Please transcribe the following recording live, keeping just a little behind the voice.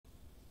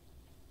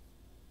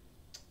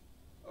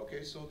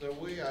Okay, so the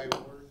way I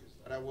work is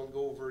that I will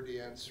go over the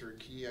answer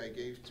key I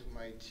gave to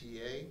my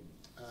TA.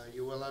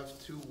 You will have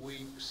 2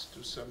 weeks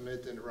to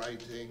submit in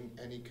writing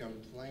any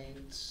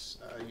complaints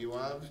you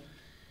have.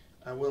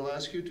 I will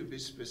ask you to be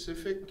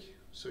specific,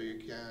 so you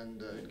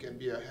can, it can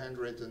be a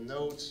handwritten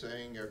note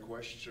saying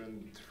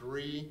question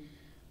 3,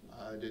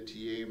 the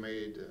TA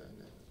made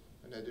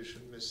an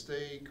addition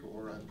mistake,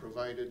 or I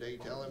provided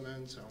 8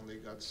 elements, I only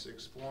got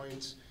 6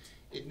 points.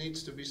 It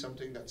needs to be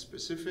something that's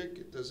specific.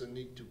 It doesn't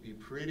need to be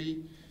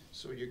pretty.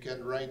 So you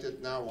can write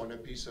it now on a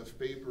piece of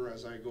paper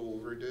as I go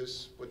over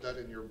this. Put that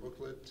in your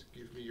booklet.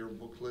 Give me your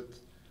booklet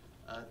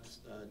at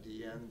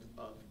the end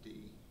of the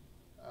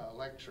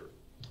lecture.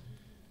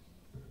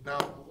 Now,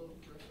 I will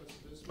preface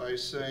this by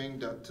saying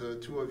that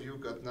 2 of you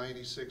got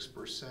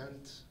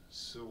 96%.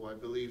 So I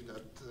believe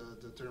that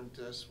the term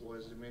test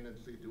was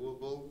eminently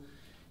doable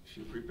if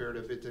you prepared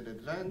a bit in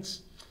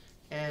advance.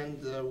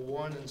 And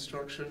one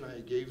instruction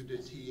I gave the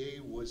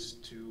TA was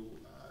to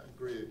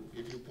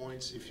give you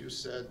points if you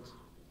said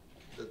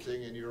the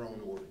thing in your own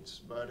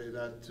words, but it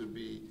had to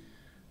be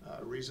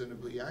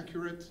reasonably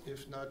accurate.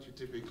 If not, you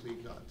typically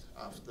got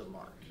half the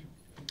mark.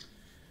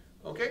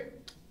 Okay,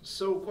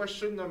 so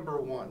question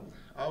number 1.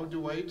 How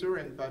do Hayter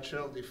and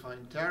Pachel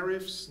define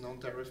tariffs,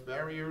 non-tariff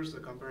barriers, the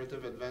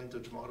comparative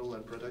advantage model,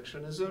 and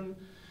protectionism?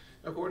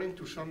 According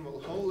to Sean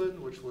Mulholland,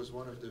 which was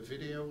one of the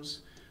videos,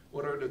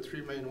 what are the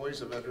 3 main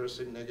ways of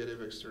addressing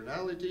negative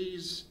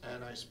externalities?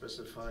 And I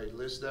specified,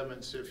 list them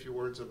and say a few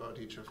words about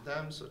each of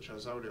them, such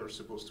as how they are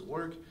supposed to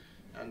work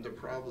and the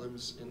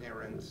problems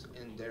inherent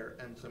in their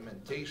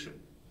implementation.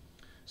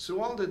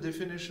 So all the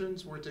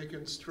definitions were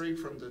taken straight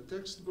from the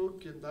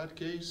textbook in that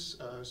case,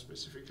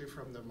 specifically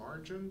from the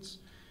margins.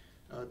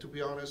 To be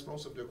honest,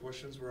 most of the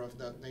questions were of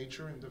that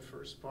nature in the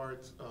first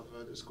part of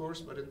this course,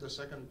 but in the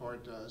second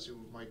part, as you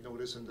might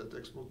notice in the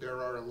textbook,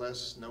 there are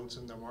less notes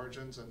in the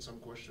margins and some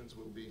questions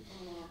will be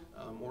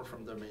more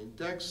from the main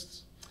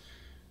text.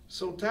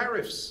 So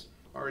tariffs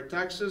are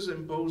taxes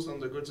imposed on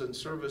the goods and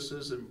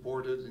services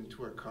imported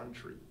into a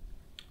country.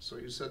 So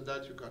you said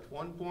that, you got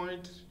 1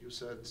 point. You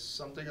said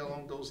something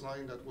along those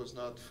lines that was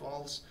not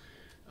false.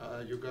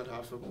 You got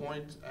half a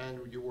point, and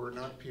you were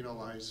not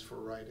penalized for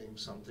writing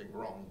something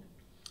wrong.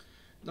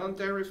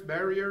 Non-tariff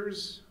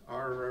barriers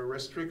are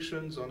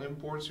restrictions on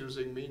imports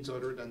using means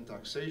other than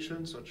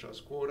taxation, such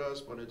as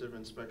quotas, punitive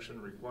inspection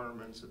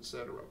requirements,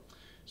 etc.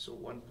 So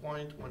 1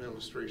 point, 1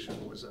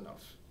 illustration was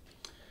enough.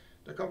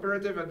 The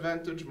comparative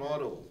advantage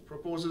model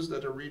proposes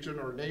that a region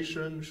or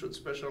nation should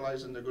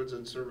specialize in the goods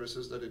and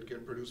services that it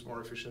can produce more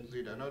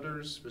efficiently than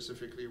others,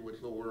 specifically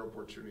with lower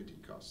opportunity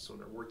costs. So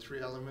there were 3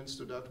 elements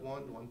to that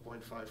one,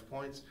 1.5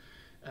 points.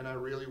 And I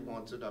really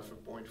wanted half a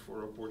point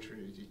for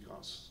opportunity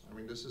costs. I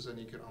mean, this is an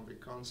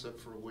economic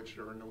concept for which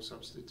there are no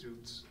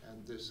substitutes,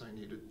 and this I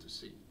needed to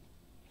see.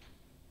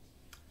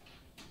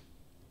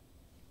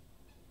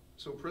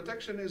 So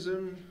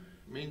protectionism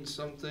means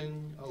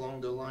something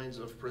along the lines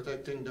of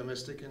protecting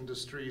domestic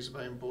industries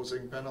by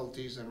imposing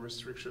penalties and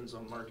restrictions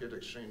on market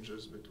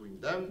exchanges between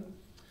them.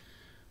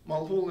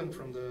 Mulholland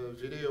from the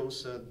video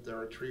said there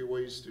are 3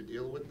 ways to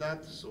deal with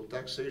that. So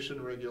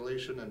taxation,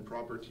 regulation, and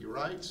property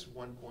rights,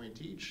 1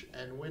 point each.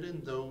 And within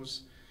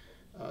those,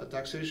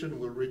 taxation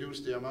will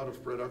reduce the amount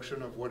of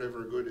production of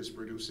whatever good is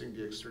producing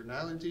the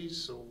externalities.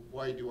 So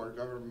why do our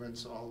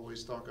governments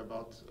always talk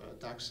about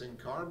taxing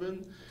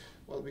carbon?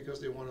 Well,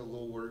 because they want to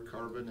lower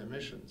carbon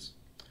emissions.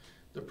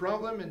 The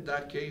problem in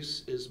that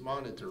case is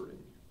monitoring.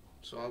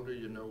 So how do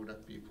you know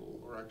that people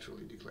are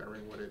actually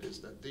declaring what it is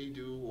that they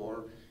do,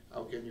 or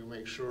how can you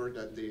make sure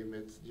that they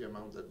emit the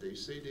amount that they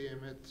say they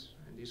emit,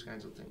 and these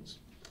kinds of things.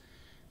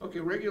 Okay,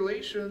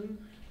 regulation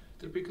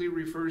typically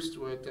refers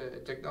to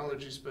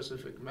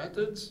technology-specific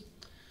methods.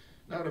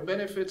 Now the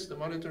benefits, the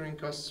monitoring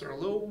costs are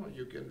low.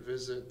 You can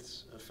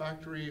visit a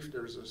factory. If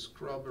there's a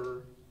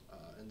scrubber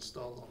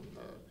installed on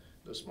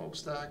the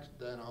smokestack,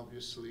 then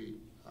obviously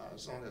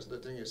as long as the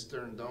thing is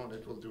turned on,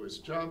 it will do its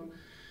job.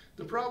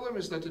 The problem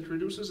is that it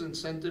reduces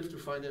incentive to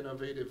find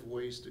innovative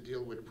ways to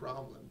deal with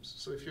problems.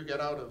 So if you get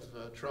out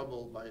of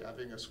trouble by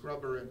having a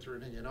scrubber and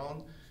turning it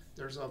on,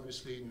 there's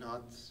obviously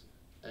not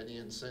any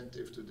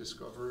incentive to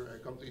discover a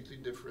completely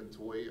different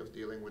way of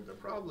dealing with the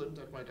problem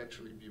that might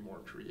actually be more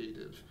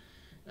creative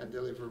and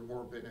deliver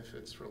more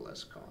benefits for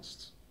less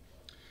costs.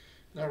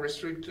 Now,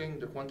 restricting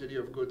the quantity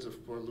of goods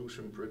of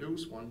pollution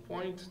produced, 1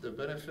 point. The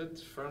benefit,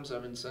 firms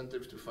have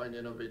incentive to find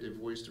innovative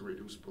ways to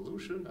reduce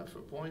pollution, half a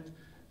point.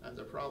 And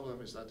the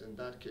problem is that in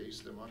that case,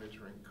 the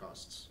monitoring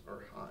costs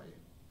are high.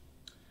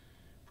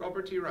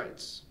 Property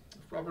rights.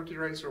 If property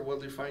rights are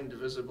well-defined,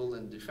 divisible,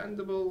 and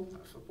defendable,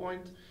 half a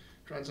point.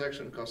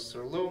 Transaction costs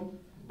are low.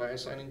 By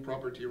assigning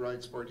property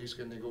rights, parties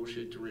can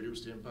negotiate to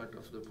reduce the impact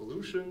of the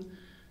pollution.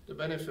 The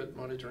benefit,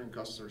 monitoring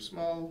costs are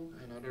small.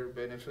 Another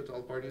benefit,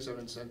 all parties have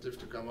incentive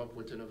to come up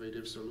with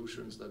innovative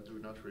solutions that do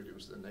not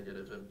reduce the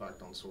negative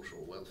impact on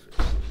social welfare.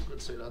 So you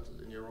could say that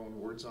in your own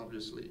words,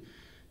 obviously,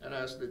 and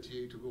ask the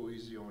TA to go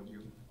easy on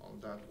you on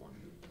that one.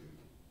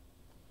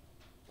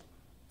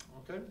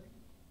 Okay?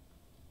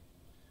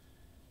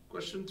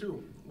 Question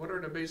 2, what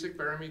are the basic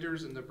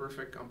parameters in the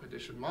perfect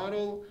competition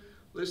model?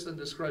 List and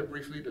describe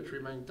briefly the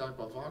 3 main type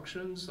of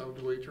auctions. How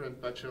do Waiter and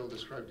Patchell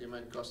describe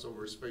demand cost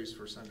over space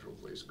for central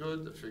place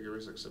good? The figure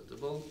is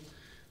acceptable.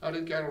 How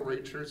did cattle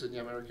ranchers in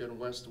the American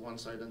West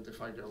once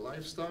identify their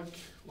livestock?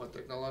 What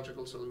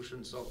technological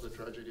solution solved the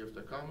tragedy of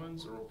the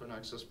commons or open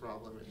access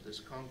problem in this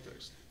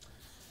context?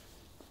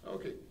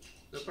 Okay,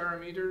 the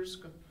parameters,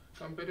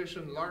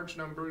 competition, large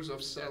numbers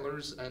of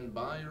sellers and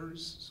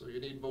buyers. So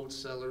you need both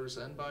sellers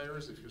and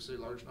buyers. If you say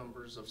large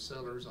numbers of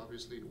sellers,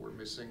 obviously we're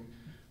missing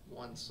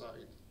one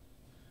side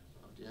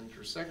of the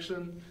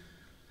intersection.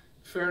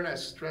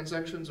 Fairness,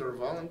 transactions are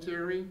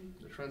voluntary,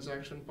 the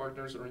transaction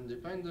partners are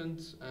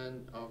independent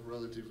and of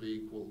relatively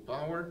equal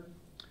power.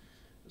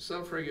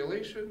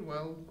 Self-regulation,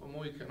 well,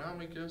 homo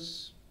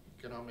economicus,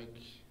 economic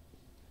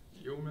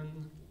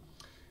human,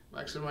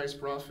 maximize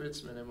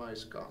profits,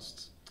 minimize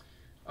costs.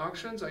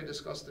 Auctions I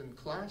discussed in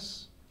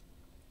class,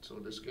 so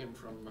this came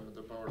from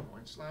the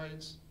PowerPoint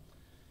slides.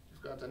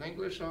 You've got an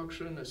English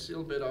auction, a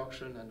sealed bid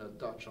auction, and a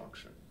Dutch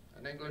auction.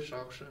 An English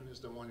auction is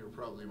the one you're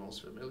probably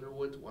most familiar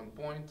with, 1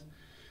 point.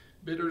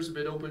 Bidders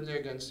bid openly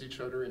against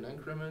each other in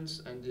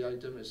increments, and the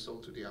item is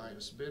sold to the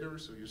highest bidder.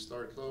 So you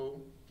start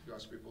low, you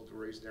ask people to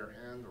raise their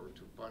hand or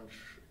to punch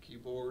a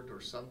keyboard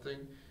or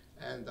something,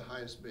 and the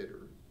highest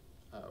bidder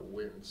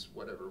wins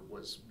whatever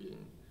was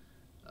being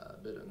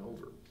bidden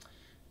over.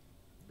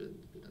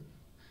 Bidden.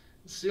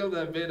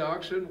 Sealed bid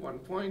auction, 1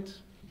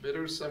 point.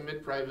 Bidders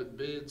submit private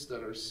bids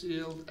that are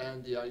sealed,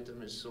 and the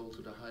item is sold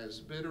to the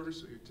highest bidder.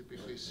 So you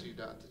typically see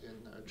that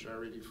in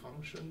charity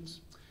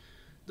functions.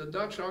 The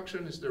Dutch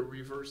auction is the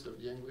reverse of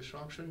the English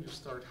auction. You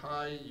start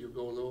high, you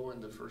go low,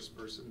 and the first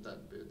person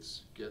that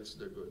bids gets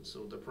the goods.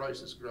 So the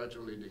price is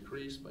gradually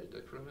decreased by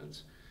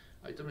decrements.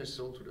 Item is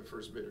sold to the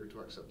first bidder to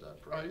accept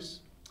that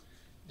price.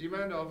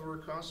 Demand over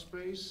cost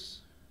space.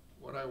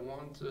 What I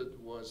wanted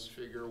was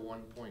figure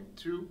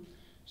 1.2.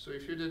 So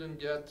if you didn't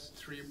get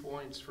 3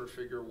 points for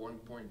figure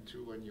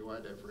 1.2 when you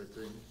add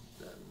everything,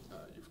 then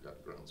you've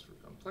got grounds for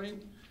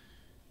complaint.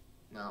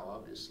 Now,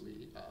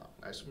 obviously,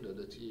 I assume that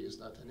the TA is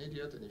not an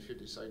idiot, and if you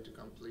decide to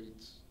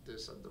complete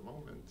this at the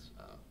moment,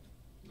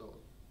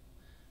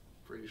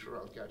 pretty sure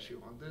I'll catch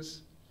you on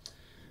this.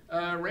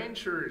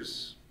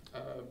 Ranchers,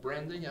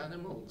 branding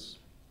animals,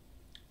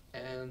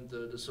 and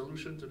the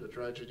solution to the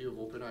tragedy of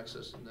open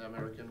access in the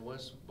American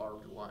West,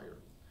 barbed wire.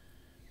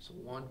 So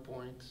 1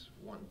 point,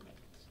 1 point.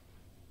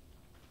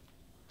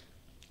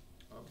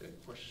 Okay,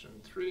 question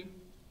 3.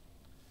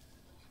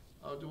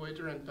 How do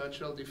Waiter and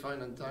Patchell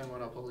define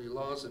anti-monopoly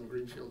laws and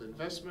greenfield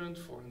investment,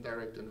 foreign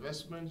direct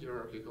investment,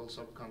 hierarchical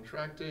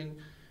subcontracting,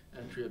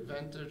 entry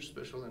advantage,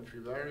 special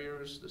entry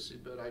barriers, the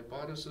seedbed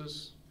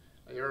hypothesis?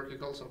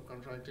 Hierarchical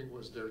subcontracting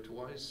was there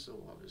twice,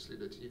 so obviously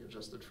the T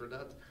adjusted for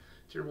that.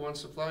 Tier 1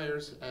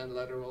 suppliers and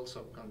lateral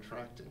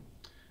subcontracting.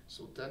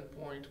 So 10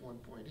 point, 1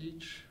 point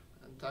each.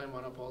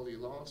 Anti-monopoly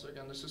laws,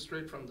 again, this is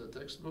straight from the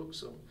textbook,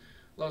 so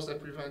laws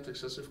that prevent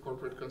excessive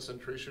corporate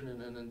concentration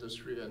in an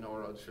industry and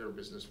or unfair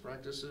business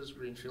practices.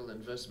 Greenfield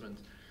investment.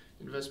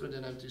 Investment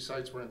in empty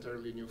sites where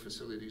entirely new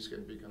facilities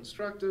can be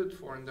constructed.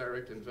 Foreign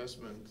direct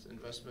investment.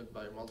 Investment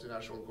by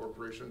multinational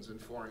corporations in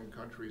foreign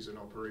countries in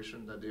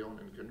operation that they own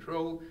and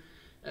control.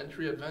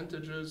 Entry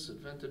advantages.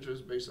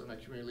 Advantages based on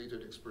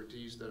accumulated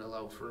expertise that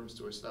allow firms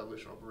to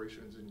establish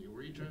operations in new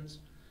regions.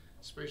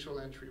 Spatial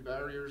entry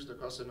barriers, the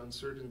cost and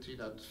uncertainty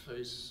that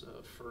face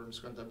firms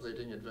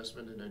contemplating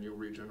investment in a new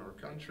region or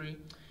country.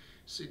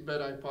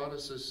 Seedbed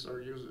hypothesis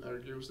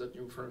argues that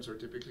new firms are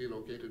typically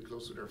located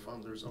close to their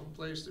founder's home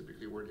place,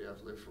 typically where they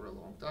have lived for a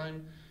long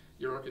time.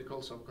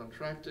 Hierarchical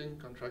subcontracting,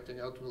 contracting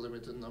out to a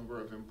limited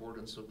number of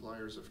important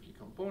suppliers of key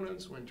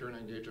components, who in turn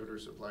engage other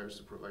suppliers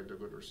to provide the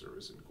good or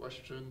service in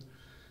question.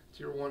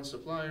 Tier 1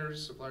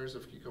 suppliers, suppliers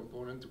of key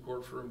component to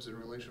core firms in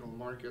relational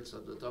markets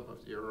at the top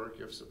of the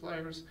hierarchy of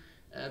suppliers.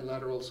 And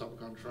lateral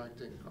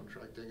subcontracting,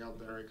 contracting out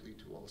directly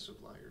to all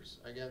suppliers.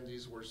 Again,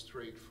 these were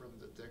straight from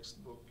the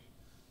textbook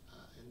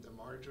in the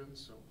margin,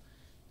 so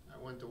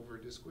I went over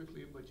this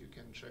quickly, but you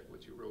can check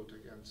what you wrote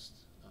against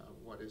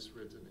what is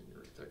written in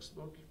your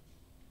textbook.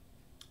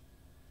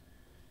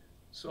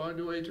 So how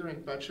do Waiter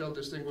and Patchell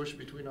distinguish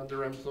between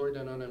underemployed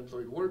and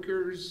unemployed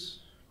workers?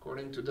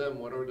 According to them,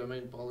 what are the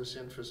main policy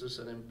emphasis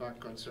and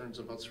impact concerns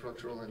about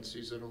structural and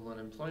seasonal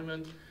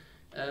unemployment?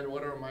 And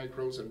what are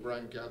Micro's and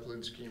Brian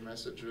Kaplan's key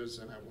messages?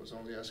 And I was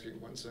only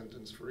asking 1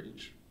 sentence for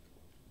each.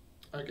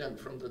 Again,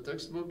 from the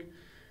textbook,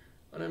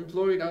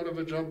 unemployed, out of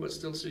a job but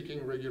still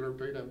seeking regular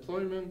paid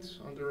employment.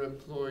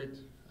 Underemployed,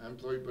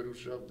 employed but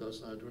whose job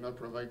do not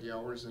provide the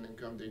hours and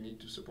income they need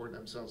to support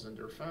themselves and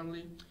their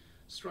family.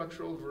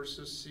 Structural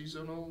versus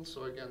seasonal,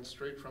 so again,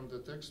 straight from the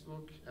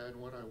textbook. And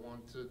what I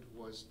wanted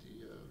was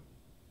the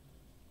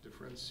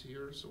difference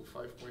here, so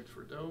 5 points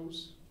for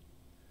those.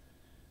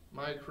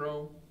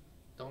 Micro,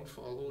 don't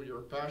follow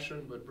your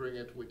passion, but bring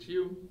it with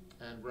you.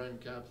 And Brian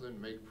Kaplan,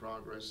 make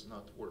progress,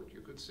 not work. You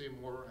could see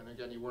more, and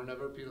again, you were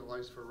never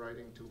penalized for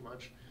writing too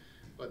much,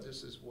 but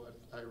this is what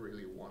I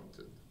really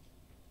wanted.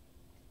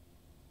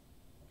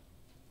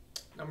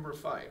 Number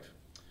 5.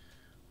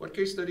 What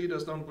case study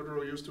does Don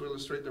Boudreau use to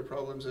illustrate the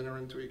problems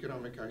inherent to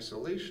economic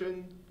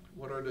isolation?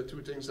 What are the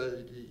two things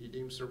that he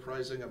deems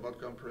surprising about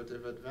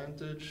comparative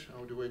advantage?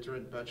 How do Waiter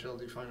and Batchel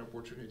define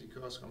opportunity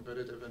cost,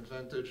 competitive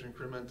advantage,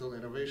 incremental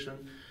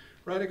innovation,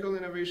 radical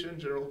innovation,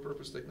 general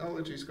purpose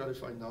technologies,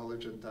 codified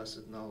knowledge, and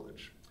tacit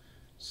knowledge?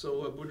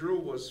 So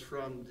Boudreau was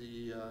from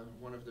the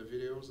one of the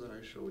videos that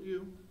I showed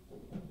you,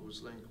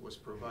 whose link was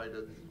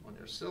provided on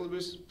your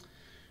syllabus.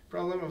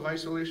 Problem of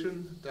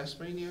isolation,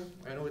 Tasmania.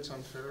 I know it's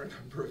unfair, and a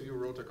number of you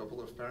wrote a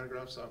couple of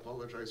paragraphs, I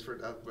apologize for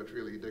that, but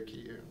really the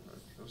key,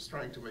 I was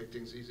trying to make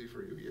things easy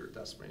for you here,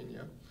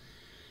 Tasmania.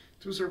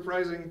 Two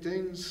surprising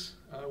things.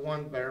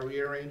 One, by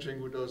rearranging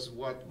who does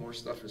what, more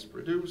stuff is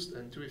produced.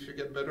 And two, if you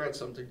get better at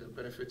something that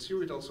benefits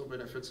you, it also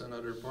benefits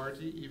another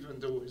party, even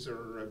though his or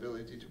her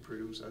ability to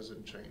produce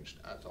hasn't changed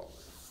at all.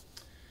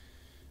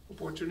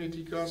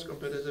 Opportunity cost,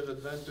 competitive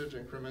advantage,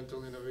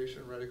 incremental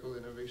innovation, radical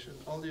innovation.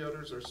 All the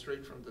others are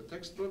straight from the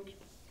textbook.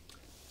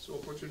 So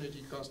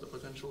opportunity cost, the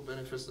potential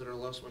benefits that are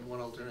lost when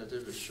one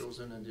alternative is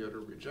chosen and the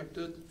other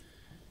rejected.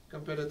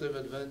 Competitive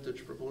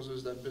advantage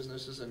proposes that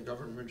businesses and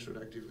government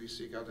should actively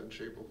seek out and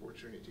shape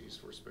opportunities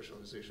for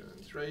specialization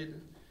and trade.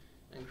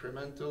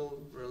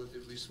 Incremental,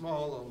 relatively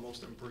small,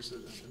 almost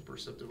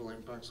imperceptible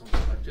impacts on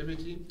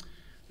productivity.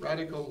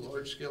 Radical,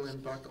 large-scale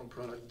impact on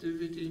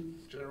productivity.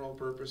 General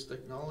purpose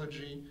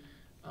technology,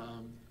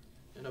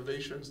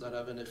 innovations that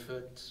have an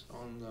effect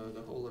on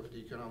the whole of the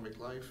economic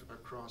life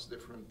across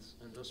different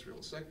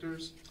industrial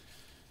sectors.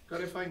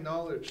 Codified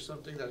knowledge,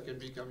 something that can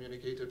be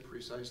communicated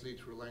precisely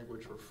through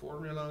language or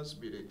formulas,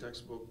 be they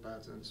textbook,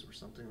 patents, or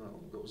something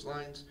along those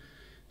lines.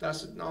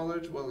 Tacit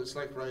knowledge, well, it's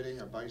like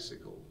riding a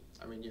bicycle.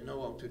 I mean, you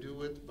know how to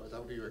do it, but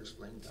how do you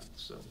explain that?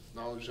 So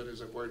knowledge that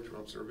is acquired through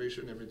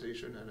observation,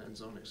 imitation, and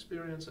hands-on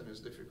experience, and is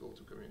difficult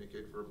to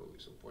communicate verbally,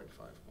 so 0.5,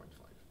 0.5.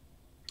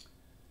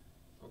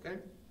 Okay,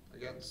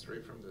 again,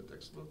 straight from the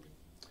textbook.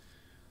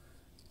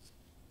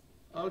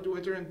 How do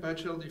Witter and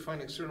Batchel define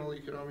external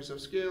economies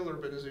of scale,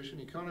 urbanization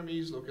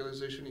economies,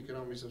 localization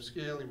economies of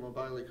scale,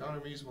 immobile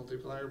economies,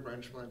 multiplier,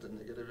 branch plant, and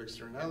negative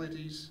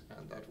externalities?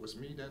 And that was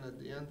me then at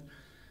the end.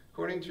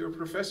 According to your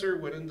professor,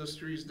 what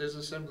industries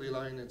disassembly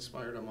line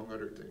inspired, among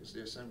other things,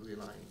 the assembly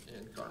line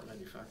in car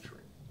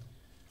manufacturing?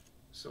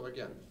 So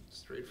again,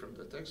 straight from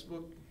the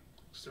textbook,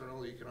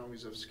 external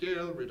economies of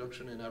scale,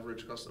 reduction in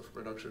average cost of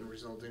production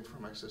resulting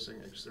from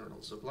accessing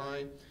external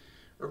supply.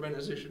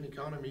 Urbanization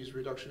economies,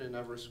 reduction in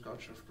average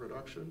cost of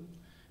production,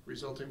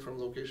 resulting from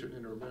location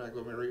in urban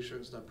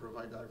agglomerations that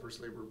provide diverse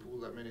labor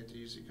pool,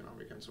 amenities,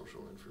 economic and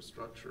social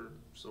infrastructure.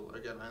 So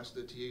again, I asked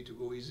the TA to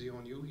go easy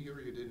on you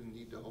here. You didn't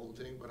need the whole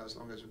thing, but as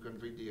long as you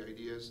conveyed the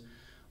ideas,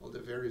 all the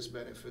various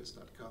benefits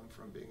that come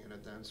from being in a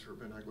dense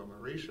urban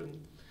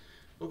agglomeration.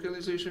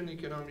 Localization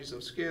economies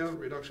of scale,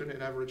 reduction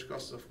in average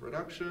costs of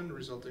production,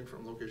 resulting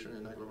from location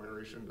in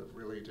agglomeration that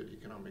related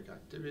economic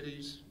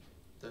activities.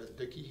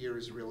 The key here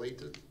is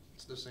related.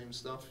 It's the same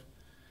stuff.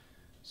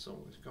 So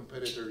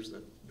competitors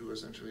that do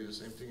essentially the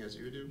same thing as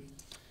you do.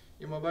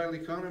 Immobile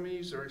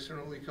economies are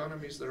external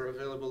economies that are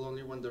available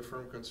only when the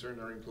firm concerned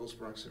are in close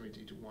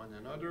proximity to one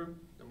another.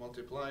 The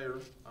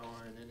multiplier,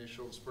 an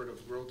initial spurt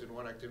of growth in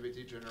one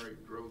activity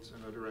generate growth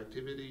in other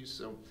activities.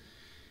 So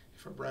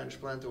if a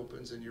branch plant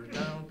opens in your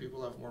town,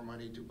 people have more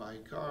money to buy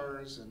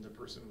cars, and the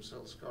person who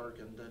sells cars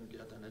can then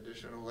get an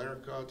additional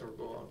haircut or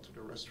go out to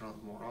the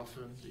restaurant more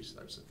often, these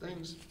types of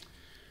things.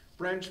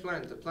 Branch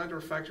plant, a plant or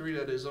factory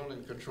that is owned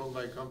and controlled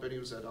by a company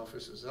whose head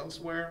office is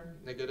elsewhere.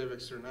 Negative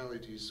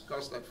externalities,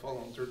 costs that fall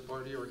on third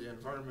party or the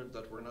environment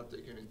that were not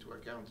taken into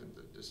account in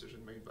the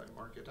decision made by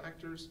market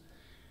actors.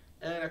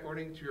 And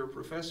according to your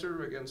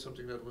professor, again,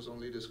 something that was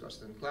only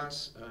discussed in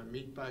class,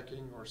 meat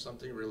packing or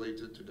something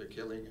related to the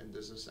killing and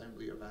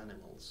disassembly of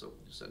animals. So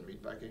you said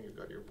meat packing, you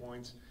got your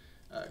points.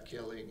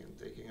 Killing and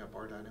taking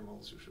apart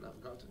animals, you should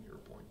have gotten your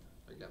point.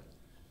 Again,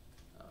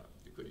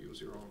 you could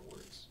use your own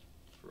words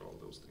for all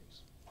those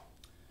things.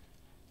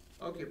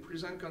 Okay,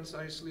 present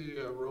concisely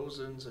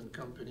Rosen's and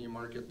company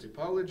market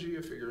typology.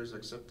 A figure is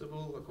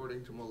acceptable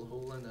according to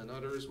Mulholland and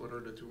others. What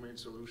are the two main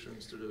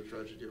solutions to the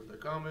tragedy of the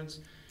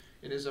commons?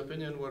 In his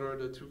opinion, what are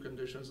the two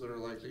conditions that are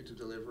likely to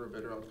deliver a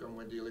better outcome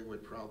when dealing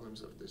with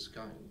problems of this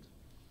kind?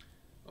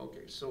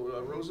 Okay, so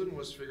Rosen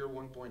was figure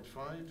 1.5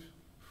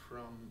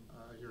 from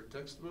your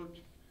textbook.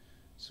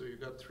 So you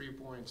got 3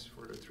 points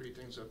for the three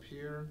things up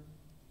here,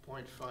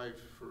 0.5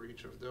 for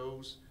each of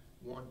those,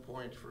 1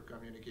 point for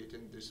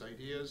communicating these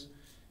ideas.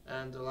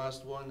 And the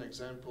last one,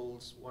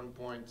 examples, 1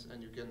 point,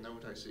 and you can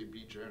note I say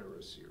be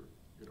generous here.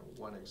 You know,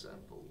 one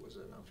example was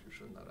enough. You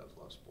should not have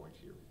lost point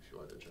here if you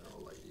had a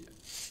general idea.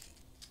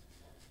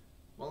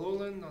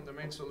 Mulholland on the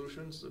main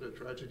solutions to the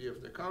tragedy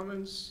of the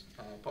commons.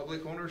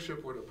 Public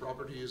ownership where the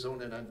property is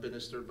owned and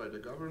administered by the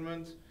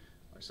government.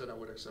 I said I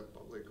would accept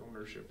public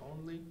ownership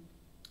only.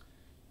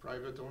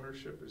 Private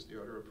ownership is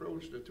the other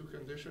approach. The two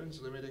conditions,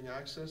 limiting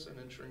access and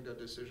ensuring that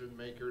decision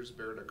makers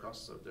bear the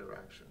costs of their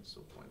actions.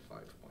 So 0.5,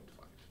 0.5.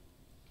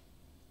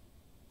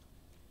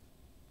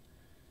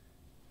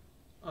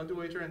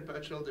 Duwaiter and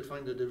Patchell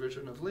define the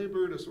division of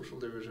labor, the social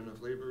division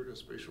of labor, the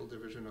spatial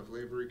division of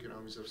labor,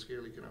 economies of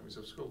scale, economies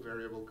of scope,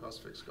 variable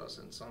cost, fixed cost,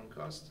 and sunk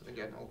cost.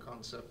 Again, all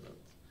concept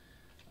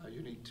that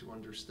you need to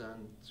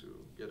understand to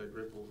get a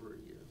grip over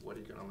what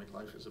economic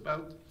life is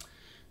about.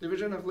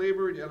 Division of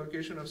labor, the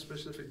allocation of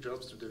specific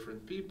jobs to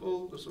different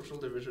people. The social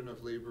division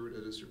of labor,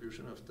 the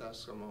distribution of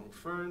tasks among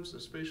firms.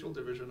 The spatial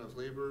division of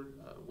labor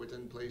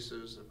within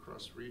places,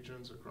 across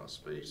regions, across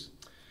space.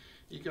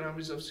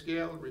 Economies of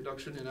scale,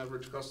 reduction in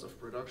average cost of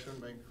production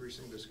by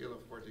increasing the scale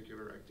of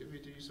particular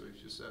activity. So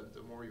if you said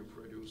the more you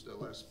produce, the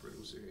less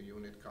producing a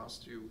unit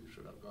costs you,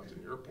 should have gotten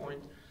your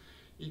point.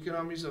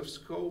 Economies of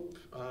scope,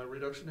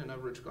 reduction in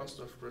average cost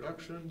of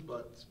production,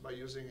 but by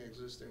using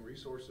existing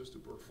resources to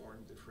perform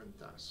different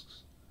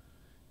tasks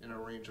in a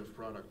range of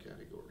product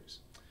categories.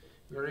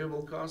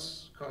 Variable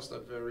costs, costs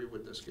that vary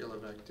with the scale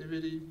of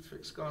activity.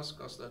 Fixed costs,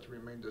 costs that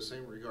remain the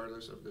same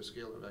regardless of the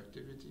scale of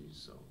activity.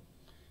 So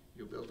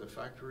you build a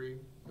factory,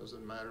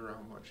 doesn't matter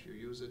how much you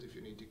use it. If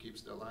you need to keep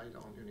the light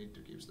on, you need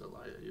to keep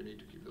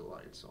the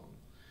lights on.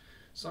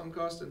 Some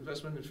cost,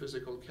 investment in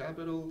physical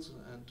capitals,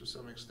 and to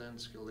some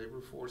extent skilled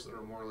labor force that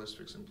are more or less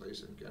fixed in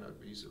place and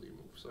cannot be easily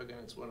moved. So again,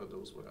 it's one of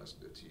those would ask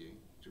the TA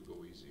to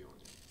go easy on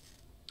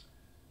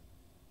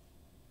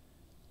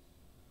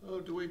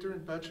you. Duwaiter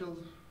and Patchell,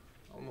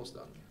 almost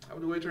done. How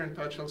Duwaiter and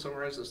Patchell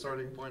summarize the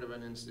starting point of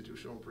an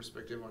institutional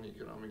perspective on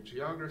economic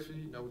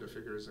geography. No, the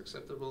figure is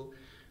acceptable.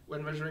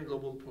 When measuring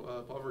global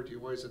poverty,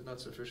 why is it not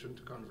sufficient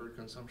to convert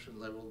consumption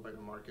level by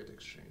the market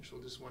exchange? So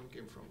this one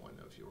came from one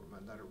of your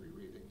mandatory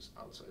readings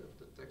outside of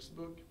the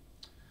textbook.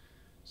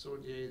 So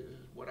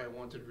what I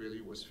wanted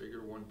really was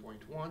figure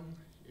 1.1.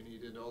 You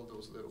needed all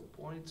those little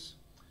points.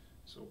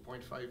 So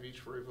 0.5 each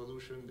for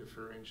evolution,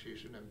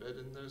 differentiation,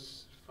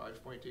 embeddedness,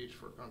 5.8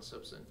 for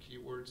concepts and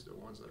keywords, the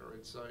ones that are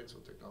inside, so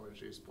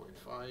technology is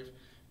 0.5,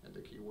 and the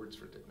keywords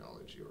for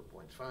technology are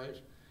 0.5,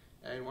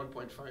 and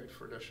 1.5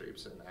 for the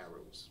shapes and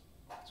arrows.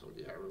 So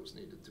the arrows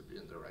needed to be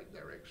in the right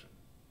direction,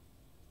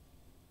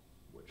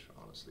 which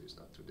honestly is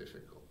not too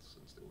difficult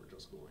since they were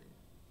just going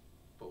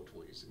both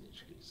ways in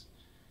each case.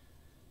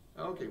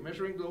 Okay,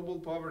 measuring global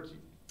poverty.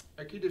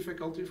 A key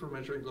difficulty for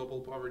measuring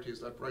global poverty is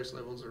that price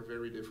levels are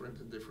very different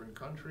in different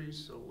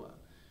countries. So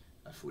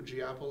a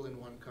Fuji apple in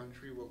one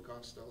country will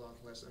cost a lot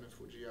less than a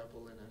Fuji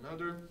apple in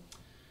another.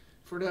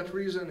 For that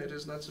reason, it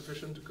is not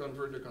sufficient to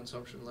convert the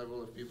consumption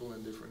level of people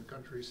in different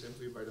countries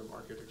simply by the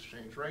market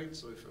exchange rate.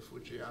 So if a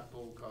Fuji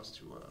apple costs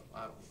you,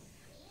 I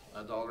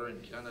don't know, $1 in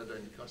Canada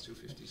and it costs you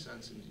 50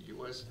 cents in the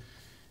US,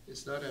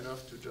 it's not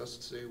enough to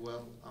just say,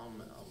 well, how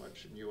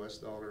much in US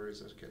dollar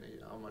is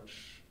how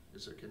much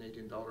is a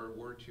Canadian dollar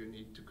worth? You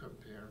need to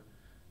compare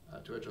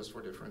to adjust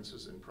for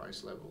differences in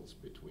price levels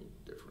between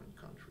different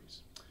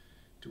countries.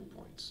 2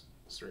 points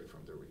straight from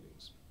the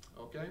readings.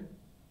 Okay?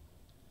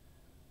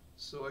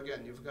 So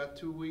again, you've got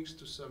 2 weeks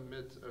to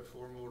submit a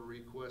formal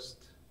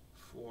request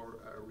for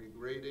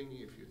regrading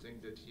if you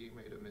think that he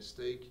made a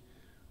mistake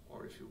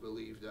or if you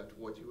believe that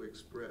what you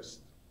expressed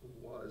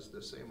was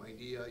the same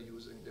idea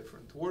using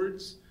different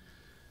words.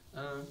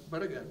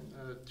 But again,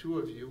 2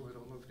 of you, I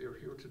don't know if they're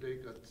here today,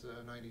 got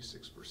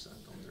 96%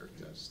 on their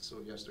test.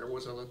 So yes, there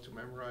was a lot to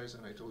memorize,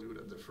 and I told you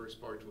that the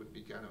first part would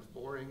be kind of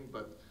boring,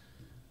 but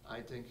I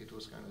think it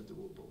was kind of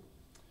doable.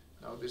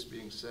 Now, this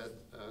being said,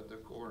 the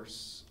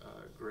course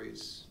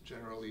grades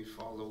generally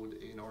followed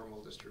a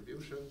normal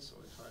distribution.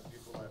 So if I had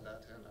people at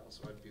that end, I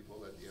also had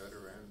people at the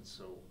other end.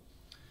 So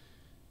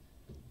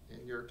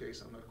in your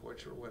case, I'm not quite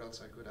sure what else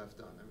I could have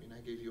done. I mean,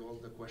 I gave you all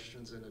the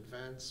questions in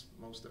advance.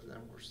 Most of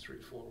them were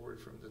straightforward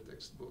from the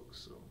textbook.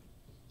 So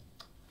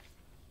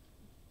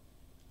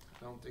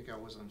I don't think I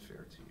was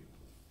unfair to you.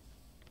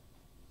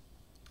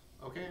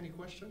 Okay, any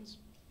questions?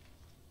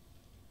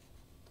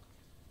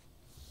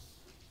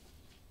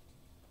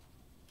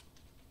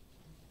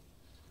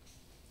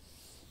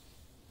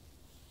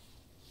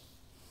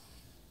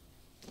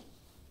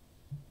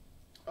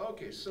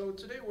 Okay, so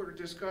today we're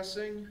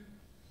discussing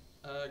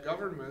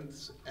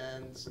government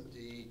and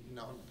the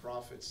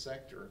nonprofit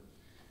sector.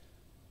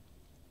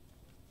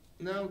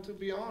 Now, to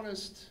be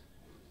honest,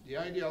 the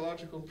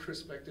ideological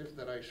perspective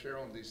that I share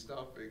on these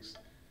topics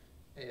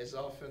is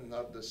often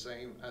not the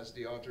same as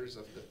the authors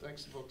of the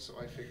textbook, so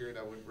I figured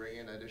I would bring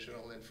in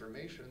additional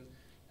information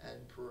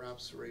and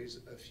perhaps raise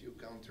a few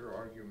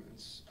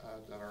counter-arguments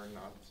that are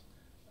not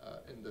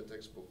in the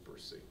textbook per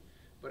se.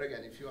 But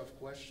again, if you have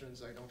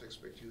questions, I don't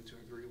expect you to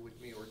agree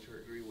with me or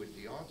to agree with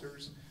the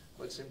authors,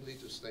 but simply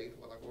to state,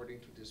 well,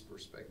 according to this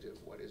perspective,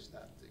 what is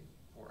that thing?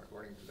 Or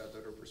according to that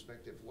other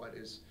perspective, what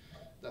is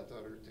that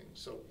other thing?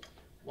 So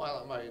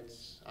while I might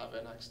have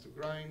an axe to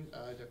grind,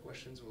 the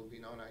questions will be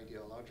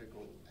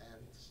non-ideological,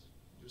 and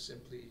you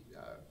simply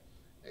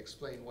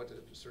explain what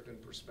a certain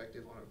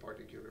perspective on a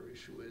particular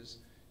issue is.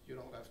 You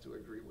don't have to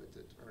agree with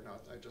it or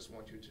not. I just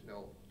want you to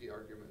know the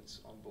arguments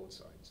on both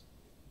sides.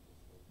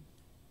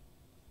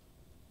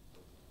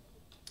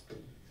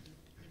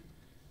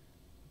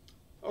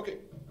 Okay,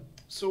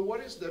 so what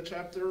is the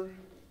chapter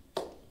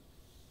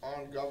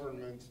on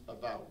government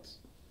about?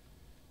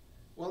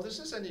 Well, this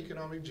is an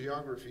economic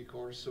geography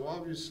course, so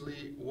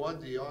obviously what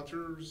the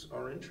authors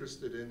are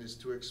interested in is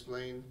to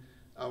explain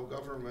how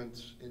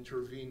governments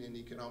intervene in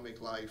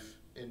economic life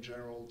in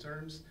general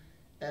terms,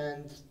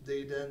 and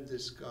they then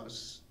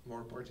discuss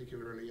more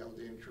particularly how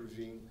they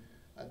intervene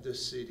at the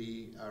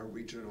city,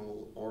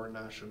 regional, or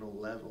national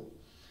level.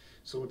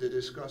 So they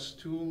discuss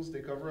tools, they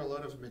cover a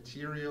lot of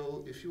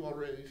material. If you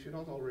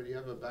don't already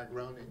have a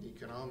background in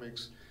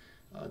economics,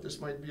 this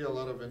might be a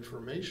lot of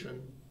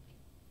information.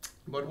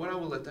 But what I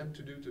will attempt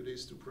to do today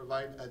is to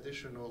provide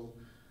additional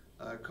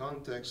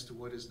context to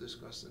what is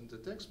discussed in the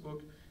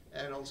textbook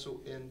and also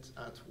hint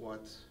at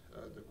what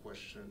the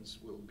questions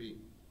will be.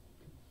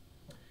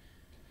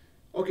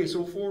 Okay,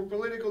 so for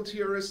political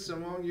theorists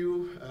among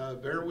you,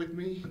 bear with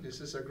me.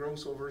 This is a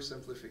gross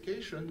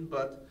oversimplification,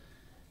 but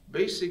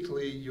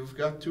basically you've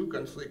got two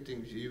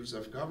conflicting views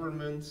of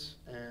government,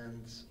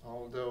 and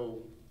although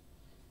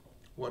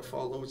what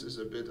follows is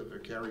a bit of a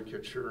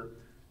caricature,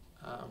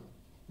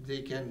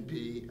 they can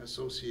be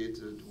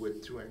associated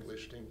with two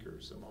English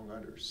thinkers, among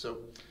others. So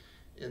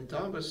in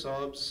Thomas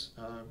Hobbes,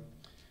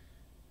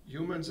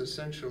 humans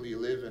essentially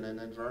live in an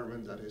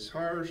environment that is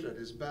harsh, that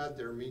is bad,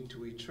 they're mean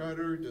to each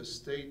other. The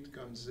state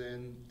comes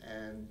in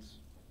and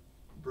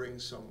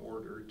brings some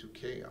order to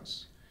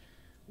chaos.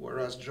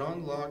 Whereas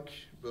John Locke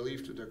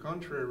believed to the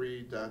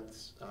contrary, that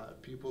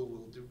people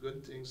will do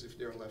good things if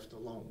they're left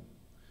alone.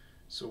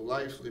 So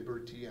life,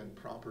 liberty, and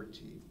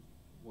property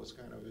was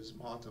kind of his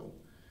motto.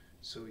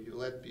 So you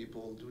let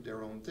people do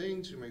their own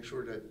things, you make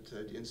sure that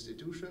the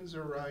institutions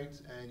are right,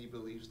 and he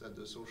believes that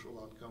the social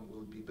outcome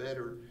will be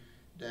better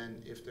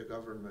than if the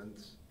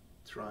government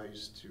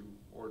tries to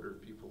order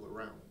people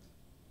around.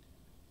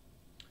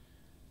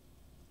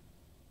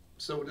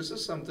 So this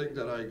is something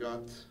that I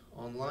got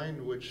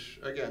online, which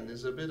again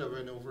is a bit of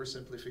an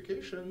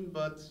oversimplification,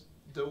 but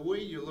the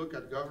way you look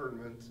at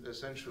government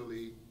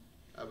essentially,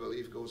 I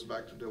believe, goes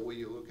back to the way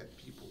you look at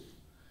people.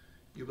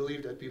 You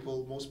believe that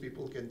most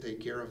people can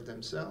take care of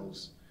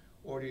themselves,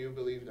 or do you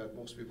believe that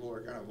most people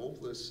are kind of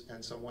hopeless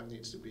and someone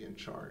needs to be in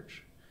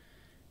charge?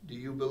 Do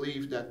you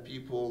believe that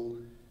people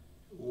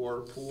who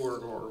are poor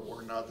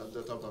or not at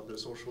the top of the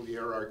social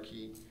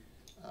hierarchy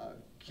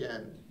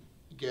can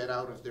get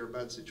out of their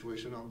bad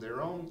situation on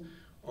their own?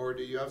 Or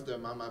do you have the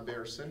mama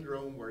bear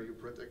syndrome where you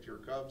protect your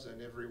cubs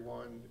and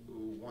everyone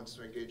who wants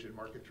to engage in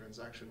market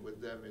transaction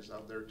with them is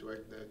out there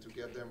to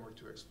get them or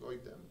to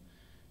exploit them?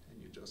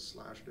 And you just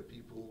slash the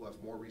people who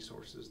have more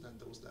resources than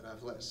those that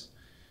have less.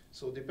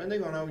 So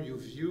depending on how you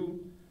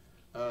view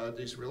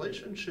these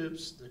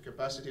relationships, the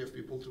capacity of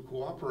people to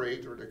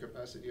cooperate or the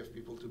capacity of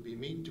people to be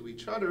mean to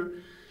each other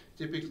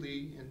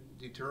typically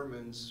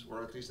determines,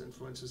 or at least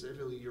influences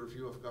heavily, your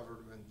view of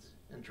government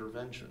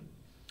intervention.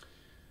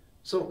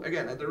 So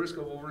again, at the risk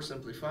of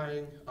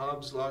oversimplifying,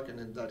 Hobbes, Locke, and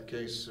in that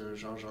case,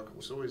 Jean-Jacques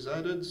Rousseau is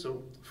added.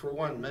 So for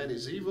one, man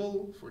is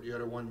evil, for the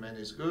other one, man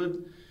is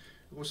good.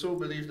 Rousseau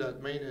believed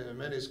that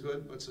man is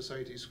good, but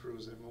society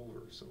screws him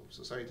over. So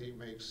society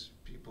makes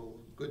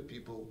good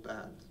people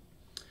bad.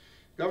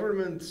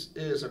 Government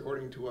is,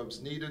 according to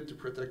Hobbes, needed to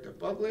protect the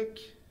public.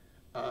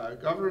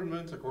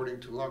 Government, according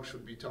to Locke,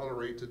 should be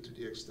tolerated to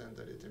the extent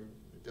that it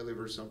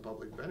delivers some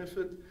public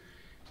benefit.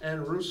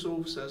 And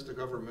Rousseau says the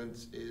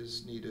government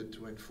is needed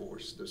to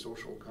enforce the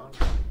social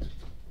contract.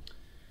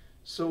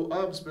 So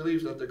Hobbes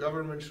believes that the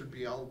government should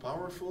be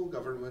all-powerful.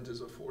 Government is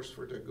a force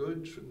for the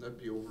good, should not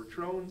be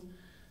overthrown.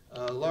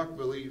 Locke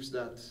believes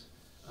that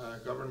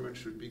government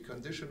should be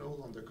conditional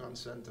on the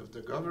consent of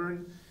the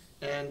governed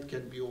and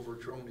can be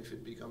overthrown if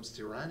it becomes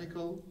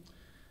tyrannical.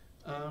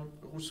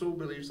 Rousseau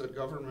believes that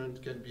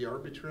government can be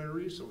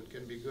arbitrary, so it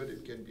can be good,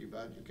 it can be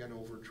bad. You can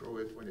overthrow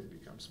it when it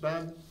becomes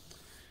bad.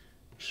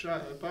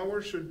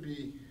 Power should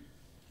be,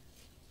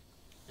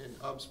 in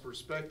Hobbes'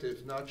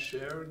 perspective, not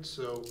shared,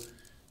 so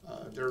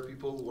there are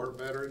people who are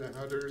better than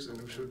others and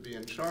who should be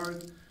in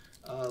charge.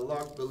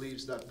 Locke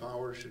believes that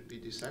power should be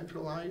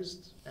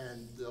decentralized,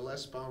 and the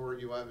less power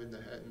you have in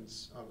the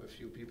hands of a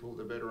few people,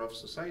 the better off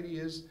society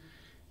is.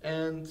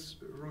 And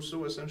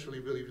Rousseau essentially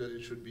believed that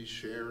it should be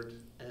shared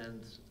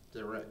and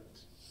direct.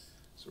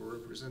 So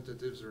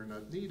representatives are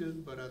not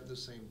needed, but at the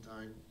same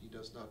time, he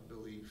does not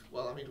believe,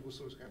 well, I mean,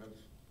 Rousseau's kind of,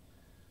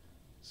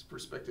 his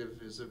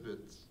perspective is a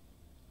bit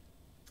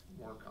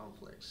more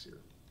complex here,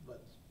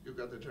 but you've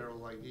got the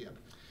general idea.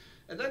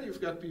 And then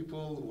you've got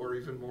people who are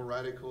even more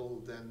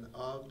radical than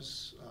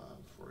Hobbes.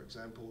 For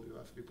example, you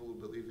have people who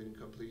believe in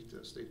complete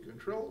state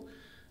control.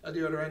 At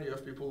the other end, you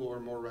have people who are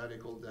more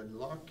radical than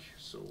Locke.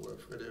 So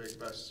Frédéric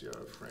Bastiat,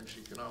 a French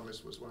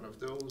economist, was one of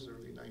those,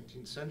 early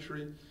 19th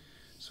century.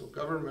 So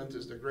government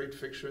is the great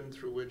fiction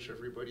through which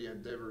everybody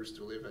endeavors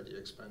to live at the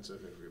expense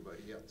of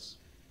everybody else.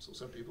 So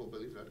some people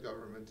believe that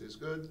government is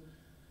good.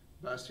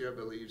 Bastiat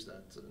believes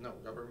that, no,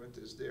 government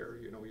is there,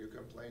 you know, you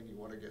complain, you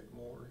want to get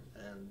more,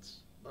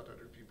 but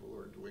other people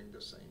are doing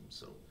the same.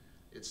 So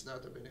it's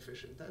not a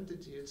beneficent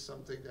entity, it's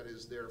something that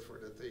is there for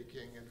the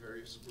taking, and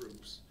various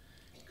groups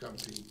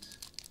compete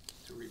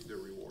to reap the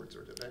rewards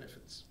or the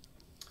benefits.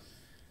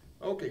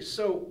 Okay,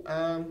 so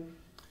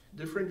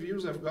Different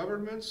views of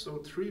government, so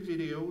 3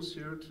 videos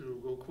here to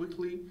go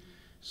quickly.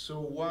 So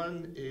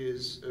one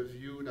is a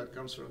view that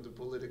comes from the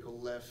political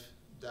left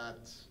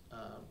that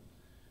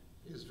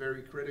is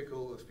very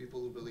critical of people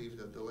who believe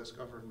that the less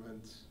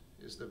government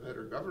is the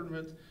better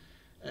government.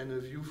 And a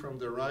view from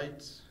the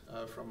right,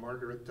 from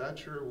Margaret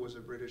Thatcher, who was a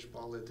British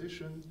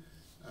politician,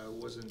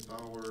 was in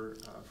power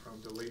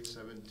from the late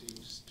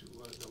 70s to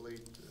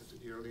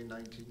the early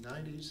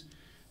 1990s,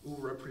 who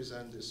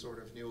represent this sort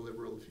of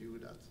neoliberal view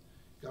that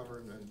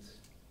government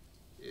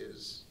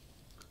is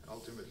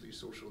ultimately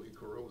socially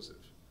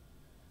corrosive.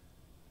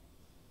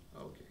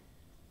 Okay.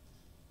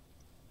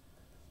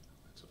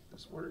 Let's hope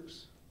this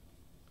works.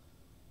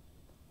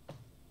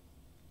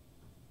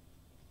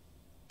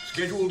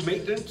 Scheduled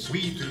maintenance,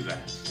 we do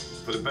that.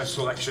 For the best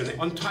selection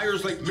on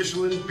tires like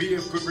Michelin,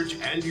 BF Goodrich,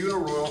 and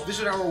Uniroyal,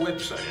 visit our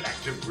website at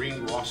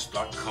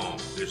activegreenross.com.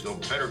 There's no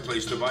better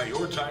place to buy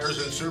your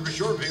tires and service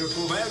your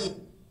vehicle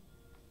than...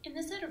 In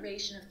this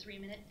iteration of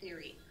 3-Minute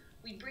Theory,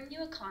 we bring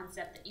you a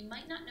concept that you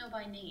might not know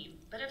by name,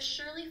 but have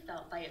surely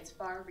felt by its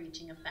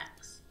far-reaching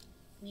effects: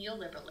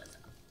 neoliberalism.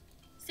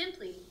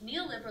 Simply,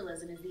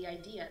 neoliberalism is the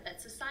idea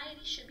that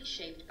society should be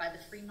shaped by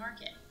the free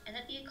market and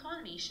that the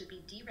economy should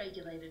be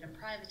deregulated and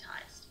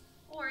privatized.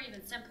 Or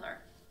even simpler,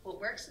 what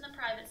works in the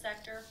private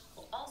sector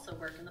will also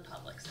work in the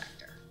public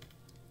sector.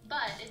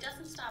 But it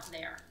doesn't stop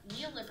there.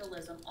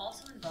 Neoliberalism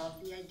also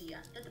involves the idea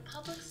that the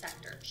public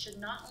sector should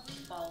not only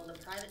follow the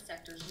private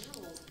sector's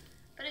rules,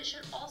 but it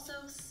should also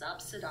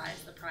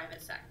subsidize the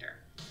private sector,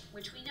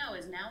 which we know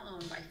is now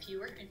owned by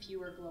fewer and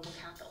fewer global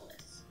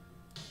capitalists.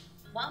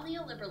 While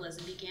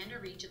neoliberalism began to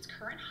reach its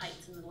current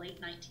heights in the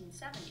late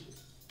 1970s,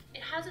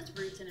 it has its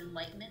roots in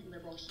Enlightenment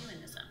liberal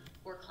humanism,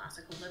 or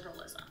classical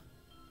liberalism,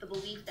 the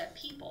belief that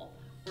people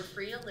were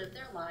free to live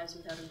their lives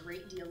without a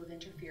great deal of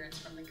interference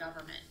from the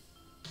government.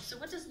 So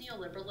what does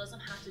neoliberalism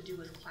have to do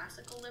with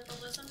classical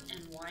liberalism,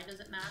 and why does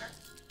it matter?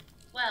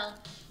 Well,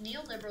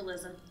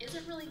 neoliberalism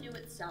isn't really new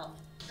itself,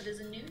 but is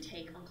a new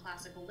take on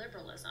classical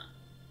liberalism.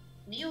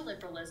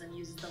 Neoliberalism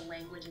uses the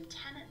language and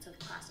tenets of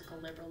classical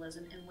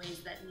liberalism in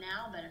ways that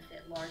now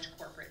benefit large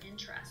corporate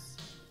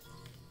interests.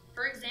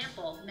 For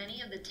example,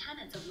 many of the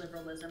tenets of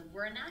liberalism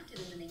were enacted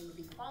in the name of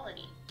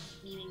equality,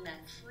 meaning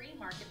that free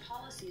market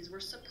policies were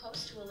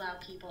supposed to allow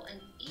people an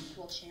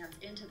equal chance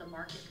into the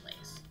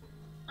marketplace.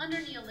 Under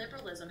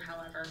neoliberalism,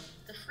 however,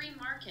 the free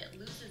market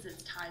loses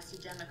its ties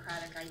to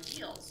democratic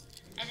ideals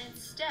and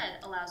instead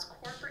allows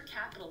corporate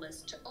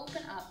capitalists to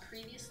open up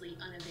previously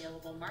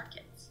unavailable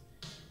markets.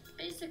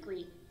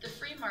 Basically, the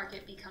free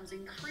market becomes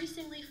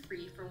increasingly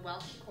free for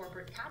wealthy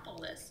corporate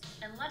capitalists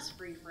and less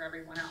free for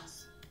everyone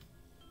else.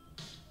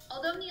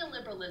 Although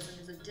neoliberalism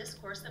is a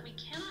discourse that we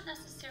cannot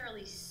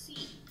necessarily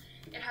see,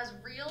 it has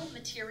real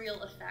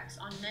material effects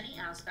on many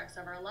aspects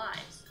of our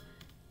lives.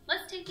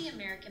 Let's take the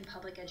American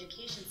public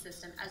education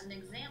system as an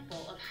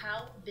example of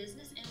how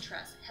business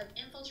interests have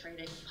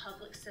infiltrated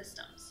public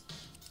systems.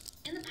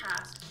 In the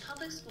past,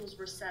 public schools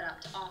were set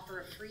up to offer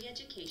a free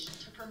education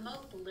to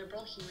promote the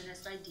liberal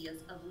humanist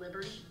ideas of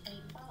liberty and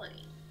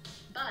equality.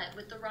 But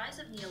with the rise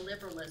of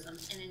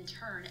neoliberalism and in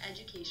turn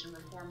education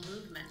reform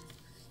movements,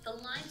 the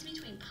lines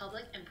between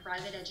public and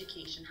private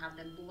education have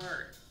been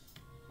blurred.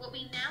 What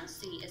we now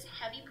see is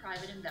heavy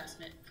private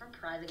investment from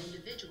private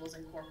individuals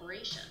and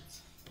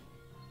corporations.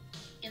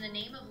 In the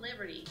name of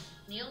liberty,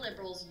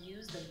 neoliberals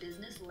use the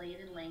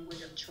business-laden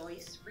language of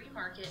choice, free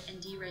market,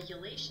 and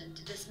deregulation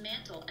to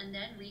dismantle and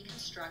then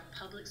reconstruct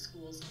public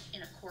schools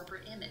in a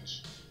corporate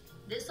image.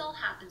 This all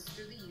happens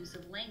through the use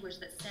of language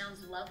that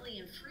sounds lovely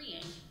and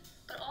freeing,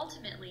 but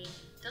ultimately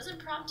doesn't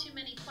prompt too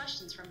many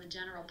questions from the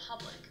general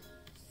public.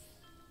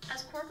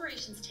 As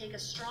corporations take a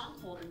strong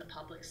hold in the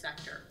public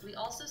sector, we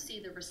also see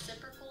the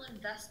reciprocal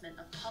investment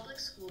of public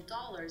school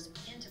dollars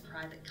into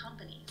private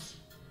companies.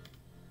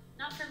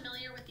 Not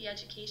familiar with the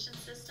education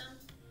system?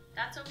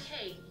 That's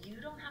okay.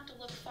 You don't have to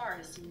look far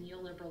to see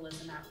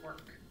neoliberalism at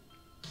work.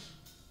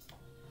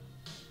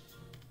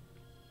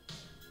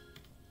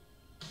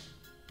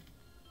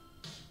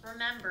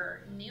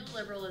 Remember,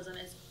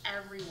 neoliberalism is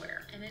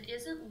everywhere, and it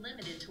isn't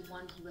limited to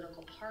one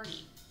political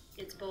party.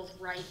 It's both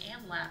right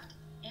and left,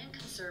 and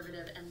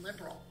conservative and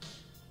liberal,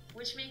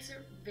 which makes it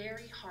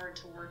very hard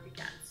to work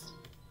against.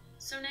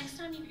 So next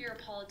time you hear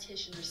a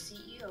politician or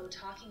CEO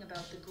talking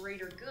about the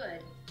greater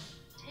good,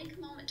 take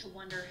a moment to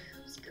wonder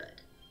who's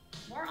good.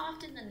 More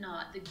often than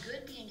not, the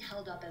good being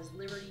held up as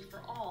liberty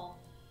for all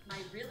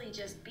might really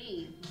just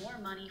be more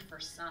money for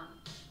some.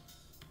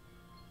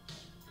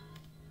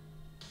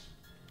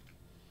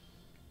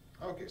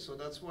 Okay, so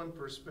that's one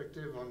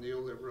perspective on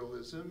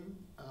neoliberalism.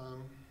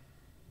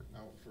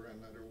 Now for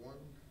another one.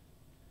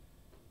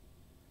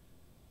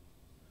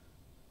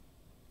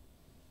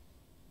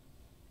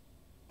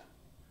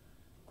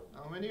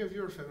 How many of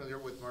you are familiar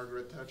with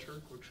Margaret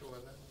Thatcher? Quick show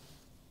of that.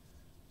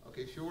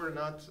 Okay, if you were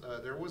not,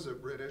 there was a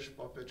British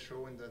puppet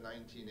show in the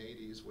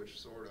 1980s which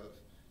sort of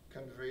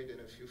conveyed in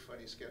a few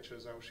funny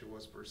sketches how she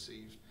was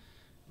perceived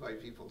by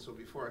people. So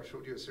before I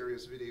showed you a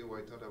serious video,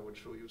 I thought I would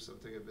show you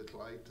something a bit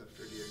light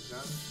after the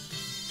exam.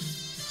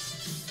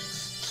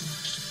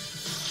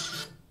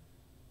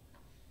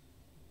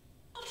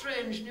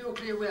 long-range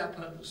nuclear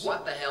weapons.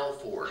 What the hell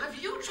for? Have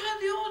you tried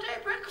the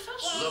all-day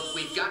breakfast? Look,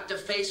 we've got to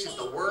face it.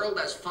 The world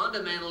has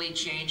fundamentally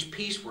changed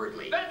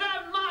peacewardly. But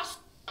there must...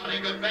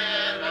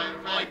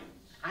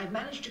 I've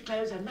managed to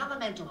close another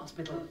mental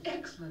hospital. Oh,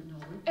 excellent,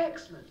 Norman,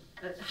 excellent.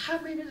 How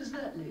many does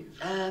that leave?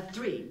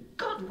 3.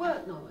 Good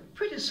work, Norman.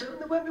 Pretty soon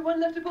there won't be one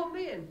left to put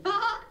me in. For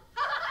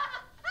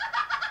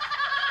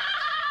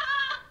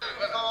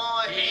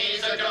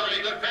he's a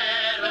jolly good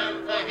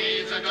fellow, for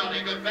he's a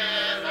jolly good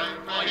fellow,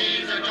 for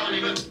he's a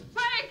jolly good...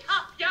 Wake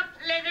up, you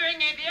blithering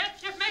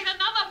idiot! You've made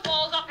another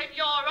balls up in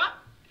Europe!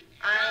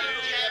 And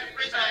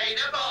Jeffrey's made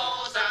a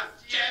balls up,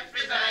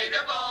 Jeffrey's made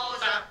a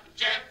balls up,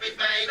 Jeffrey's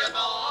made a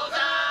balls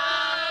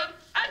up.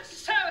 And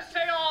so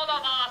say all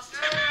of us!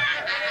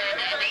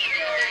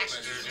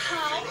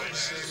 How?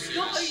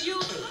 You're a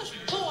useless,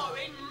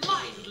 boring,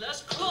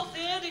 mindless,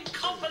 cloth-eared,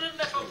 incompetent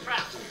little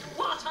brat.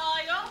 What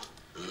are you?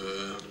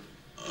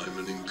 I'm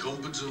an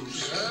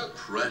incompetent,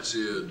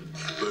 prat-eared,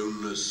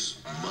 boneless,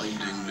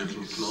 minding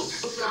little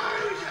cloth.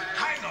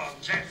 Hang on,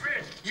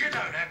 Jeffrey. You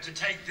don't have to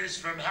take this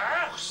from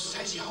her. I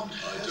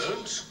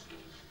don't.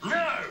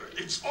 No,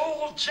 it's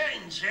all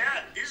change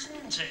here,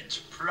 isn't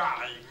it,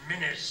 Prime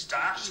Minister?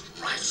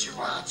 Right you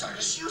are,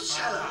 Douglas. You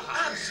tell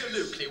her.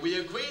 Absolutely. We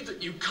agreed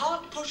that you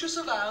can't push us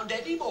around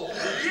anymore.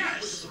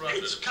 Yes,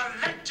 it's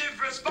collective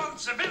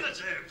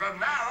responsibility from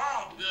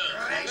now on.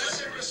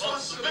 Collective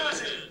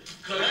responsibility.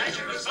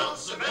 Collective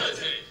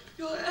responsibility.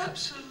 You're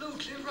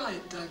absolutely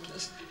right,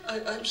 Douglas.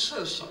 I'm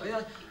so sorry.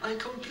 I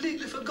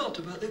completely forgot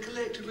about the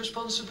collective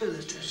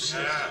responsibility.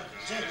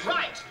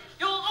 Right!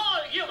 You're all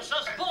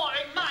useless,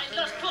 boring,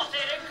 mindless,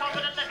 cloth-eared,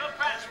 incompetent little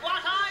brats.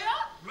 What are you?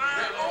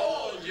 We're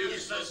all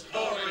useless,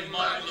 boring,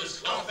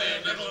 mindless,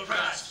 cloth-eared little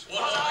brats.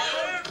 What are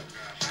you?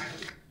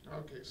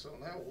 Okay, so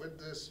now with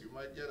this, you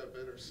might get a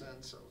better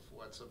sense of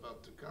what's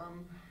about to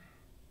come.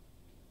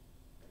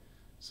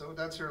 So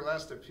that's her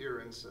last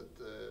appearance at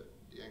the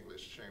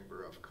English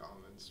Chamber of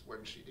Commons,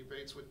 when she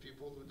debates with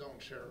people who don't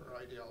share her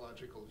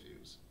ideological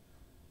views.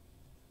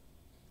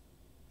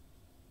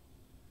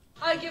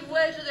 I give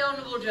way to the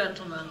honourable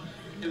gentleman.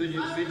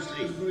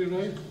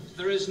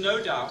 There is no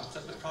doubt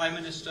that the Prime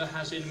Minister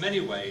has in many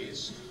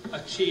ways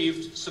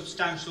achieved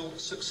substantial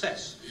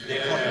success for the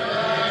economy.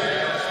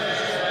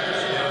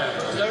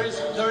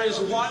 There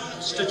is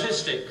one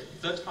statistic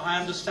that I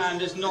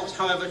understand is not,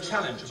 however,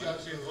 challengeable,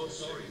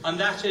 and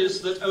that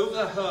is that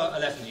over her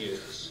 11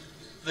 years,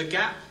 the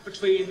gap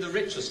between the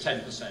richest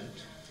 10%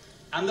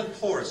 and the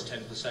poorest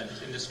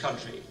 10% in this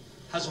country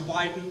has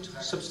widened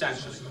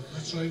substantially.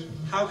 That's right.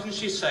 How can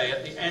she say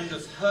at the end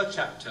of her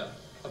chapter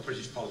of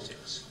British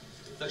politics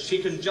that she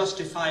can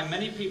justify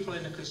many people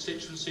in a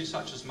constituency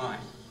such as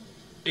mine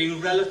being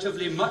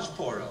relatively much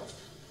poorer off,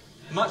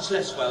 much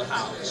less well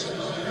housed,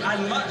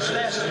 and much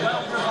less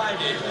well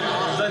provided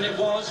than it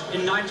was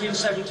in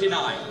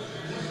 1979?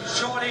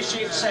 Surely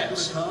she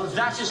accepts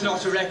that is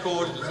not a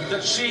record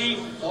that she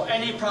or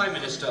any Prime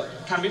Minister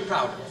can be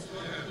proud of.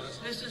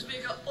 Mr.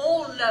 Speaker,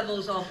 all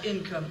levels of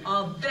income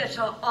are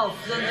better off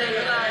than they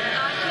were in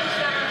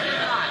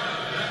 1979.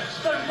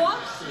 But what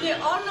the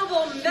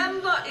honourable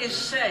member is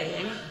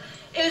saying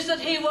is that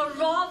he would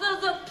rather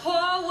the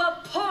poor were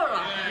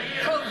poorer,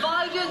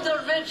 provided the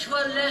rich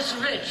were less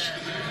rich.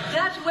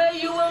 That way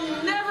you will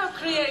never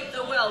create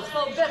the wealth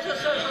for better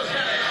social services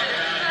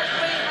that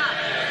we have.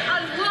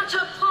 And what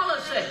a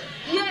policy!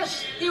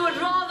 Yes, he would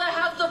rather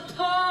have the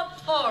poor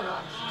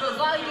poorer,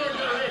 provided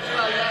the rich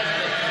were less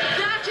rich.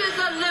 That is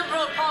a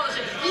liberal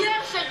policy.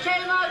 Yes, it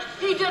came out,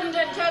 he didn't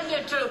intend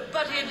it to,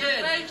 but he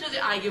did.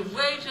 I give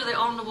way to the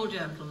honourable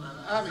gentleman.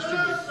 I'm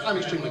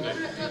extremely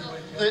grateful.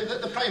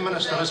 The Prime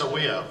Minister is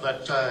aware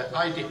that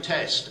I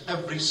detest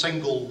every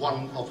single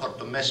one of her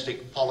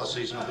domestic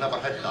policies, and I've never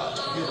hid that.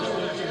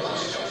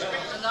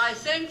 And I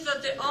think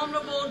that the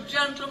honourable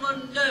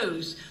gentleman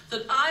knows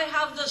that I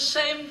have the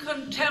same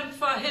contempt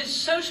for his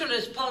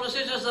socialist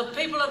policies as the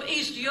people of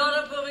East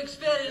Europe have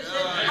experienced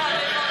in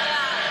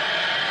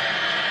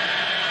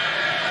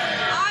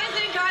I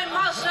think I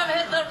must have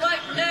hit the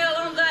right nail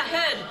on the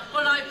head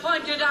when I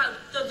pointed out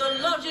that the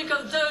logic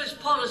of those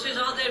policies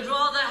are they'd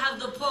rather have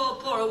the poor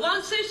poorer.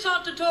 Once they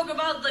start to talk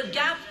about the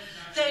gap,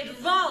 they'd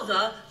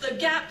rather the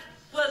gap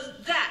was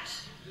that.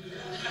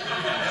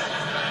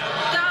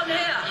 Down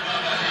here.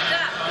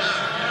 That.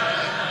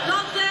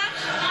 Not that.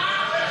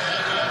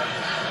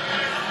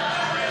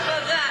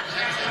 But that.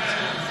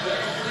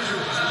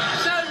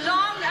 So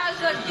long as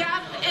the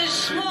gap is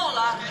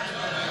smaller,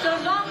 so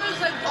long as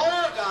the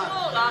gap is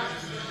smaller,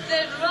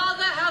 they'd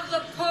rather have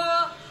the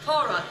poor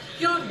poorer.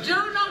 You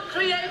do not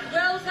create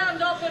wealth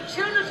and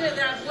opportunity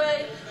that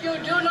way. You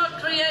do not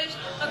create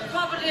a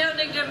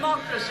property-owning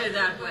democracy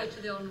that way.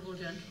 To the honourable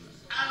gentleman.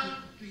 I'm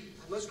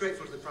most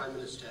grateful to the Prime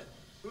Minister.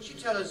 Will she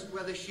tell us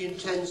whether she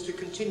intends to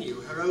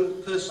continue her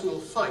own personal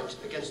fight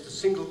against a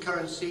single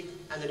currency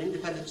and an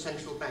independent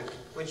central bank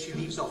when she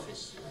leaves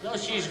office? No,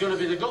 she's going to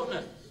be the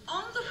governor.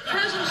 On the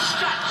present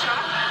structure...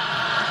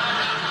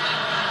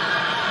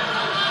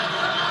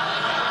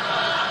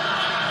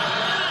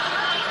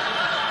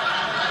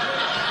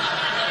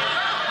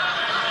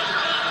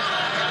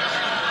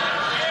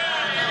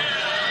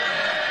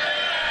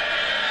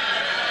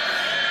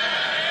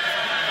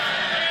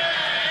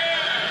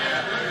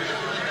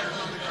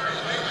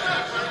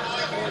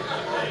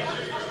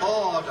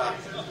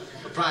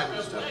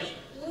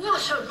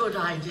 good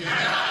idea. I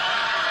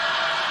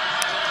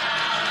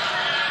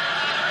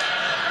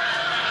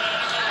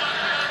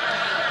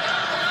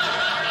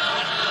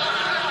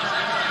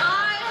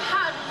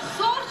hadn't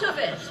thought of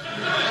it.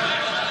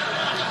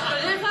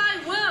 But if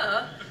I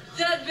were,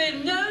 there'd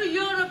be no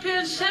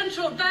European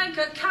Central Bank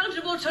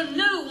accountable to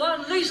no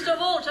one, least of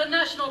all to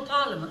national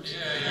parliaments.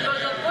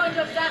 Because the point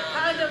of that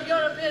kind of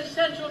European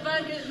Central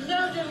Bank is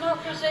no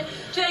democracy,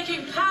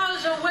 taking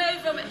powers away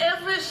from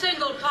every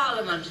single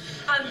parliament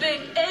and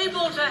being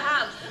able to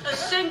have a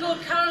single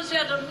currency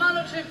and a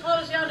monetary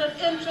policy and an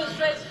interest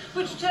rate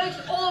which takes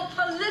all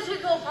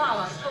political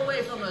power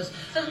away from us.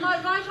 As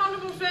my right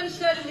honourable friend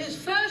said in his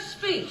first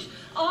speech,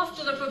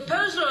 after the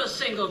proposal of a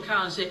single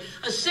currency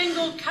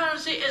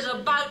is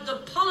about the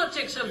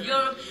politics of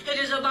Europe. It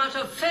is about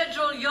a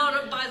federal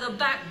Europe by the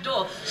back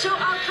door. So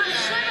I'll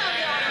consider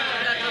the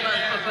honourable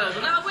gentleman's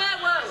proposal. Now, where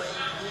were we?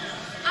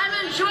 I'm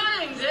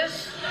enjoying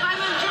this. I'm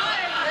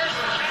enjoying this.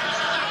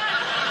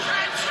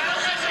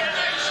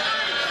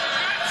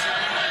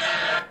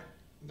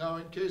 Now,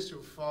 in case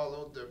you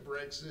followed the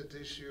Brexit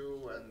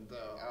issue and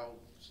how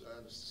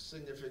a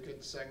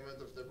significant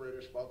segment of the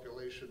British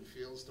population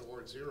feels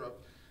towards Europe,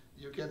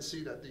 you can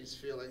see that these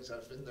feelings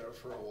have been there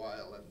for a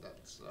while, and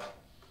that's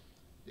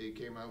they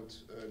came out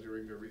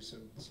during the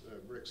recent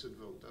Brexit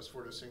vote. As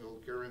for the single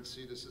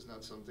currency, this is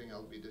not something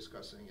I'll be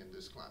discussing in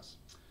this class.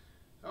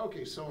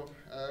 Okay, so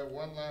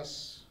one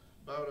last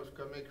bout of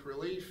comic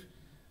relief.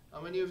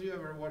 How many of you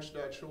ever watched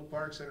that show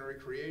Parks and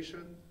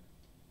Recreation?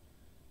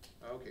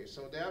 Okay,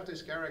 so they have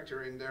this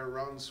character in there,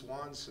 Ron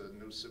Swanson,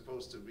 who's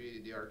supposed to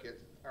be the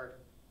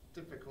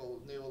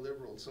archetypical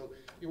neoliberal. So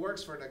he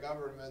works for the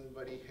government,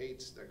 but he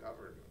hates the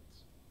government.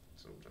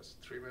 So just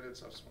 3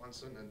 minutes of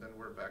Swanson, and then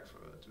we're back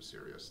to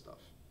serious stuff.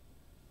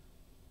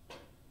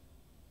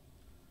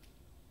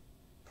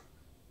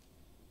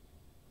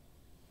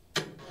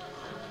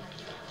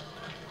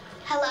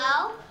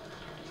 Hello?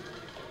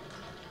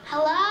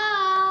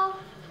 Hello?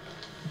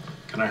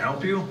 Can I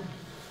help you?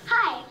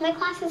 Hi, my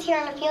class is here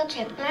on a field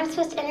trip, and I'm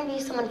supposed to interview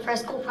someone for a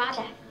school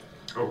project.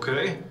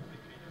 Okay.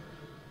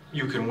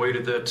 You can wait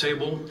at that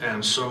table,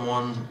 and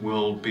someone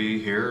will be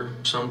here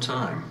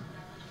sometime.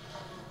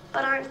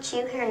 But aren't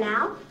you here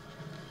now?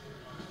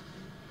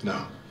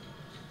 No.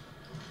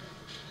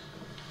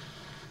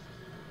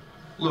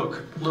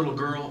 Look, little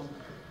girl,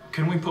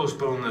 can we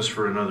postpone this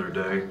for another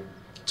day?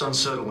 It's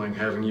unsettling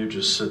having you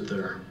just sit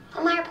there.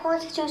 But my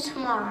report is due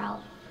tomorrow.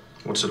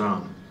 What's it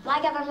on?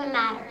 Why government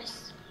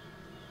matters.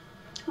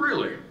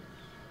 Really?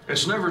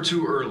 It's never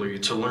too early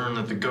to learn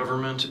that the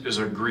government is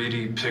a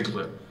greedy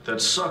piglet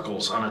that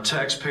suckles on a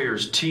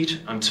taxpayer's teat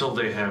until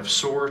they have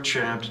sore,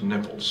 chapped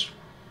nipples.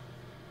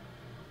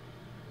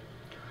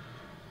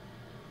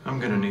 I'm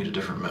gonna need a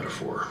different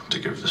metaphor to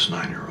give this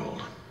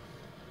 9-year-old.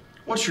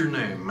 What's your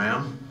name,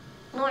 ma'am?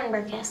 Lauren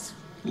Burgess.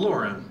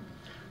 Lauren.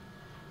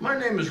 My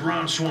name is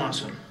Ron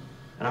Swanson,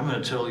 and I'm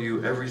gonna tell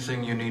you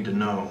everything you need to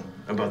know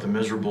about the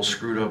miserable,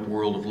 screwed-up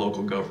world of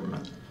local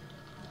government.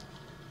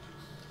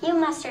 You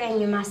mustard in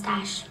your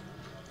mustache.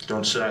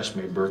 Don't sass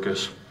me,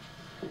 Burgess.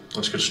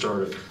 Let's get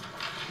started.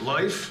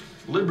 Life,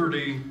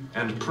 liberty,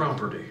 and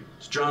property.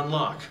 It's John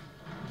Locke.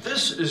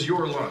 This is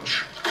your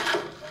lunch.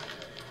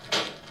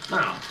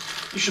 Now,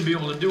 you should be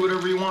able to do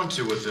whatever you want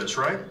to with this,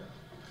 right?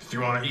 If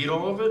you want to eat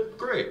all of it,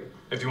 great.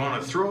 If you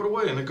want to throw it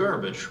away in the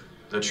garbage,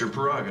 that's your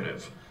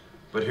prerogative.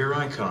 But here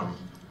I come,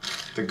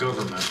 the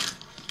government.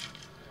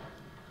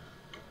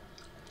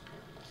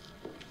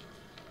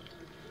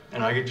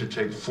 And I get to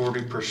take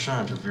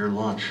 40% of your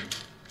lunch.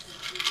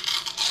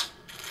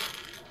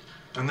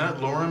 And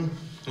that, Lauren,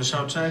 is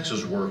how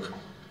taxes work.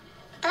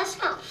 That's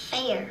not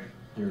fair.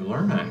 You're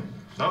learning.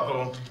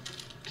 Uh-oh.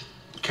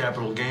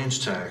 Capital gains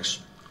tax.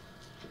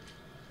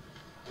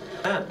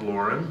 That,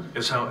 Lauren,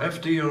 is how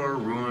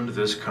FDR ruined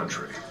this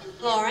country.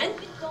 Lauren,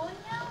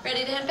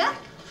 ready to head back?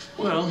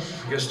 Well,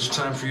 I guess it's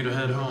time for you to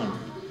head home.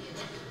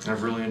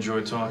 I've really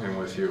enjoyed talking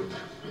with you.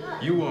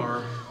 You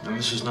are, and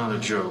this is not a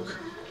joke,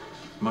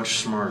 much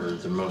smarter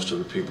than most of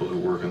the people who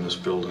work in this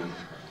building.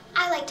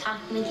 I like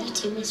talking with you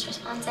too, Mr.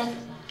 Swanson.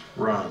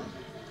 Ron,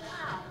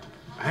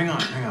 hang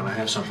on, I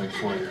have something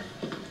for you.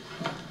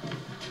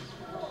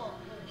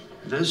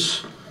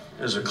 This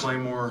is a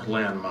Claymore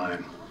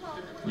landmine.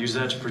 Use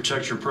that to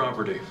protect your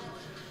property.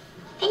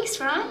 Thanks,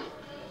 Ron.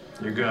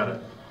 You got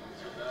it.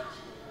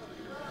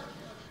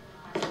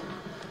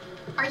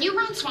 Are you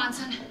Ron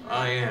Swanson?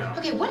 I am.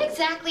 Okay, what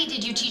exactly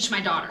did you teach my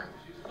daughter?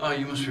 Oh,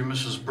 you must be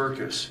Mrs.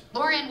 Burgess.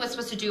 Lauren was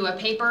supposed to do a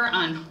paper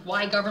on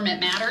why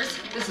government matters.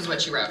 This is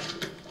what she wrote.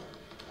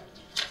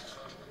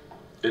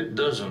 It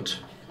doesn't.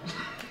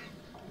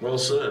 Well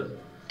said.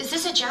 Is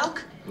this a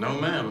joke? No,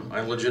 ma'am.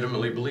 I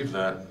legitimately believe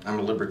that. I'm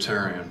a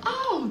libertarian.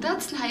 Oh,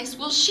 that's nice.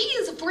 Well, she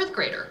is a fourth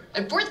grader.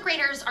 And fourth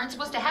graders aren't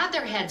supposed to have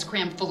their heads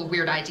crammed full of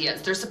weird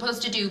ideas. They're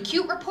supposed to do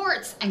cute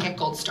reports and get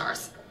gold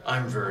stars.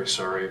 I'm very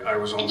sorry. I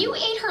was on... And you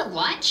ate her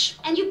lunch?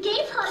 And you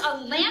gave her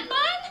a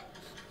landmine?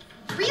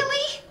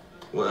 Really?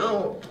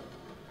 Well,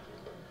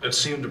 it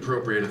seemed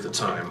appropriate at the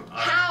time.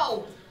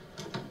 How?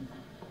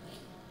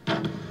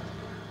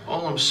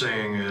 All I'm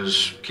saying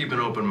is keep an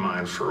open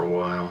mind for a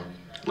while.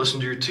 Listen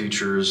to your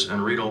teachers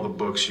and read all the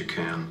books you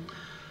can.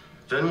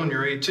 Then when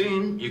you're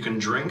 18, you can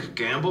drink,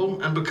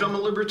 gamble, and become a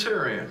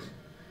libertarian.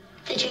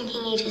 The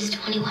drinking age is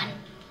 21.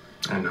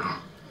 I know.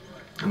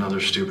 Another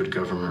stupid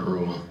government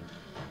rule.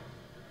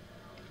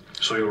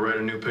 So you'll write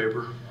a new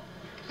paper?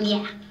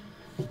 Yeah,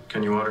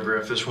 Can you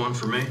autograph this one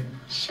for me?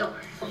 sure.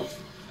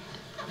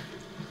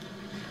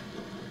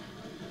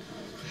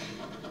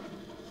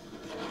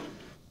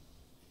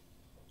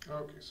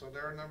 Okay, so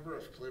there are a number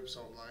of clips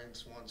online.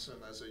 Swanson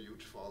has a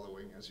huge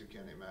following, as you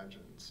can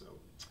imagine. So,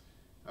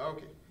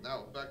 okay,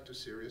 now back to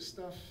serious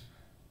stuff.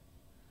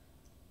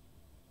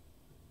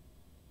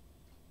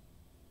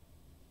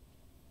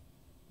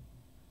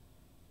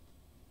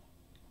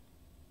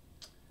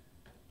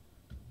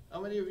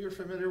 How many of you are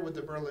familiar with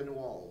the Berlin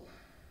Wall?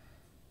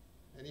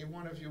 Any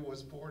one of you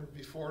was born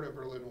before the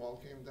Berlin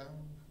Wall came down?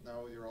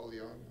 No, you're all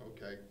young,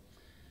 okay.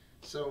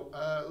 So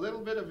a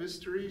little bit of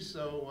history,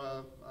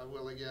 so I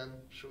will again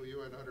show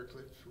you another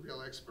clip.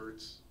 Real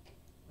experts,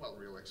 well,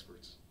 real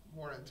experts,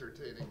 more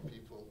entertaining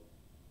people.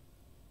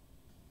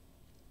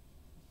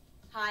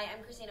 Hi,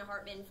 I'm Christina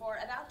Hartman for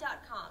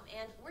About.com,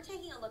 and we're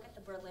taking a look at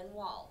the Berlin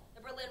Wall.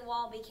 The Berlin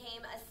Wall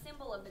became a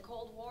symbol of the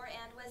Cold War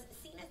and was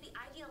seen as the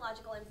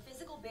ideological and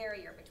physical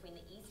barrier between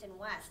the East and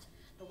West.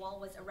 The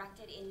wall was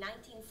erected in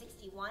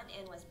 1961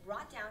 and was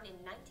brought down in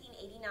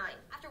 1989.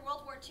 After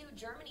World War II,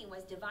 Germany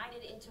was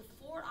divided into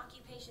 4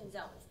 occupation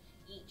zones,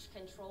 each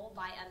controlled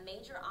by a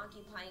major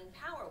occupying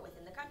power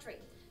within the country.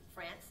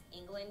 France,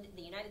 England,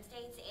 the United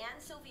States, and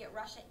Soviet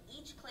Russia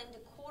each claimed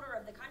a quarter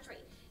of the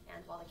country. And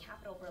while the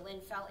capital,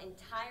 Berlin, fell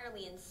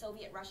entirely in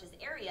Soviet Russia's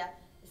area,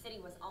 the city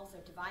was also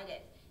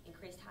divided.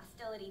 Increased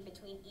hostility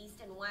between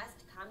East and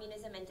West,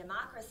 communism and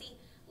democracy,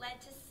 led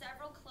to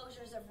several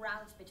closures of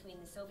routes between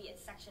the Soviet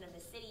section of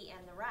the city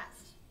and the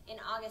rest. In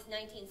August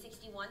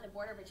 1961, the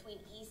border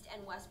between East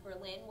and West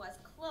Berlin was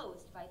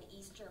closed by the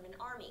East German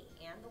Army,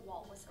 and the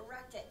wall was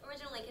erected.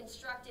 Originally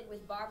constructed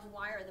with barbed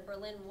wire, the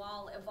Berlin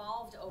Wall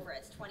evolved over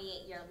its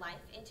 28-year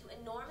life into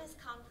enormous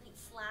concrete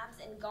slabs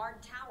and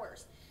guard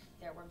towers.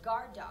 There were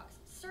guard dogs,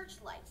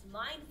 searchlights,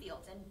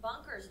 minefields, and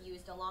bunkers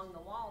used along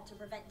the wall to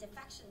prevent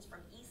defections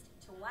from east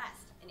to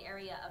west. An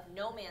area of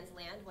no man's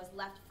land was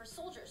left for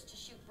soldiers to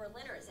shoot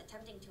Berliners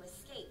attempting to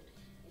escape.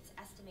 It's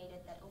estimated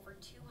that over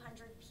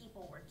 200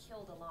 people were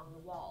killed along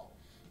the wall.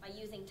 By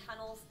using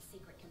tunnels,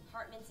 secret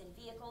compartments in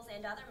vehicles,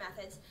 and other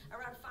methods,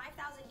 around 5,000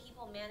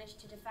 people managed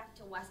to defect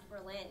to West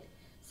Berlin.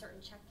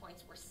 Certain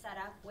checkpoints were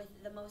set up, with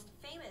the most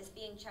famous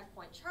being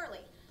Checkpoint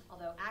Charlie,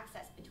 although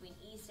access between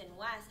East and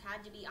West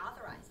had to be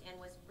authorized and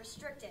was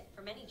restricted.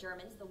 For many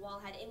Germans, the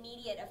wall had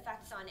immediate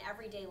effects on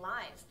everyday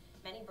lives.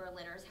 Many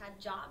Berliners had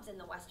jobs in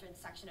the western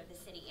section of the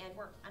city and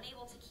were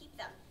unable to keep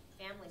them.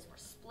 Families were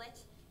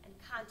split and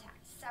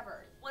contact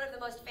severed. One of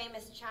the most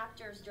famous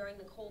chapters during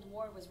the Cold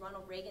War was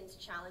Ronald Reagan's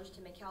challenge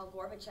to Mikhail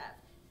Gorbachev,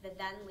 the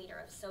then leader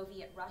of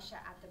Soviet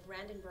Russia, at the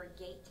Brandenburg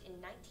Gate in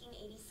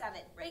 1987.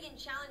 Reagan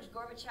challenged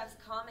Gorbachev's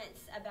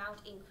comments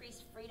about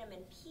increased freedom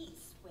and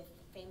peace with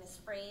the famous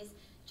phrase,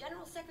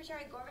 "General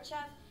Secretary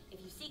Gorbachev,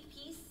 if you seek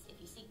peace, if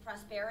you seek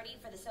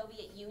prosperity for the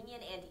Soviet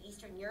Union and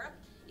Eastern Europe,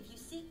 if you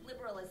seek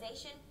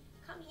liberalization,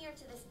 come here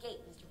to this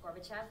gate, Mr.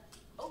 Gorbachev.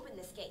 Open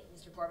this gate,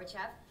 Mr.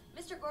 Gorbachev.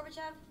 Mr.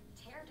 Gorbachev,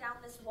 tear down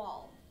this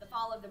wall." The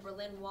fall of the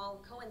Berlin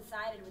Wall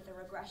coincided with the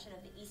regression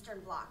of the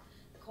Eastern Bloc.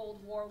 The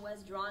Cold War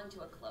was drawing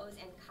to a close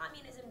and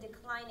communism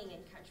declining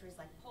in countries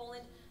like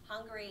Poland,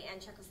 Hungary,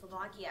 and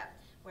Czechoslovakia,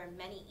 where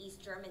many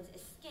East Germans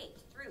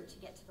escaped through to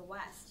get to the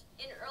West.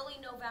 In early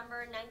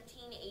November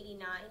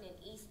 1989,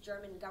 an East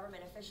German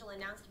government official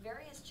announced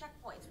various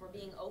checkpoints were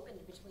being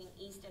opened between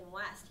East and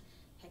West.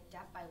 Picked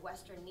up by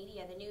Western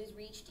media, the news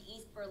reached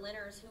East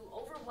Berliners, who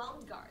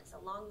overwhelmed guards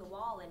along the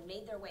wall and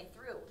made their way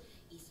through.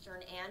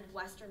 Eastern and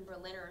Western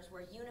Berliners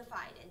were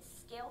unified and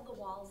scaled the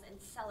walls and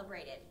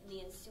celebrated. In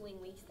the ensuing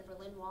weeks, the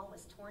Berlin Wall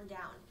was torn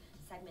down.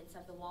 Segments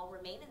of the wall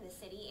remain in the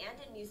city and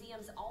in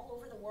museums all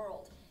over the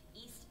world.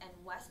 East and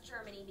West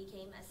Germany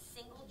became a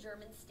single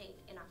German state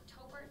in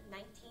October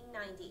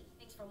 1990.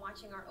 Thanks for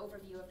watching our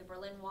overview of the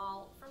Berlin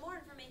Wall. For more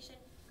information,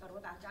 go to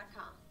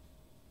About.com.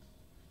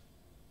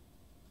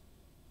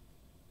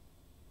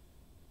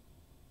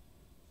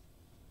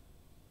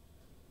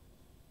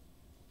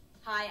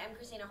 Hi, I'm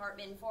Christina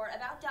Hartman for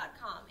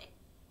About.com.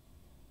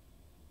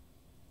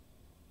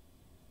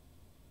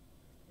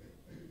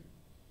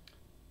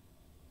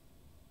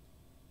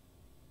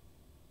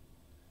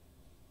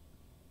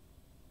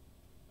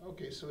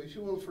 Okay, so if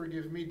you will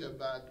forgive me the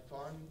bad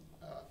pun,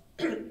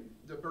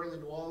 the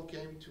Berlin Wall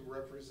came to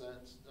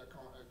represent a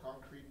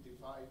concrete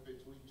divide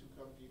between two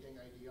competing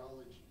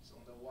ideologies.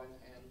 On the one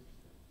hand,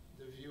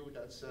 the view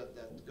that said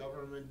that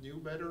government knew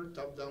better,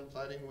 top-down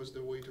planning was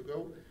the way to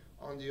go.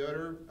 On the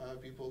other,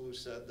 people who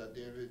said that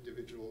the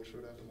individual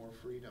should have more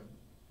freedom.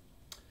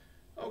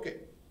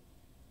 Okay,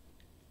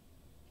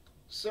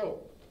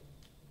 so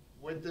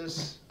with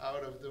this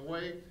out of the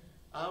way,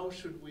 how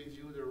should we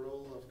view the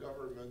role of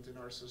government in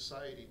our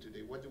society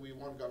today? What do we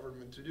want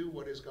government to do?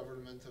 What is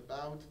government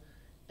about?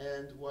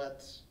 And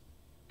what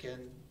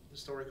can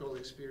historical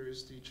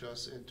experience teach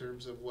us in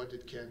terms of what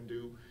it can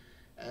do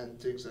and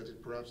things that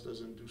it perhaps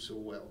doesn't do so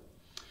well.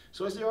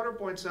 So as the author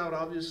points out,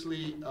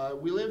 obviously,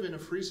 we live in a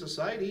free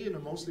society, in a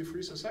mostly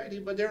free society,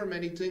 but there are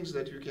many things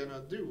that you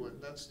cannot do, and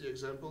that's the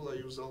example I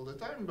use all the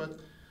time. But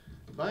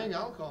buying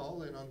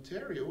alcohol in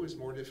Ontario is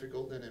more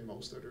difficult than in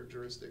most other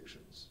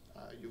jurisdictions.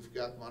 You've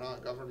got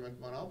government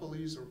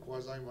monopolies or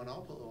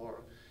quasi-monopoly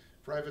or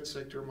private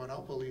sector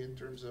monopoly in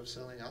terms of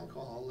selling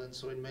alcohol, and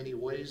so in many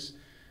ways,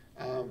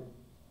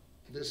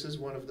 this is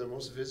one of the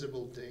most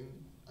visible things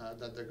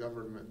that the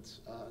government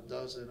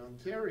does in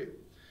Ontario.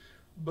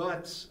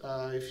 But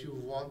if you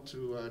want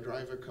to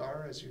drive a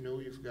car, as you know,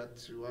 you've got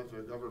to have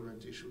a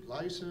government-issued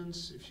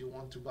license. If you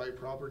want to buy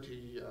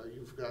property,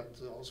 you've got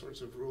all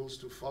sorts of rules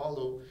to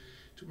follow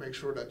to make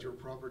sure that your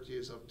property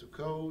is up to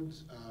code,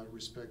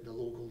 respect the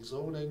local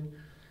zoning.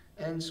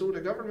 And so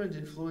the government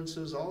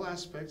influences all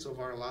aspects of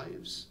our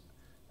lives,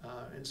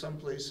 in some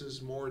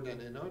places more than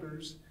in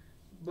others.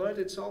 But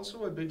it's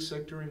also a big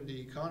sector in the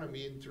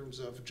economy in terms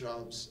of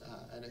jobs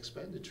and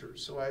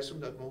expenditures. So I assume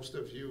that most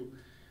of you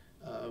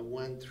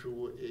went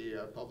through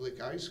a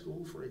public high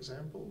school, for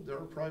example. There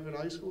are private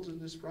high schools in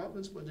this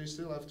province, but they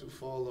still have to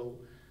follow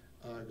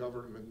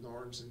government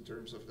norms in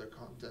terms of the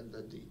content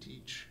that they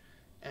teach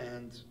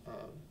and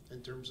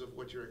in terms of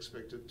what you're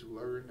expected to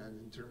learn and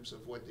in terms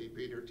of what they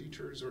pay their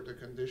teachers or the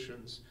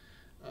conditions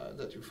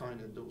that you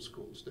find in those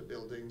schools, the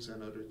buildings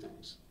and other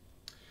things.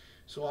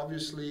 So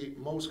obviously,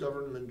 most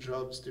government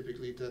jobs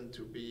typically tend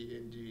to be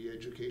in the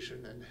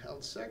education and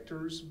health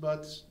sectors,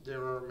 but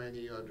there are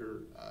many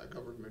other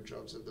government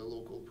jobs at the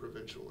local,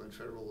 provincial, and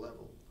federal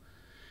level.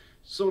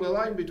 So the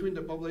line between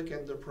the public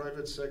and the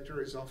private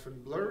sector is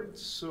often blurred.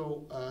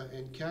 So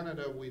in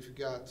Canada, we've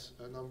got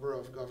a number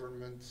of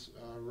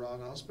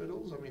government-run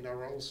hospitals. I mean,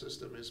 our whole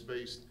system is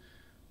based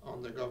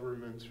on the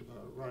government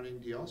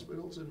running the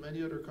hospitals. In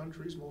many other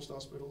countries, most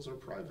hospitals are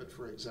private,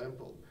 for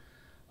example.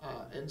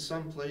 In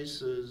some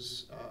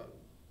places,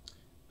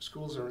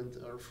 schools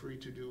are free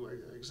to do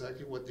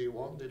exactly what they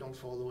want. They don't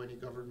follow any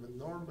government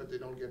norm, but they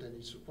don't get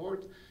any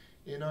support.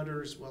 In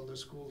others, well, the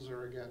schools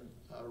are, again,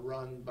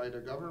 run by the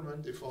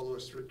government. They follow a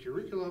strict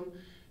curriculum.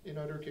 In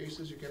other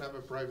cases, you can have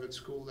a private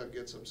school that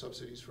gets some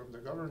subsidies from the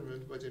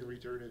government, but in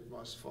return, it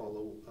must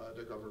follow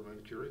the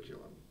government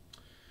curriculum.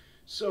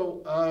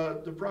 So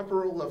the proper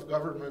role of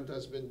government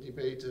has been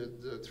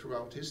debated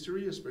throughout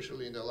history,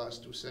 especially in the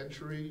last 2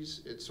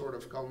 centuries. It sort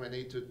of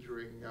culminated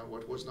during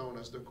what was known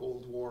as the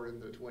Cold War in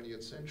the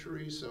 20th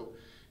century. So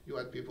you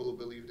had people who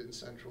believed in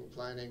central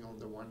planning on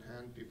the one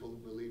hand, people who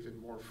believe in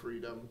more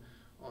freedom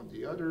on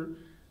the other.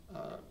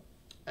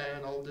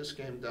 And all this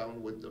came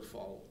down with the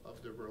fall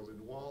of the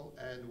Berlin Wall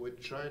and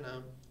with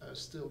China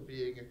still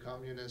being a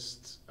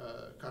communist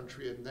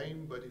country in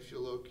name. But if you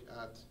look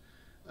at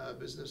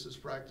businesses'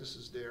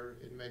 practices there,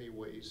 in many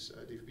ways,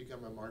 they've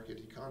become a market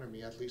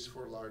economy, at least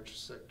for large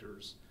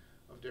sectors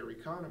of their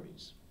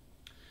economies.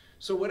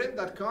 So within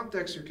that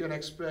context, you can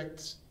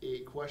expect a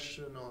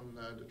question on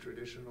the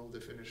traditional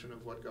definition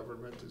of what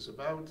government is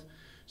about.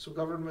 So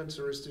governments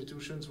are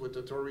institutions with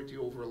authority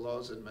over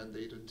laws in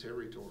mandated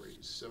territories.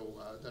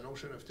 So the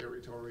notion of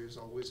territory is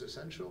always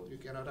essential. You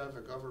cannot have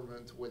a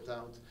government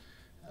without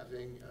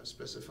having a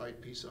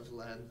specified piece of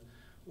land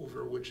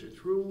over which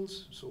it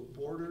rules, so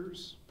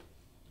borders.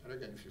 And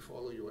again, if you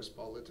follow US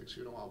politics,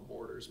 you know how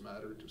borders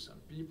matter to some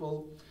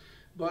people.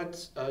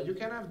 But you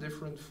can have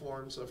different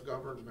forms of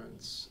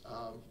governments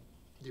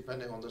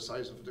depending on the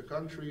size of the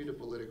country, the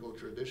political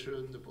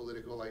tradition, the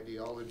political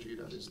ideology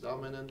that is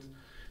dominant.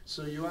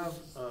 So you have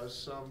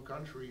some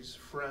countries,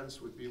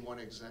 France would be one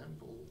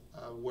example,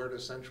 where the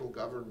central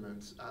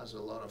government has a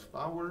lot of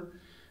power.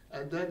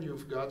 And then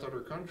you've got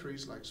other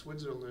countries like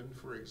Switzerland,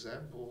 for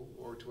example,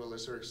 or to a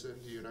lesser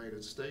extent the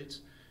United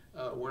States,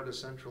 where the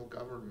central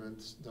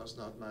government does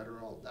not matter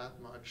all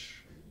that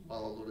much,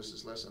 well, although this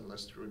is less and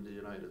less true in the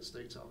United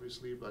States,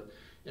 obviously, but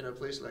in a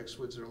place like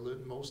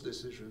Switzerland, most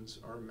decisions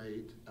are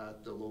made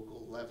at the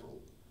local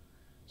level.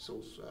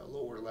 So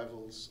lower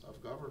levels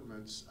of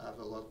governments have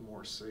a lot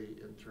more say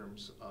in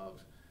terms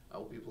of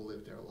how people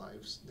live their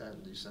lives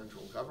than the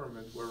central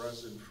government,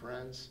 whereas in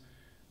France,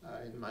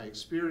 in my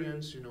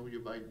experience, you know, you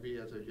might be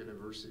at a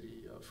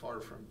university far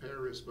from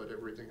Paris, but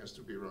everything has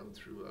to be run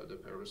through the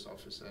Paris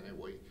office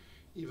anyway,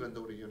 even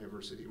though the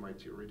university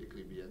might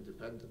theoretically be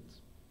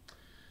independent.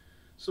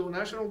 So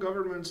national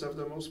governments have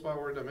the most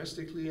power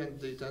domestically, and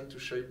they tend to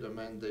shape the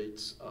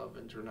mandates of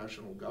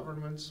international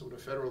governments. So the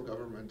federal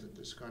government in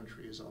this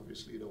country is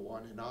obviously the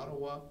one in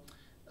Ottawa.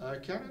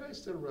 Canada is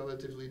still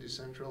relatively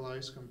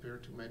decentralized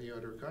compared to many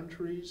other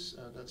countries.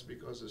 That's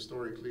because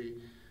historically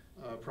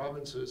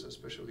provinces,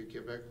 especially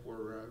Quebec,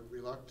 were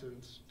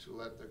reluctant to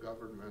let the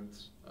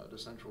government, the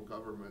central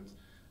government,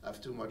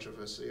 have too much of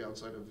a say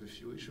outside of a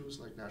few issues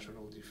like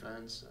national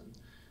defense and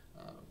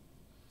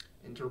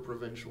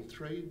interprovincial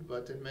trade,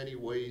 but in many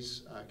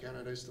ways,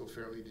 Canada is still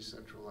fairly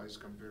decentralized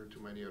compared to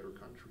many other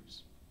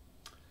countries.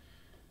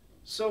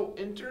 So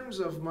in terms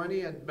of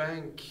money and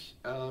bank,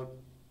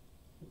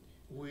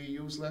 we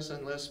use less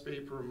and less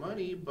paper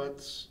money,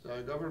 but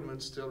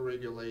government still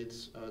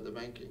regulates the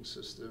banking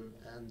system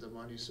and the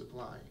money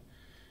supply.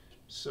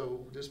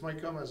 So this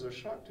might come as a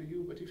shock to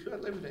you, but if you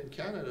had lived in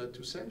Canada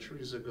 2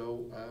 centuries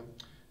ago,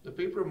 the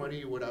paper money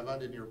you would have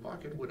had in your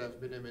pocket would have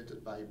been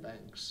emitted by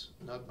banks,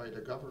 not by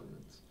the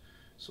government.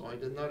 So I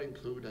did not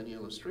include any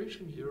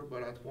illustration here,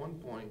 but at one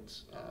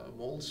point,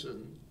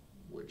 Molson,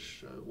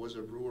 which was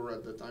a brewer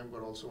at the time,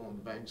 but also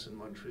owned banks in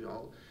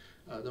Montreal,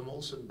 the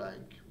Molson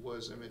Bank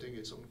was emitting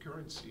its own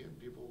currency, and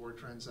people were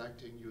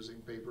transacting using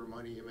paper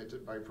money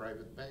emitted by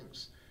private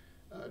banks.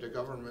 The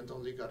government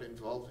only got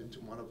involved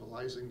into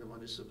monopolizing the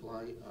money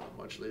supply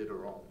much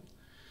later on.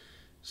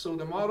 So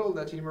the model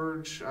that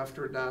emerged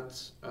after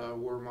that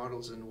were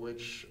models in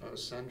which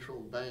central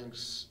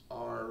banks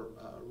are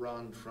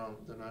run from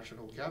the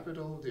national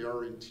capital. They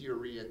are in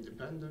theory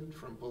independent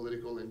from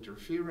political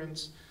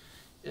interference.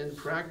 In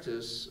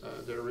practice,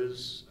 there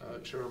is a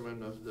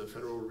chairman of the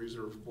Federal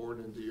Reserve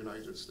Board in the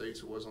United States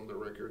who was on the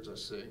record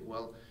as saying,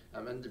 well,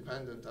 I'm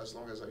independent as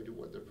long as I do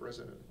what the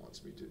president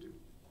wants me to do.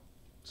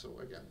 So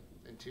again,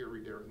 in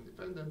theory, they're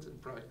independent. In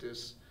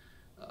practice,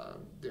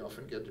 they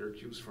often get their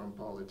cues from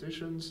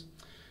politicians.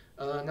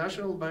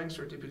 National banks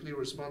are typically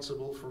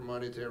responsible for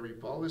monetary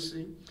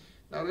policy.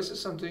 Now, this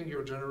is something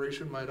your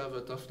generation might have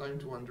a tough time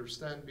to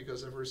understand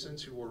because ever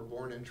since you were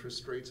born,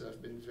 interest rates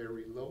have been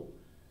very low.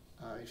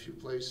 If you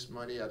place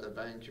money at a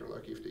bank, you're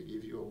lucky if they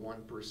give you a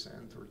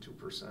 1% or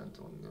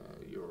 2%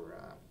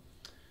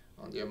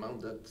 on the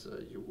amount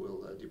that you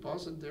will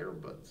deposit there.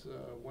 But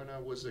when I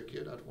was a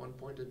kid, at one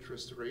point,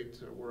 interest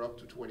rates were up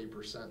to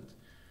 20%,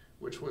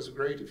 which was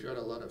great if you had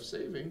a lot of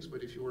savings,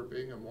 but if you were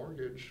paying a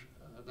mortgage,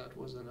 that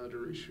was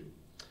another issue.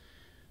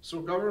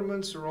 So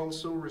governments are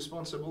also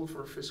responsible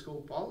for fiscal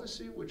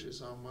policy, which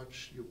is how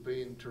much you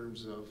pay in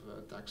terms of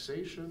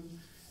taxation.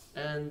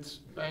 And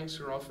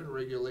banks are often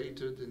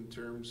regulated in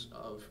terms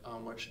of how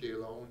much they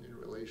loan in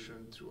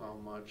relation to how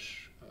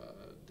much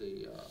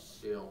they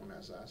own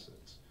as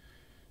assets.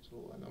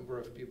 So a number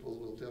of people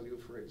will tell you,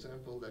 for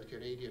example, that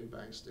Canadian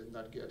banks did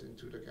not get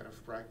into the kind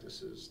of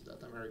practices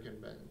that American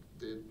banks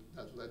did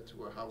that led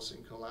to a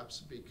housing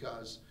collapse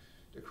because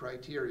the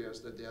criteria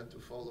that they had to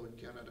follow in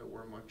Canada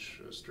were much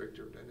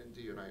stricter than in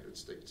the United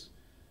States.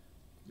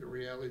 The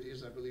reality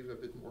is, I believe, a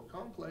bit more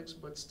complex,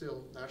 but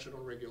still, national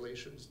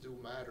regulations do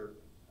matter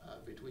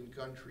between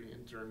countries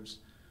in terms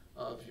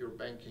of your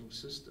banking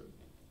system.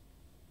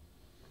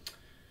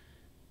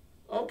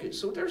 Okay,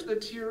 so there's the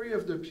theory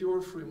of the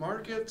pure free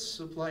market,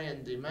 supply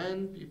and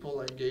demand.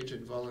 People engage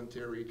in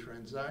voluntary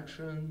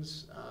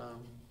transactions.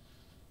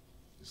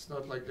 It's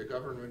not like the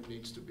government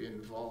needs to be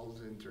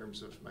involved in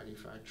terms of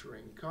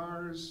manufacturing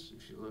cars.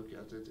 If you look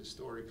at it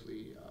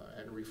historically,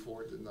 Henry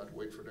Ford did not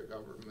wait for the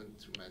government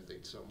to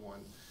mandate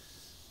someone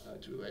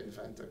to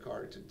invent a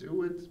car to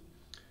do it.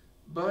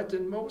 But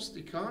in most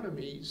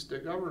economies, the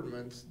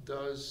government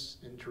does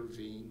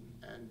intervene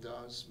and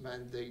does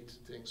mandate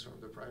things from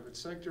the private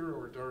sector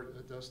or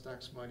does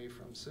tax money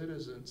from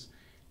citizens.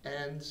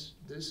 And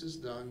this is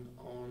done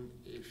on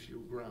a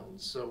few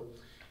grounds. So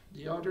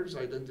the authors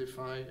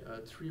identify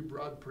 3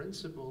 broad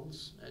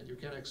principles, and you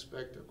can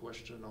expect a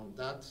question on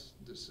that.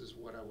 This is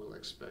what I will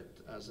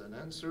expect as an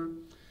answer.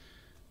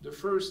 The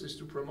first is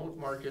to promote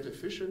market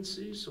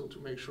efficiency, so to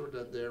make sure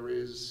that there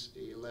is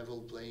a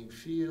level playing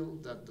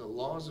field, that the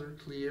laws are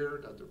clear,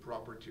 that the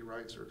property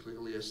rights are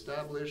clearly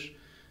established,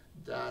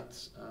 that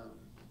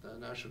the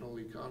national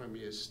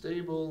economy is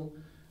stable,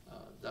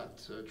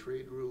 that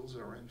trade rules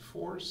are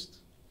enforced.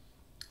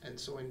 And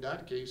so in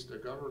that case, the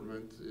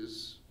government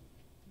is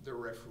the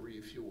referee,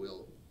 if you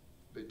will,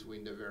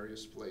 between the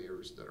various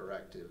players that are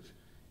active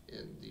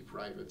in the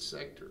private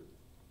sector.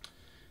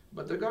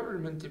 But the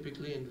government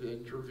typically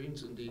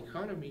intervenes in the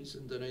economies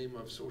in the name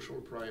of social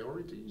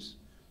priorities.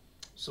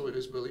 So it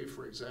is believed,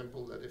 for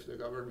example, that if the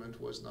government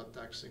was not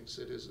taxing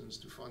citizens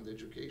to fund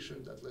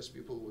education, that less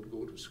people would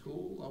go to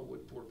school. Or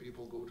would poor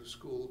people go to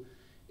school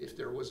if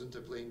there wasn't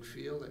a playing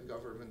field, and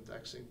government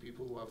taxing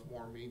people who have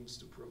more means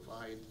to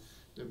provide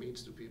the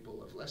means to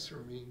people of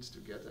lesser means to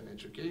get an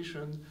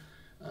education.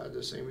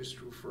 The same is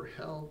true for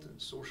health and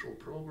social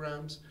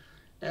programs.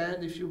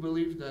 And if you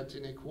believe that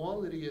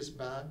inequality is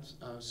bad,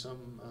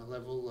 some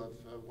level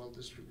of wealth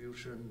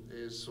distribution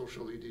is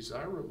socially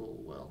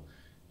desirable, well,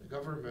 the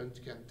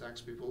government can tax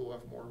people who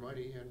have more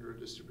money and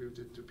redistribute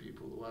it to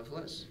people who have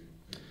less.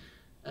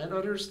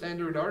 Another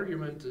standard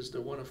argument is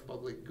the one of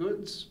public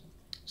goods.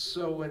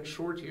 So in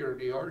short here,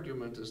 the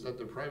argument is that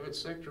the private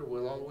sector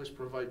will always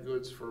provide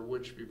goods for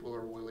which people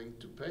are willing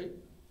to pay.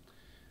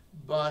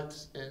 But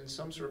in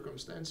some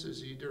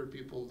circumstances, either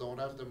people don't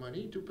have the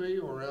money to pay,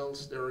 or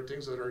else there are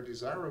things that are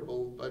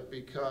desirable, but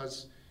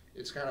because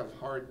it's kind of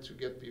hard to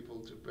get people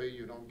to pay,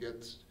 you don't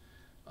get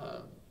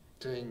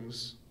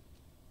things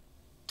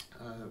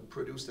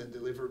produced and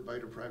delivered by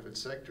the private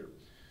sector.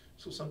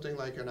 So something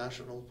like a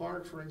national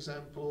park, for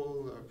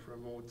example,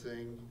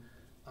 promoting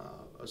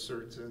a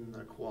certain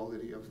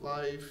quality of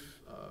life,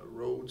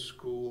 roads,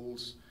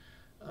 schools,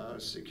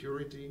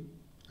 security.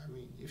 I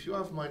mean, if you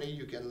have money,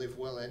 you can live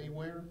well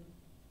anywhere.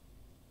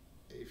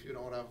 If you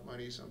don't have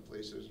money, some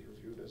places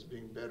are viewed as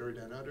being better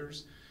than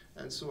others.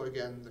 And so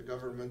again, the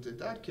government in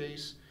that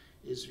case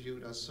is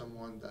viewed as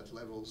someone that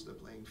levels the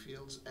playing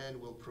fields and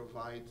will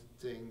provide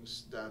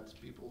things that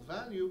people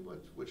value,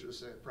 but which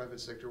the private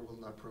sector will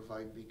not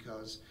provide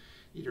because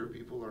either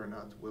people are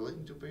not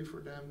willing to pay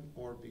for them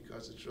or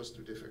because it's just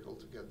too difficult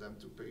to get them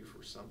to pay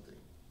for something.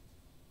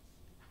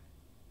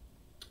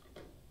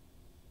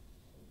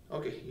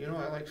 Okay, you know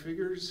I like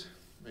figures.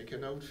 Make a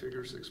note,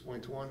 figure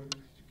 6.1.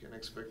 You can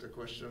expect a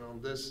question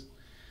on this.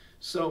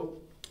 So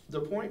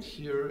the point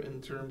here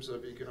in terms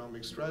of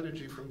economic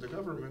strategy from the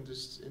government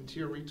is in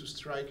theory to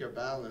strike a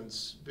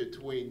balance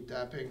between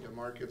tapping the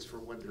markets for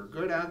what they're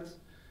good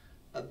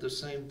at the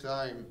same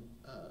time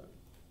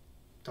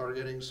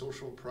targeting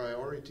social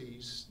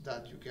priorities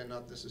that you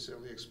cannot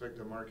necessarily expect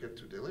the market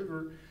to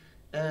deliver,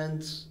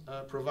 and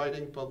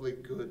providing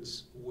public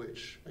goods,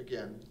 which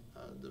again,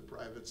 the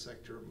private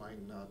sector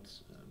might not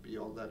be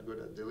all that good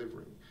at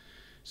delivering.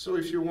 So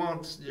if you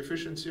want the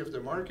efficiency of the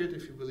market,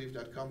 if you believe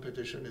that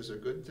competition is a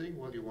good thing,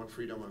 well, you want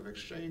freedom of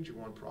exchange, you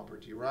want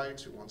property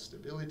rights, you want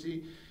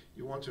stability,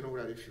 you want to know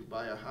that if you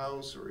buy a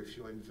house or if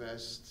you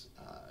invest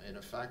in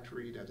a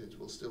factory, that it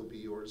will still be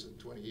yours in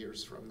 20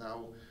 years from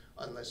now,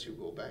 unless you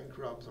go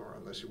bankrupt or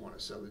unless you want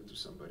to sell it to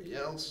somebody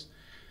else.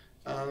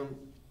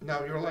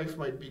 Now, your life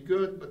might be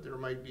good, but there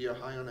might be a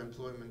high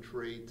unemployment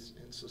rate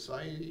in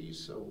society,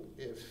 so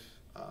if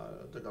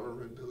the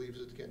government believes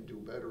it can do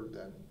better,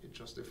 then it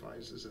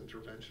justifies its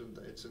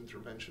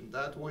intervention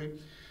that way.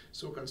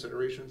 So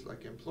considerations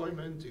like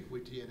employment,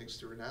 equity, and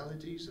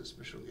externalities,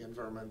 especially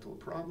environmental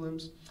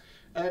problems.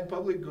 And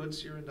public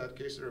goods here in that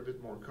case are a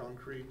bit more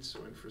concrete, so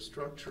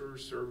infrastructure,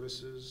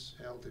 services,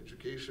 health,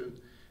 education,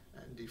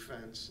 and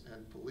defense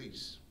and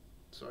police.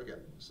 So again,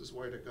 this is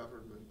why the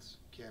government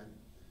can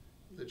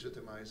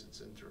legitimize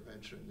its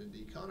intervention in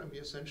the economy,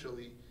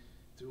 essentially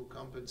to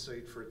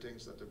compensate for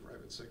things that the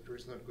private sector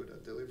is not good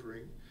at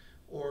delivering,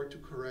 or to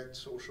correct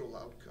social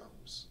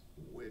outcomes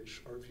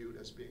which are viewed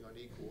as being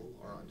unequal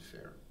or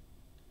unfair.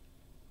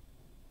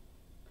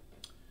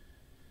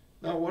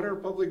 Now, what are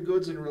public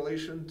goods in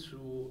relation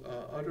to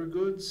other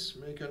goods?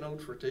 Make a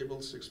note for table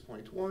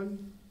 6.1.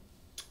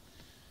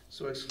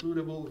 So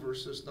excludable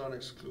versus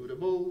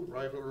non-excludable,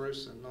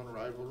 rivalrous and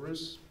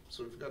non-rivalrous.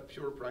 So we've got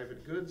pure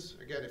private goods.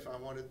 Again, if I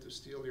wanted to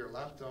steal your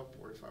laptop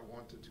or if I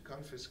wanted to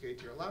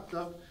confiscate your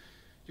laptop,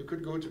 you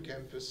could go to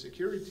campus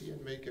security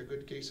and make a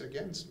good case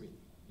against me.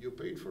 You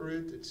paid for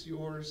it, it's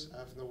yours, I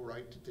have no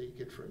right to take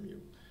it from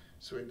you.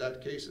 So in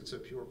that case, it's a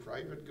pure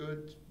private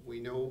good. We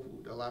know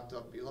who the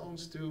laptop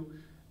belongs to,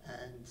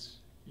 and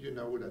you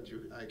know that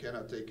I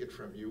cannot take it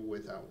from you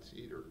without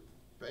either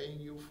paying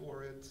you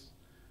for it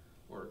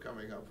or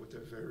coming up with a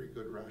very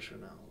good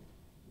rationale,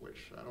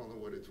 which I don't know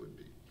what it would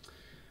be.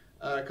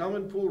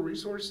 Common pool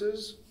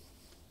resources.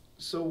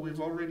 So we've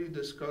already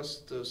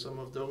discussed some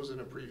of those in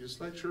a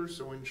previous lecture.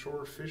 So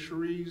inshore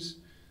fisheries.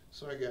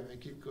 So again, I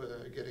keep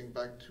getting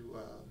back to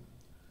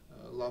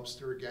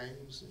lobster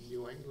gangs in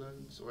New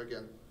England. So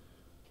again,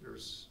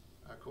 there's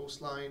a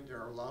coastline,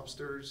 there are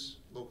lobsters.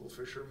 Local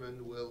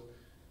fishermen will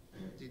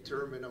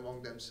determine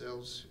among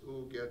themselves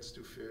who gets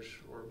to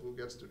fish or who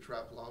gets to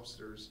trap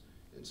lobsters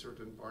in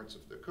certain parts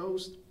of the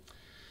coast.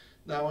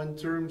 Now, in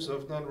terms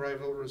of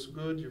non-rivalrous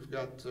good, you've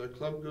got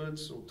club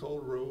goods, so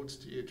toll roads,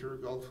 theater,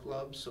 golf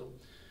clubs. So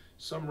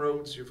some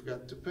roads you've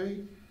got to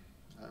pay.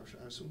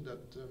 I assume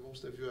that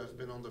most of you have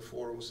been on the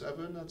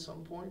 407 at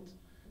some point.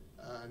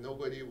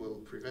 Nobody will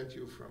prevent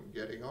you from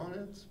getting on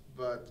it,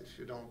 but if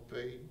you don't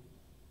pay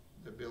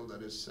the bill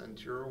that is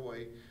sent your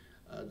way,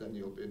 then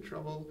you'll be in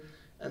trouble.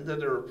 And then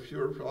there are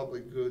pure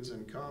public goods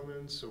and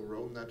commons, so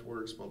road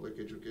networks, public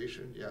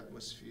education, the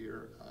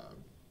atmosphere,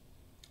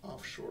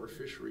 offshore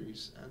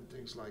fisheries, and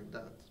things like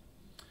that.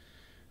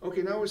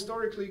 Okay, now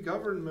historically,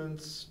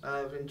 governments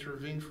have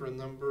intervened for a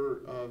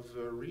number of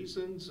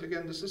reasons.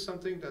 Again, this is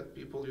something that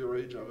people your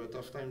age have a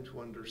tough time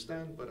to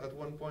understand, but at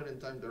one point in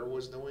time, there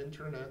was no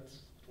internet.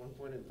 At one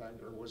point in time,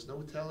 there was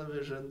no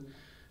television.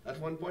 At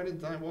one point in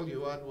time, all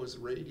you had was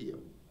radio.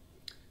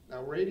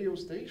 Now, radio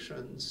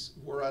stations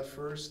were at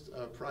first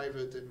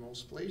private in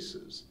most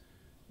places,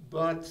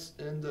 but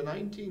in the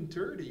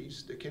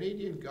 1930s, the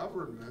Canadian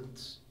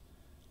government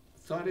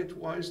thought it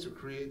wise to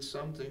create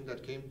something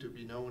that came to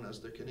be known as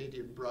the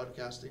Canadian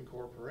Broadcasting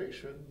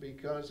Corporation,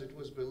 because it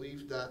was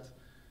believed that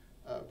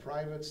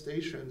private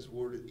stations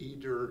would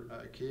either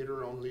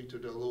cater only to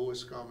the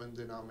lowest common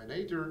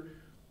denominator,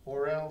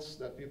 or else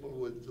that people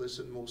would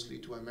listen mostly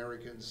to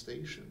American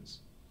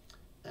stations.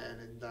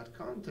 And in that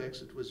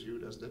context, it was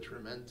viewed as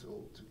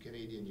detrimental to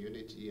Canadian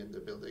unity and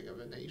the building of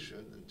a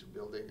nation and to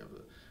building of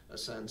a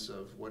sense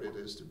of what it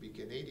is to be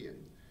Canadian.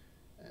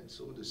 And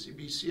so the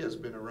CBC has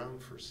been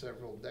around for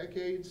several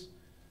decades.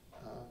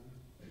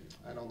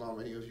 I don't know how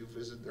many of you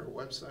visit their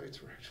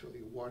websites or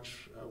actually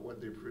watch what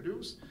they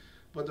produce,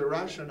 but the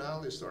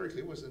rationale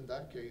historically was in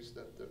that case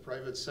that the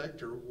private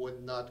sector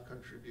would not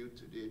contribute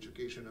to the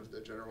education of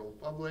the general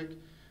public.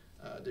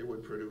 They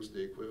would produce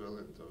the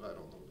equivalent of, I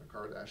don't know, the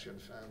Kardashian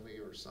family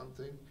or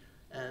something,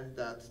 and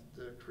that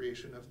the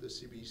creation of the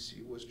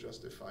CBC was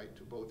justified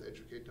to both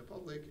educate the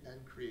public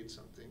and create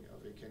something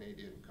of a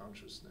Canadian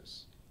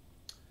consciousness.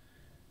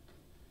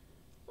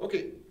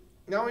 Okay,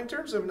 now in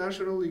terms of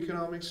national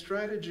economic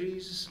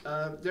strategies,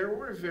 there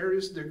were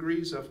various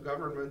degrees of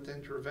government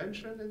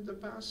intervention in the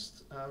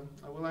past.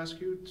 I will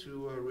ask you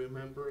to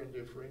remember and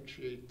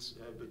differentiate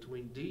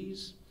between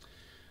these.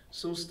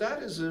 So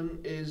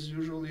statism is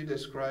usually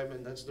described,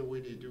 and that's the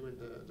way they do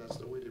that's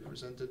the way they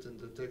present it in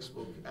the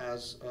textbook,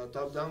 as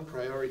top-down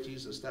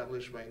priorities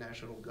established by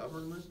national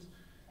government.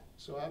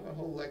 So I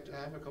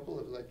have a couple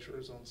of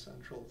lectures on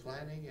central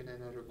planning in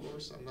another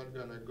course. I'm not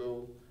gonna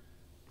go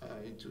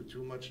into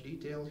too much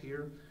detail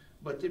here,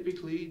 but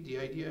typically the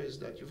idea is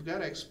that you've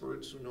got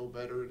experts who know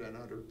better than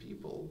other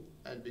people,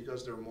 and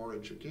because they're more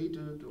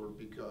educated or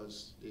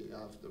because they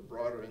have the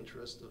broader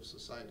interest of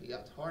society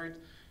at heart,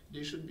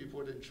 they should be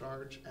put in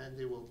charge, and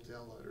they will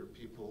tell other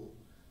people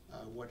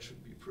what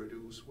should be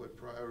produced, what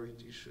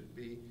priorities should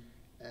be,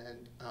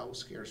 and how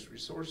scarce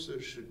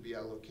resources should be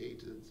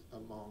allocated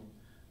among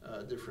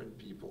different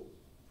people.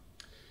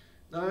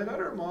 Now,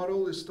 another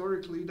model,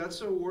 historically,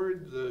 that's a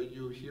word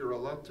you hear a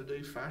lot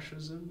today,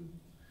 fascism.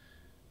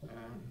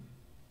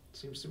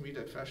 Seems to me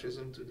that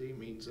fascism today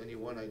means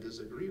anyone I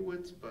disagree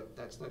with, but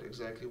that's not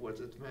exactly what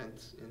it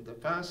meant in the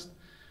past.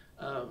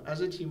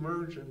 As it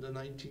emerged in the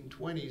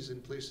 1920s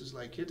in places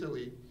like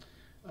Italy,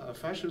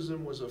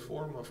 fascism was a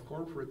form of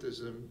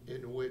corporatism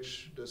in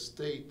which the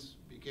state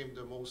became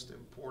the most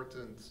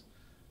important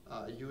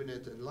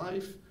unit in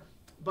life,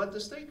 but the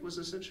state was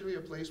essentially a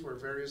place where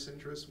various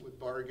interests would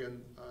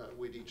bargain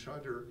with each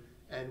other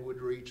and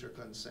would reach a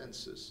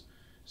consensus.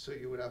 So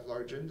you would have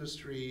large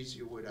industries,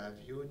 you would have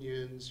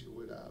unions, you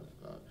would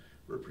have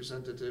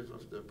representative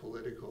of the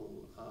political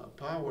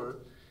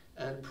power,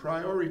 and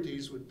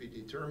priorities would be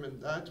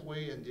determined that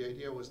way, and the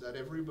idea was that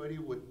everybody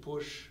would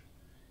push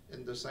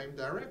in the same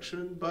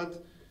direction,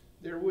 but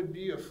there would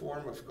be a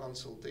form of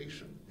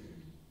consultation.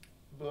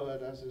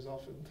 But as is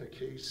often the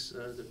case,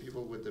 the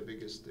people with the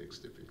biggest sticks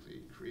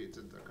typically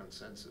created the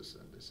consensus,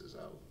 and this is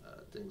how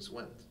things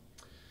went.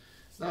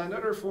 Now,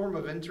 another form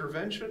of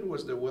intervention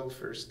was the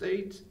welfare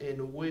state,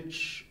 in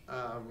which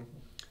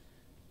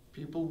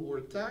people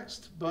were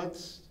taxed,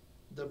 but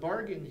the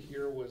bargain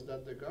here was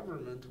that the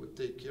government would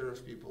take care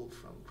of people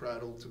from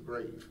cradle to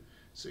grave.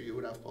 So you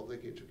would have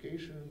public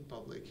education,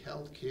 public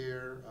health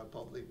care,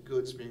 public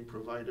goods being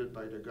provided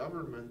by the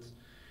government.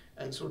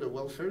 And so the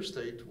welfare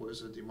state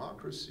was a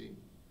democracy,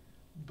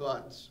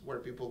 but where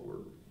people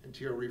were in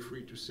theory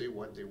free to say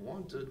what they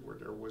wanted, where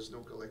there was no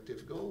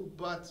collective goal,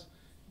 but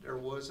there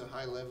was a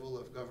high level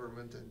of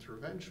government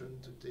intervention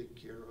to take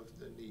care of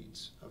the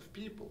needs of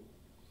people.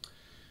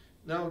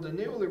 Now, the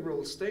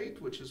neoliberal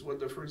state, which is what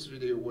the first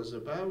video was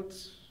about,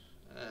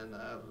 and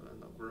I have a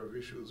number of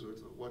issues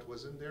with what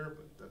was in there,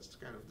 but that's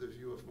kind of the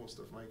view of most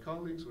of my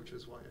colleagues, which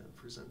is why I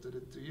presented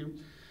it to you.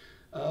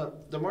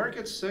 The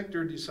market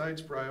sector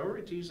decides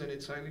priorities, and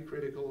it's highly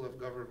critical of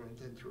government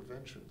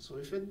intervention. So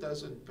if it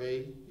doesn't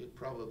pay, it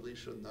probably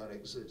should not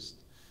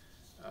exist.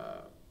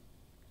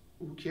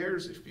 Who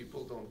cares if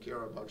people don't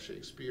care about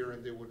Shakespeare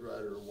and they would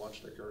rather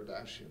watch the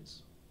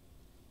Kardashians?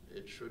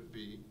 It should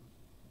be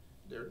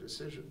their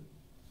decision.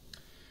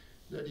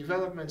 The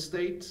development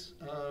state,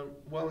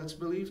 well, it's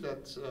believed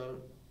that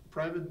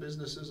private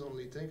businesses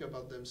only think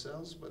about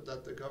themselves, but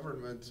that the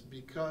government,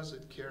 because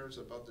it cares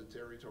about the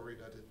territory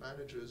that it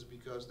manages,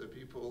 because the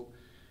people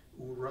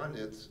who run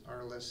it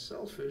are less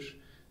selfish,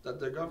 that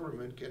the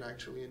government can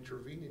actually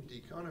intervene in the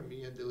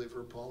economy and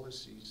deliver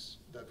policies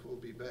that will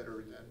be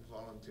better than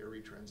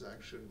voluntary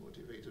transaction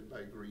motivated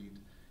by greed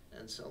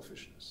and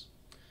selfishness.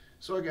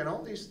 So again,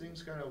 all these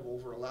things kind of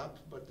overlap,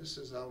 but this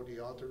is how the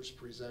authors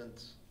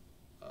present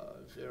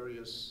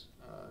various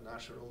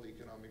national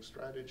economic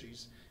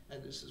strategies,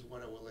 and this is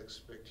what I will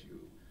expect you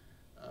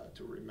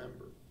to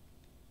remember.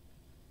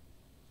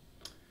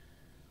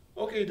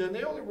 Okay, the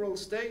neoliberal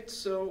state.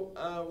 So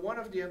one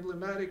of the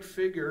emblematic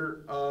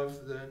figure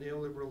of the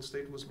neoliberal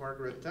state was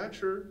Margaret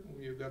Thatcher,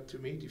 whom you got to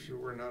meet if you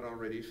were not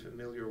already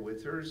familiar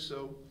with her.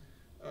 So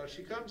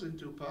she comes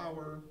into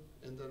power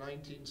in the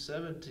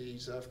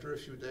 1970s after a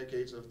few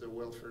decades of the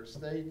welfare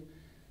state.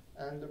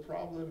 And the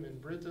problem in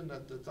Britain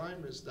at the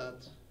time is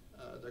that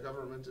the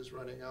government is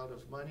running out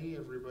of money,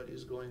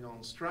 everybody's going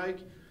on strike,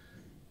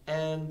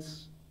 and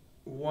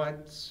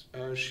what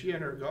she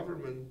and her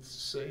government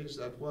say is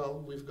that,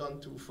 well, we've gone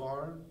too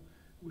far,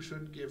 we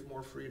should give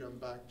more freedom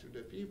back to the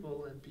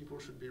people, and people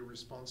should be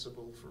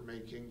responsible for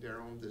making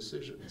their own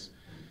decisions.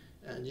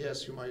 And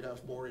yes, you might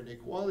have more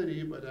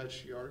inequality, but as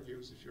she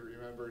argues, if you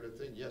remember the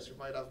thing, yes, you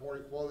might have more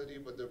equality,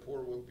 but the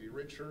poor will be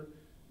richer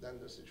than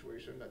the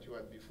situation that you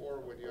had before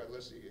when you had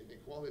less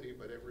inequality,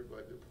 but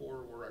everybody, the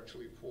poor were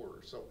actually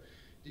poorer. So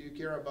do you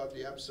care about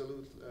the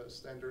absolute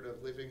standard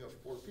of living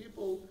of poor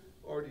people,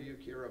 or do you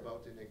care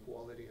about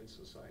inequality in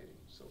society?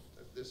 So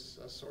this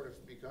has sort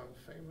of become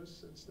famous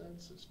since then,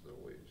 since the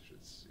way you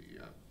should see,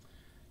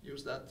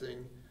 use that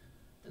thing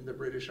in the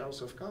British House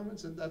of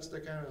Commons, and that's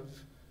the kind of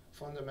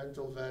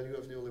fundamental value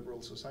of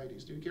neoliberal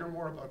societies. Do you care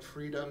more about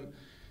freedom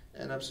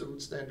and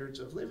absolute standards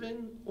of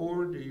living,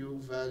 or do you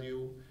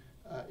value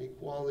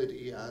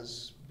equality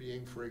as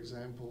being, for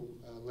example,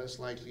 less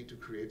likely to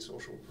create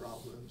social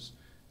problems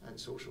and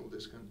social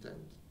discontent?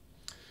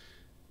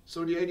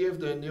 So the idea of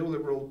the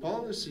neoliberal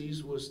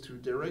policies was to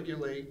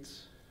deregulate,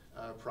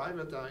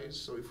 privatize.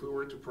 So if we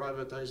were to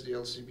privatize the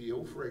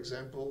LCBO, for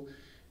example,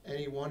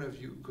 any one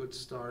of you could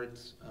start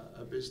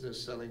a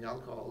business selling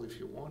alcohol if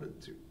you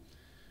wanted to.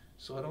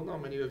 So I don't know how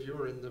many of you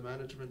are in the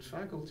management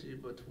faculty,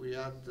 but we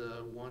had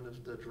one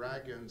of the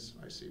dragons,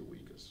 I say we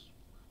because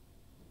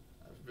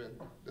I've been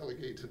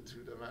delegated to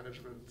the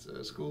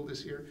management school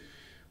this year.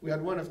 We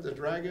had one of the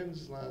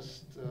dragons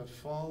last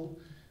fall,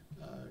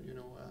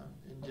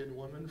 Indian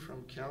woman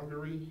from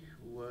Calgary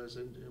who was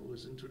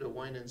into the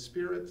wine and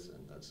spirits,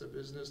 and that's a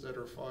business that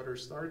her father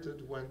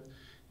started when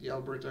the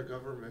Alberta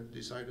government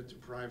decided to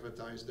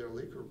privatize their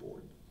liquor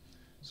board.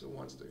 So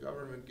once the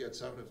government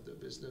gets out of the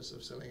business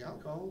of selling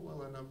alcohol,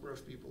 well, a number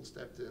of people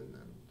stepped in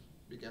and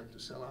began to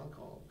sell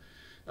alcohol.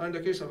 Now, in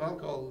the case of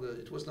alcohol,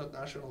 it was not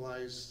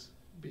nationalized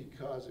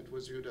because it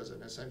was viewed as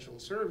an essential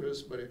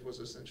service, but it was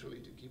essentially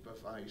to keep a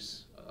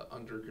vice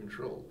under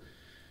control.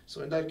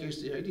 So in that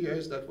case, the idea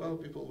is that, well,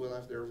 people will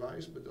have their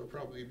vice, but they'll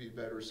probably be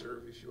better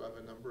served if you have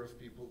a number of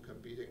people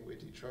competing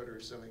with each other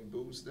selling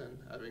booze than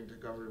having the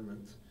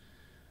government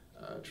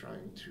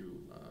trying to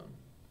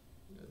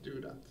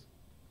do that.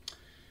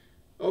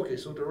 Okay,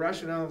 so the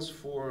rationales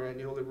for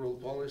neoliberal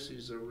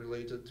policies are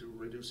related to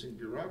reducing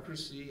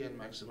bureaucracy and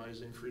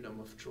maximizing freedom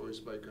of choice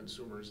by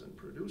consumers and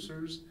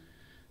producers.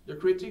 The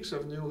critiques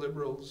of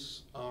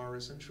neoliberals are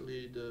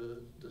essentially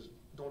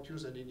don't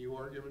use any new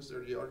arguments.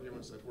 They're the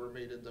arguments that were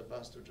made in the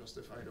past to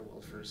justify the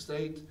welfare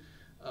state.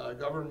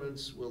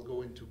 Governments will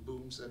go into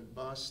booms and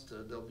bust.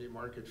 There'll be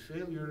market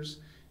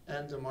failures,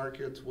 and the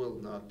market will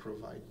not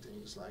provide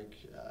things like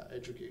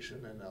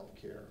education and health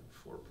care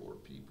for poor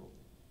people.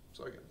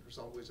 So again, there's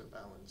always a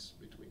balance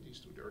between these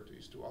two. There are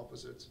these two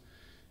opposites,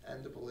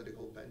 and the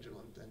political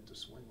pendulum tend to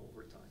swing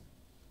over time.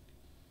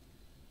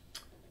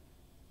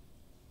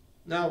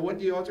 Now, what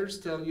the authors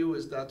tell you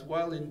is that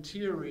while in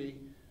theory,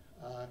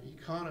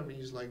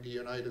 economies like the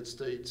United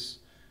States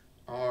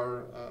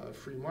are a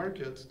free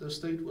market, the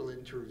state will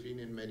intervene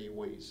in many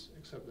ways,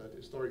 except that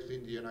historically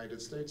in the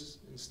United States,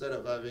 instead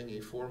of having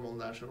a formal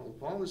national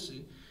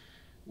policy,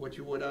 what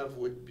you would have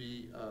would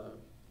be a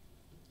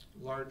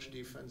large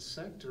defense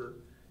sector,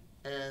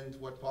 and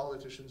what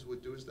politicians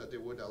would do is that they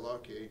would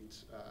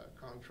allocate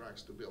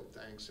contracts to build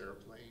tanks,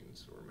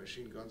 airplanes, or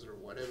machine guns, or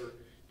whatever,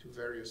 to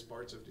various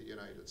parts of the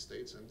United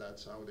States, and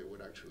that's how they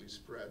would actually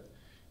spread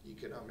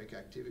economic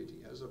activity,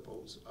 as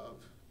opposed of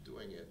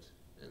doing it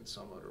in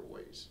some other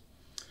ways.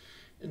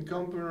 In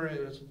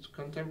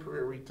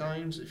contemporary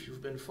times, if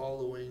you've been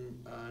following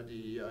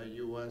the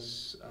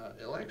US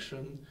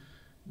election,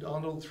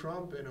 Donald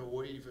Trump, in a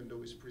way, even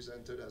though he's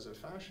presented as a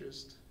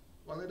fascist,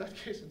 well, in that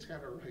case, it's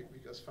kind of right,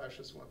 because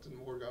fascists wanted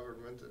more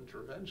government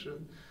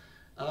intervention.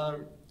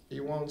 He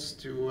wants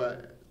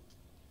to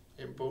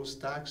impose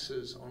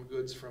taxes on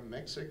goods from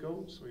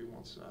Mexico, so he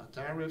wants a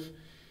tariff.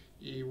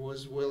 He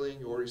was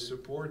willing, or he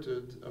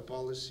supported, a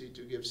policy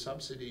to give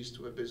subsidies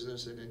to a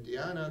business in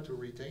Indiana to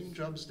retain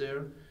jobs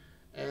there.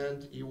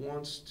 And he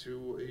wants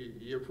to,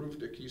 he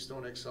approved the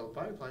Keystone XL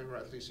pipeline, or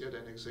at least he had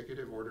an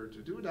executive order to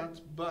do that,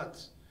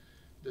 but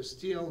the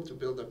steel to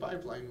build the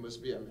pipeline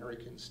must be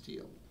American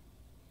steel.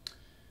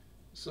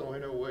 So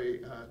in a way,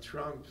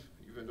 Trump,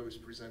 even though he's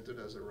presented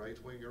as a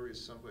right-winger, is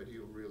somebody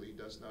who really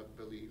does not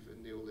believe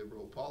in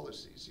neoliberal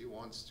policies. He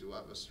wants to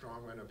have a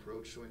strongman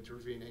approach to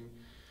intervening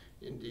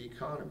in the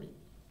economy.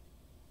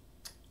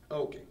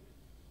 Okay,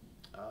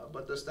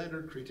 but the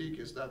standard critique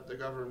is that the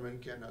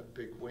government cannot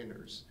pick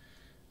winners.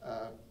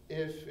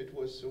 If it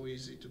was so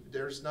easy to,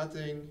 there's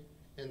nothing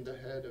in the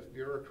head of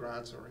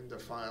bureaucrats or in the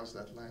files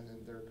that land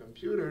in their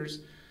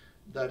computers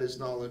that is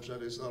knowledge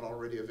that is not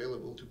already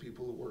available to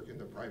people who work in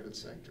the private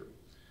sector.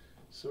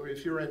 So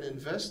if you're an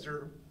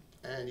investor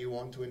and you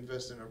want to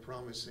invest in a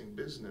promising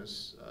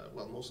business,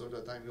 well, most of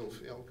the time you'll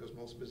fail because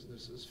most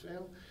businesses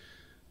fail,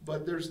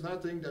 but there's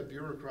nothing that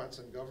bureaucrats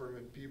and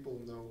government people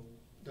know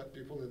that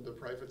people in the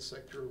private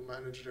sector who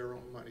manage their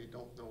own money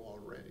don't know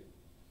already.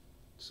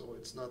 So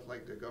it's not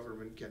like the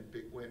government can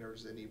pick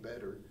winners any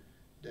better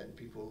than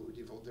people who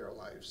devote their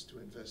lives to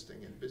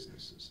investing in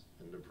businesses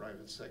in the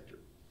private sector.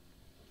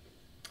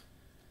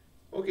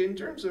 Okay, in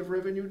terms of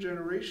revenue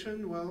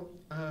generation, well,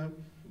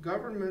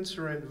 governments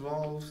are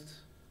involved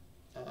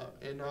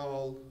in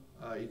all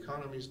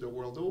economies the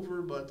world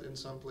over, but in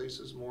some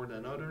places more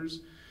than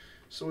others.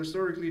 So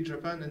historically,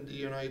 Japan and the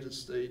United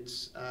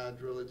States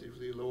had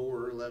relatively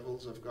lower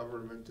levels of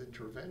government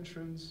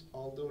interventions,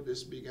 although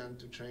this began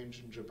to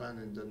change in Japan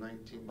in the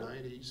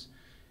 1990s.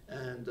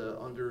 And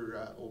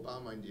under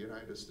Obama in the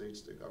United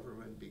States, the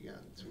government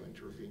began to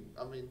intervene.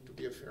 I mean, to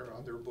be fair,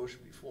 under Bush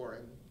before,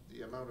 and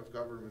the amount of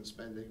government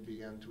spending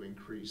began to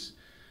increase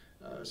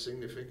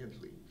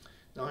significantly.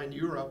 Now in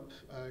Europe,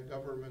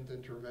 government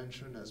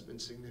intervention has been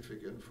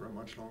significant for a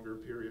much longer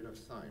period of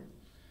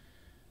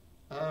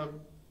time.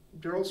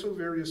 there are also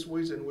various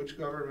ways in which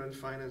government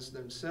finance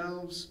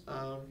themselves.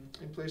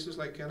 In places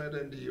like Canada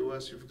and the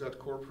US, you've got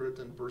corporate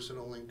and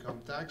personal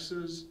income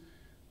taxes,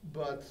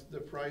 but the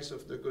price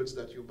of the goods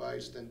that you buy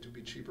tend to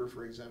be cheaper,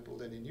 for example,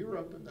 than in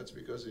Europe, and that's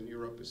because in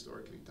Europe,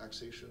 historically,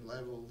 taxation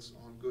levels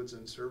on goods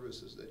and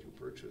services that you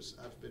purchase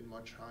have been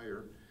much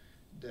higher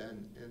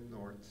than in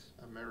North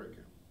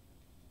America.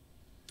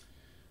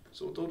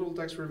 So total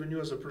tax revenue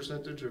as a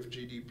percentage of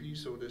GDP,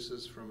 so this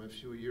is from a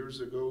few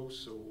years ago,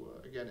 so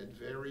again, it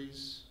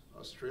varies.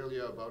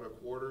 Australia about a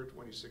quarter,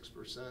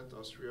 26%,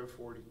 Austria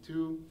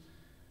 42%,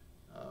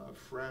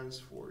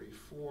 France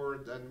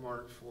 44%,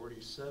 Denmark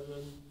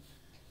 47%,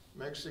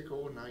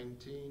 Mexico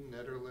 19%,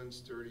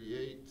 Netherlands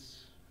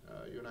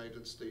 38%,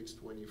 United States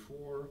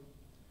 24%,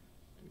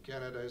 and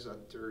Canada is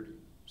at 30%.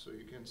 So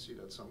you can see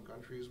that some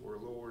countries were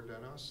lower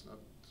than us, not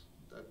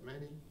that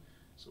many.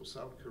 So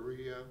South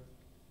Korea,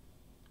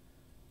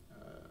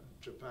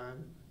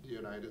 Japan, the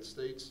United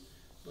States,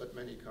 but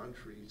many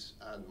countries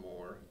add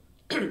more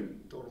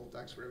total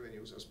tax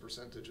revenues as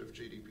percentage of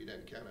GDP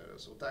than Canada.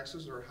 So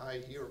taxes are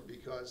high here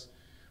because,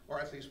 or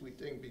at least we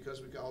think,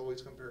 because we can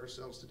always compare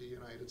ourselves to the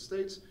United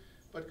States,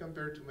 but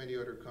compared to many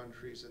other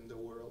countries in the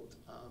world,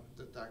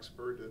 the tax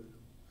burden,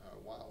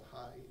 while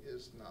high,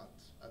 is not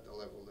at the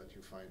level that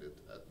you find it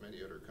at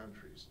many other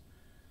countries.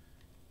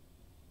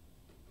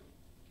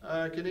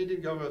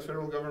 Canadian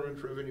federal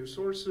government revenue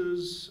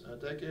sources a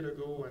decade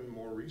ago and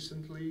more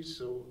recently,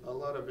 so a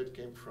lot of it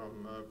came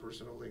from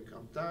personal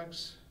income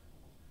tax.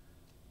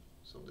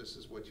 So this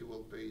is what you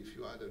will pay if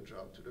you add a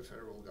job to the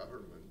federal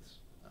government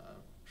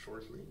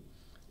shortly,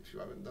 if you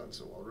haven't done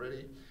so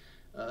already.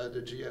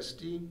 The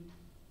GST,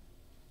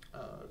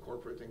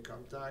 corporate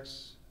income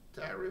tax,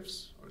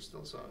 tariffs are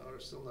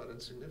still not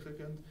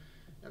insignificant,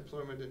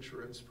 employment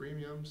insurance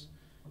premiums,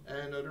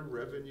 and other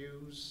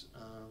revenues.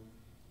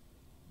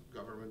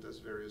 Government has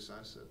various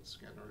assets,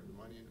 can earn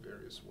money in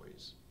various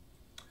ways.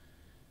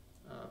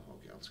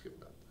 Okay, I'll skip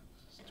that.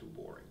 It's too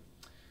boring.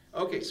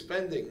 Okay,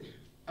 spending.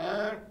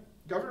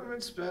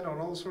 Government spend on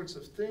all sorts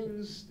of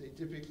things. They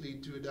typically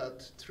do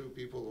that through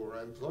people who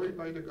are employed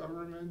by the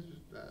government.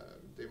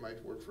 They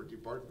might work for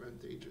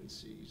department,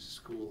 agencies,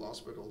 school,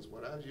 hospitals,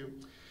 what have you.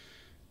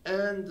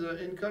 And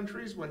in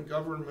countries when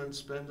governments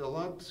spend a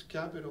lot,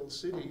 capital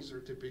cities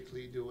are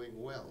typically doing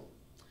well.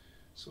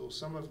 So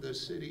some of the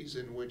cities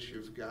in which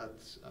you've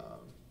got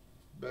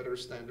better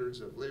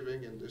standards of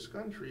living in this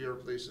country are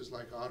places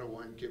like Ottawa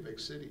and Quebec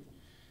City.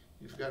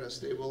 You've got a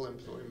stable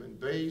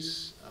employment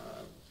base.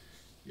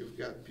 You've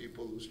got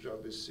people whose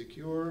job is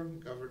secure.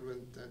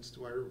 Government tends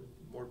to hire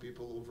more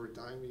people over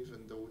time,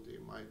 even though they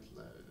might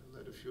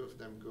let a few of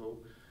them go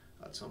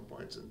at some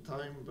points in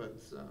time. But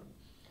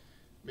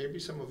maybe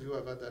some of you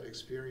have had that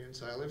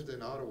experience. I lived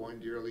in Ottawa in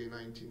the early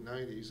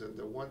 1990s, and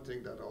the one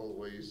thing that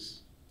always,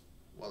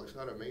 well, if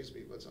not amazed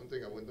me, but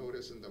something I would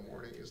notice in the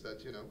morning is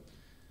that, you know,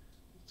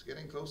 it's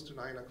getting close to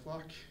 9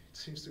 o'clock. It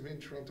seems to me in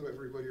Toronto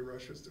everybody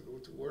rushes to go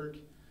to work.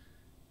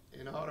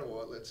 In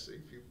Ottawa, let's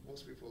see,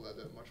 most people had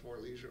a much more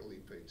leisurely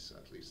pace,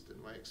 at least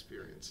in my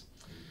experience.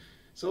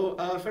 So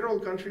federal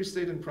countries,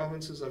 state, and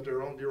provinces have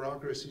their own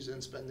bureaucracies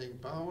and spending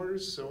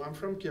powers. So I'm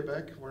from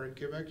Quebec, where in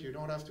Quebec you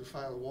don't have to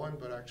file one,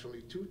 but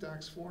actually 2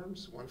 tax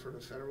forms, one for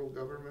the federal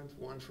government,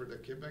 one for the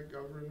Quebec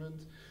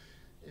government.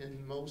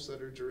 In most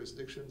other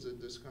jurisdictions in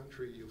this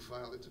country, you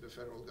file it to the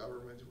federal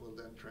government, who will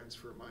then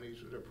transfer money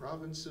to the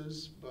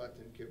provinces. But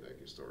in Quebec,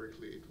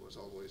 historically, it was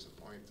always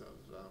a point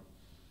of,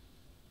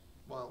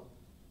 well,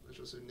 it's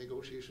just a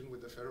negotiation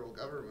with the federal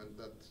government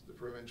that the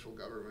provincial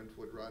government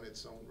would run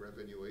its own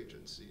revenue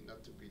agency,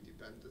 not to be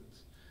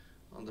dependent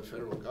on the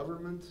federal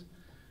government.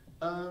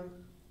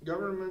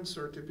 Governments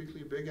are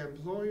typically big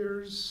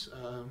employers,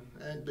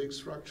 and big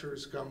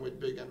structures come with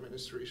big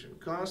administration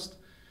cost.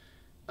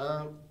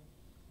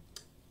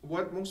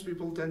 What most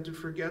people tend to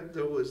forget,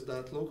 though, is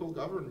that local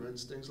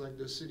governments, things like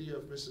the city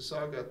of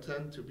Mississauga,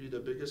 tend to be the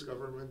biggest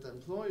government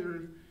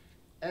employer.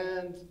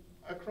 And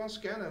across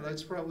Canada,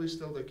 it's probably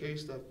still the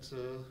case that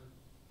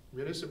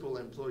municipal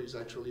employees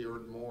actually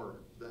earn more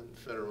than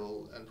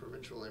federal and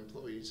provincial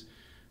employees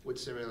with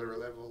similar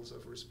levels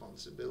of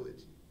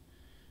responsibility.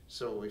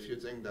 So if you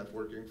think that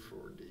working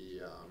for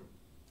the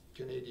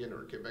Canadian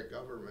or Quebec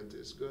government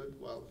is good,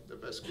 well, the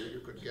best gig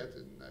you could get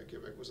in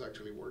Quebec was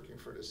actually working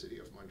for the city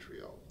of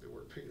Montreal. They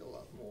were paid a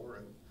lot more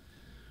and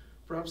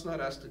perhaps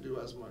not asked to do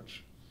as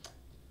much.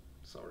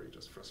 Sorry,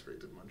 just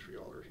frustrated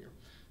Montrealer here.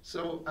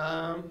 So,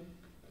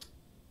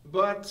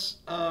 but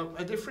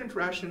a different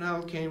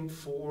rationale came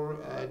for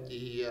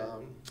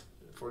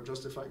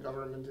justified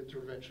government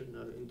intervention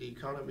in the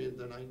economy in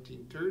the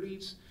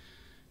 1930s.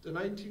 The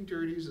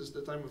 1930s is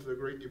the time of the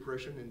Great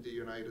Depression in the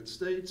United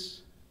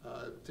States.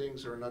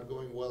 Things are not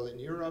going well in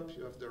Europe.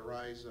 You have the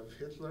rise of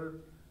Hitler,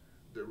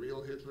 the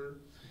real Hitler,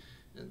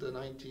 in the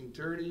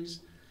 1930s.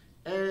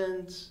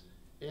 And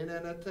in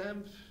an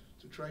attempt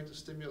to try to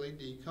stimulate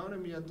the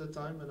economy at the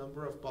time, a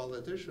number of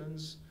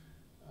politicians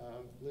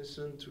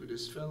listened to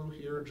this fellow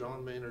here,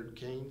 John Maynard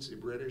Keynes, a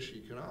British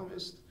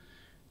economist,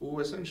 who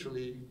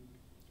essentially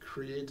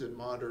created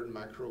modern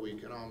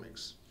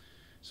macroeconomics.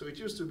 So it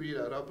used to be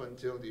that up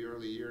until the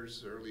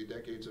early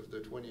decades of the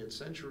 20th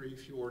century,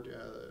 if you were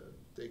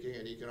taking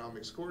an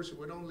economics course, you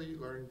would only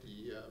learn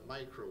the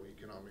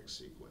microeconomic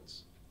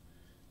sequence.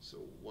 So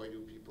why do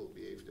people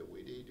behave the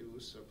way they do?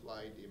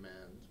 Supply,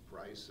 demand,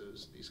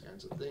 prices, these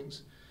kinds of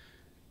things.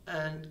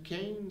 And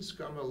Keynes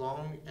come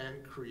along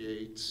and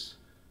creates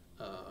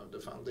the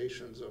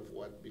foundations of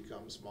what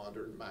becomes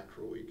modern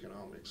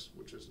macroeconomics,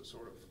 which is the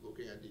sort of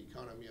looking at the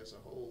economy as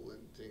a whole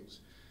and things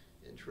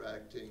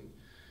interacting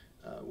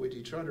with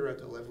each other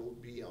at a level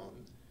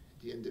beyond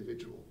the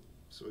individual.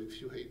 So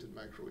if you hated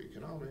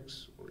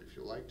macroeconomics, or if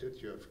you liked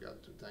it, you have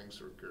got to thank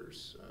or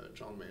curse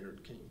John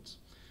Maynard Keynes.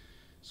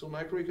 So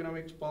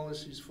macroeconomics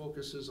policies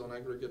focuses on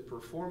aggregate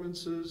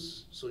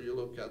performances. So you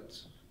look at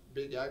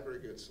big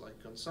aggregates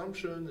like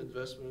consumption,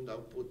 investment,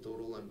 output,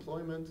 total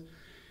employment.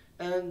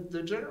 And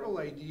the general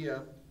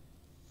idea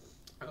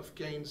of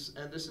Keynes,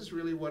 and this is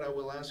really what I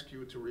will ask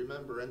you to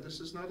remember, and this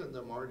is not in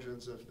the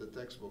margins of the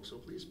textbook, so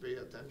please pay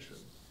attention.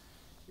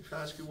 If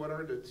I ask you what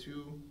are the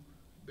two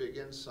big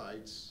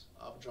insights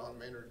of John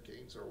Maynard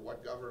Keynes, or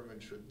what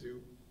government should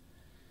do,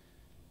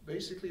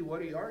 basically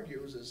what he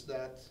argues is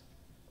that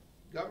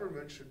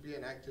government should be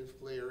an active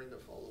player in the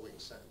following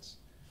sense.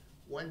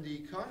 When the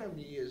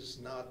economy is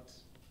not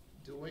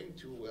doing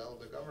too well,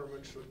 the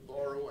government should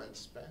borrow and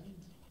spend.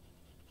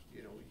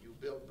 You know, you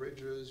build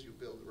bridges, you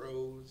build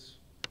roads,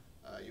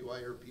 you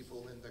hire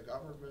people in the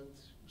government,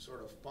 you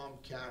sort of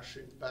pump cash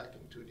back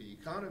into the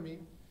economy,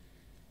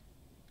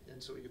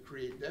 and so you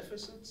create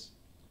deficits.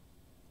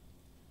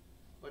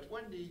 But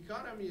when the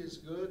economy is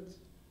good,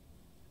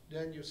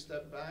 then you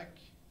step back,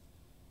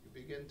 you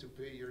begin to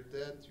pay your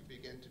debt, you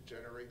begin to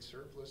generate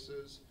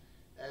surpluses,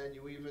 and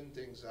you even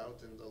things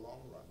out in the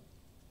long run.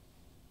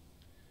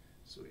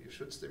 So you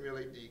should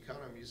stimulate the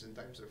economies in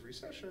times of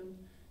recession,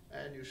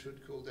 and you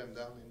should cool them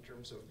down in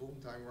terms of boom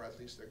time, or at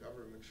least the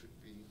government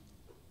should be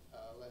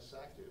less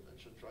active and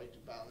should try to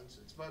balance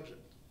its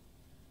budget.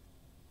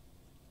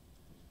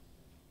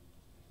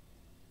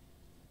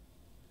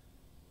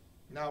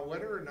 Now,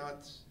 whether or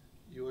not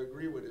you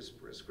agree with his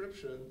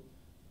prescription,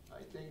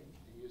 I think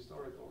the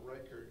historical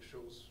record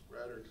shows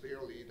rather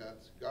clearly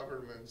that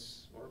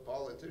governments or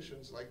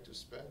politicians like to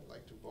spend,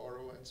 like to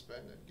borrow and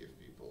spend and give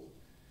people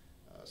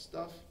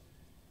stuff.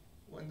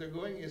 When the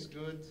going is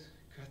good,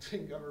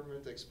 cutting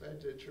government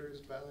expenditures,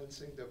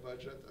 balancing the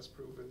budget has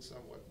proven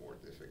somewhat more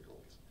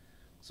difficult.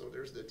 So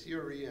there's the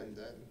theory, and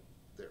then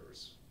there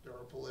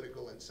are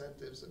political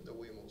incentives and the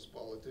way most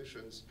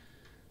politicians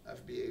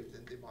have behaved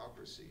in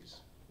democracies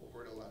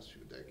over the last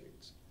few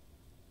decades.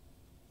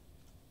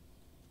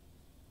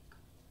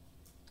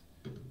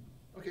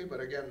 Okay,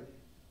 but again,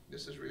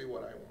 this is really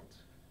what I want.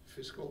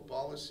 Fiscal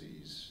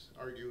policies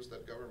argues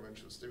that government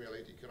should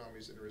stimulate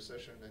economies in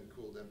recession and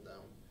cool them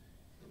down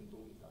in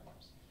boom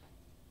times.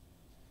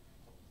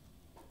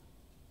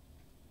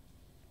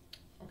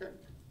 Okay.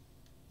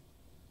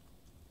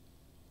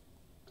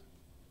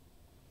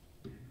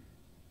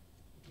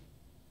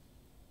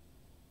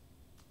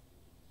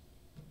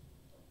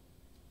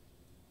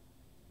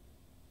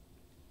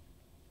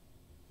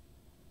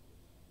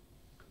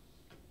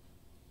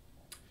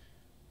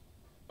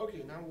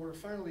 Okay, now we're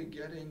finally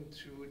getting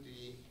to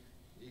the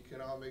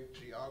economic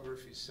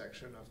geography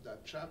section of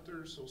that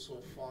chapter. So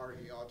far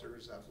the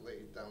authors have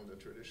laid down the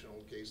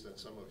traditional case that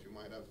some of you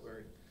might have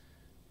learned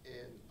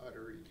in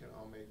other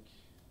economic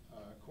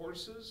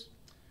courses.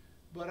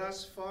 But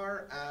as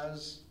far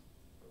as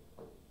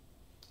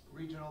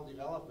regional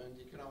development,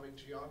 economic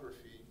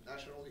geography,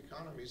 national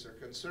economies are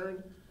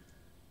concerned,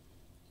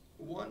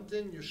 one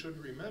thing you should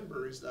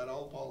remember is that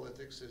all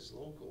politics is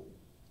local.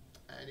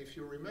 And if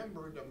you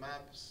remember the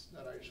maps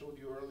that I showed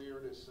you earlier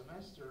this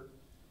semester,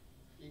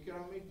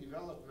 economic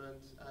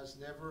development has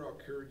never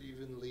occurred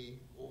evenly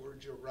over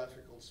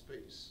geographical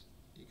space.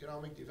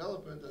 Economic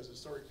development has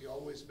historically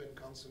always been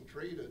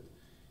concentrated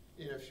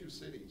in a few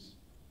cities.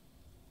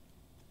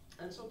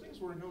 And so things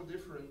were no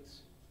different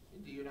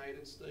in the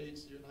United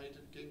States, the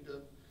United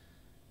Kingdom,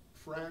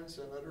 France,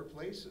 and other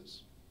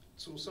places.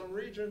 So some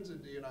regions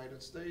in the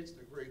United States,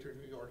 the greater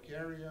New York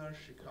area,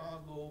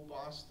 Chicago,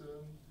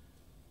 Boston,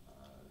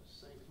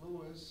 St.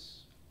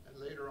 Louis, and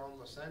later on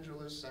Los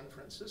Angeles, San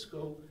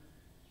Francisco,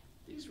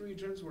 these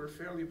regions were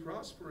fairly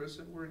prosperous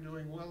and were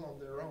doing well on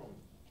their own.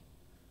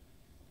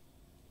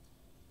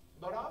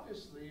 But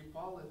obviously,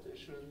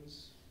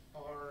 politicians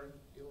are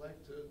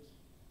elected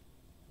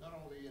not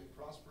only in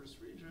prosperous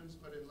regions,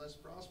 but in less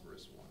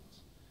prosperous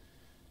ones.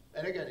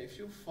 And again, if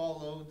you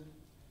followed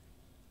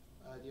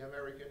the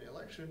American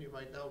election, you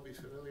might now be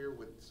familiar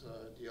with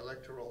the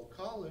Electoral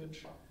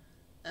College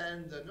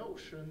and the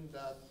notion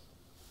that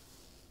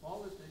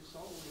politics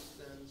always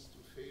tends to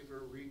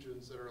favor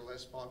regions that are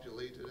less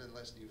populated and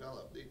less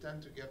developed. They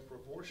tend to get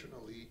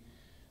proportionally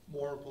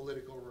more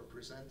political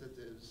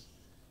representatives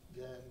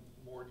than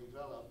more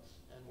developed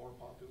and more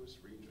populous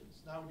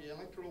regions. Now, the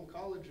Electoral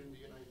College in the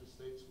United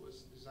States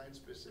was designed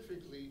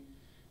specifically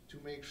to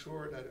make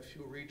sure that a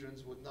few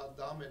regions would not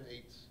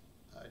dominate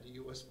the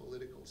US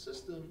political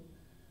system.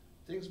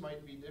 Things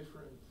might be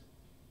different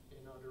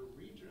in other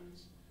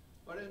regions,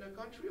 But in a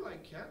country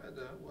like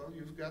Canada, well,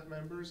 you've got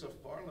members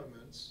of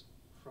parliaments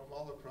from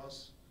all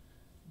across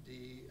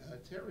the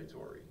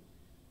territory.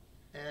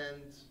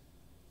 And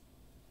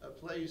a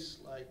place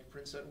like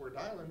Prince Edward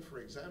Island, for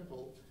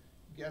example,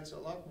 gets a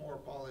lot more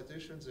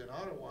politicians in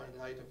Ottawa in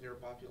light of their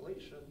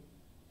population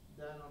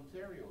than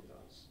Ontario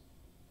does.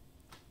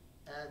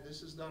 And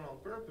this is done on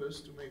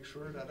purpose to make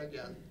sure that,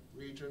 again,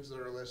 regions that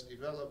are less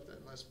developed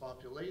and less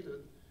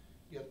populated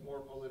get more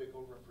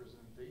political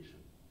representation.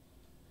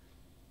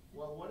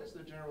 Well, what is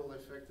the general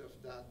effect of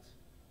that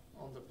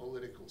on the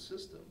political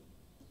system?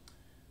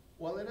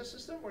 Well, in a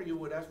system where you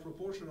would have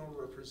proportional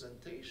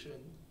representation,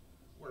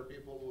 where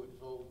people would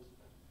vote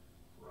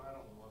for, I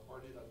don't know, a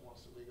party that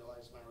wants to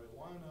legalize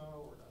marijuana,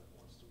 or that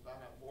wants to ban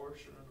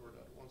abortion, or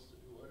that wants to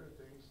do other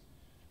things,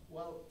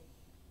 well,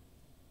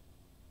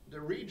 the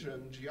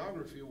region,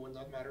 geography would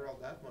not matter all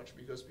that much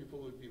because people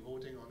would be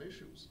voting on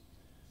issues.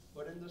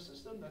 But in the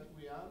system that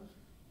we have,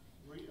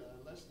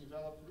 less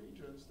developed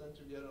regions tend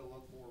to get a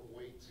lot more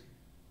weight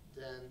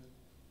than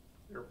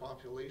their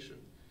population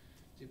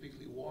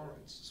typically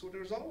warrants. So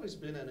there's always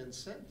been an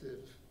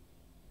incentive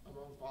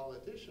among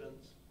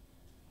politicians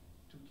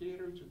to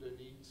cater to the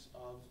needs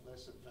of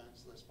less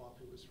advanced, less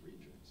populous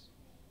regions.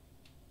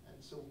 And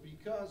so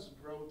because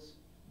growth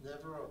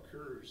never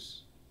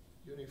occurs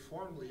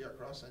uniformly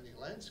across any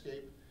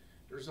landscape,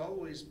 there's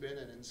always been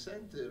an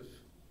incentive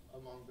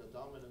among the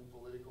dominant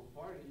political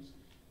parties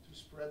to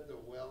spread the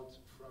wealth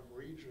from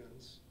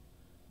regions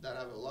that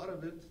have a lot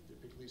of it,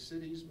 typically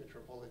cities,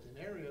 metropolitan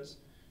areas,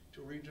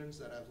 to regions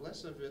that have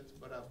less of it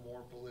but have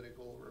more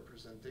political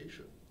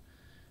representation.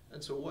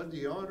 And so what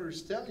the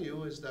authors tell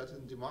you is that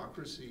in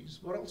democracies,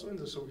 but also in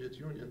the Soviet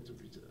Union, to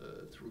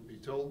be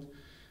told,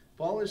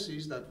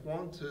 policies that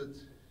wanted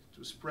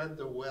to spread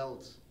the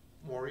wealth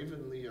more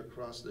evenly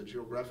across the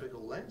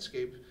geographical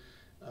landscape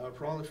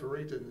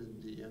proliferated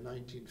in the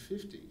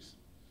 1950s.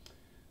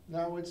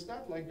 Now, it's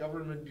not like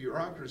government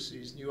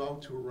bureaucracies knew how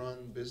to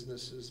run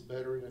businesses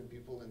better than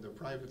people in the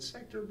private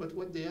sector, but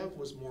what they have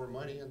was more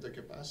money and the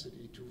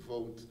capacity to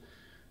vote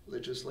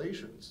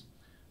legislations.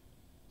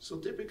 So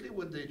typically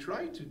what they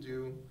tried to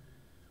do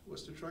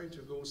was to try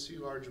to go see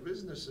large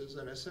businesses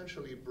and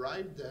essentially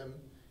bribe them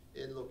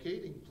in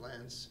locating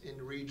plants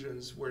in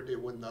regions where they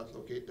would not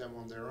locate them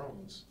on their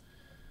own.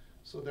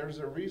 So there's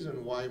a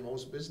reason why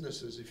most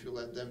businesses, if you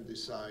let them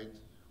decide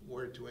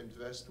where to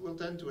invest, will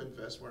tend to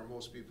invest where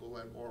most people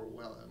and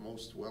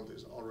most wealth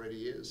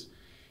already is.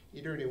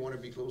 Either they want to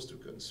be close to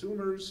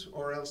consumers,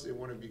 or else they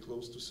want to be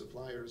close to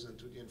suppliers and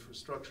to the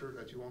infrastructure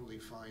that you only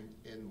find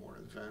in more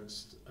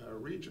advanced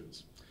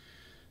regions.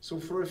 So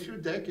for a few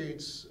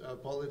decades,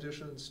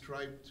 politicians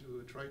tried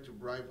to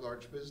bribe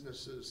large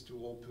businesses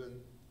to open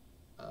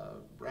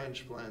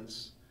branch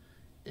plants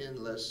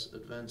in less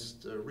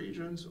advanced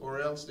regions,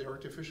 or else they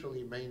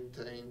artificially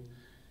maintain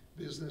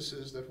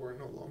businesses that were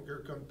no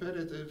longer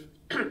competitive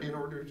in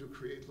order to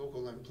create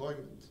local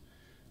employment.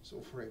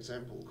 So for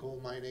example, coal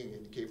mining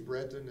in Cape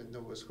Breton in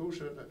Nova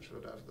Scotia that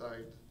should have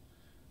died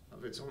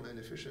of its own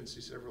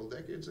inefficiency several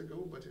decades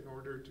ago, but in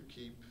order to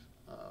keep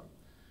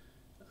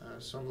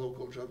some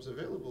local jobs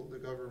available, the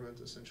government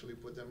essentially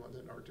put them on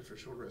an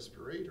artificial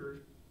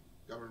respirator,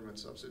 government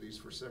subsidies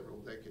for several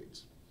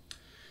decades.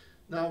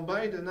 Now,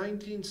 by the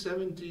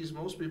 1970s,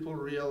 most people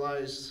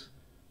realized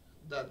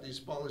that these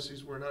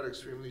policies were not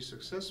extremely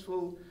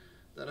successful,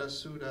 that as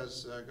soon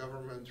as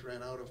government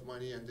ran out of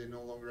money and they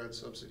no longer had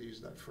subsidies,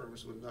 that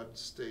firms would not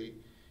stay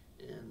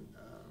in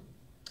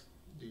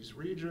these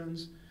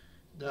regions,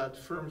 that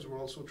firms were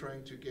also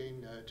trying to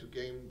game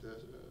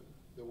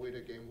the way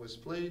the game was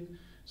played.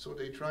 So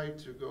they tried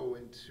to go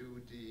into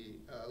the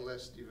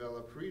less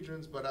developed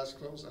regions, but as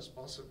close as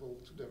possible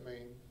to the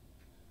main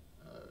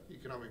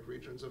economic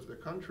regions of the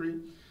country.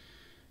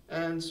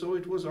 And so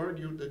it was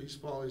argued that these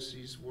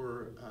policies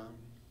were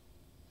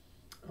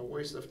a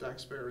waste of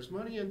taxpayers'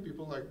 money, and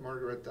people like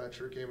Margaret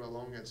Thatcher came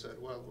along and said,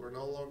 well, we're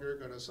no longer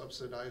going to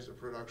subsidize the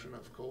production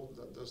of coal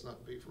that does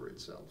not pay for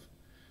itself.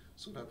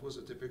 So that was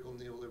a typical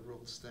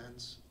neoliberal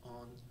stance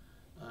on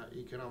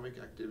economic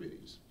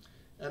activities.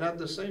 And at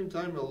the same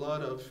time, a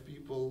lot of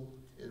people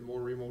in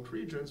more remote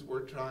regions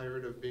were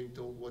tired of being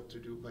told what to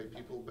do by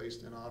people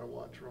based in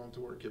Ottawa, Toronto,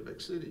 or Quebec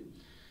City.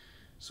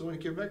 So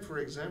in Quebec, for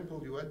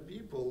example, you had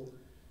people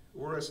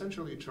who were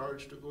essentially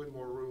charged to go in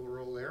more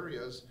rural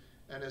areas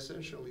and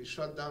essentially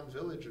shut down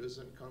villages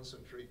and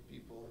concentrate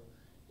people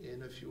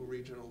in a few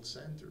regional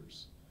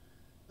centers.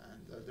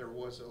 And there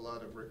was a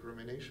lot of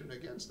recrimination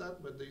against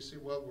that, but they say,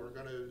 well, we're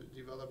going to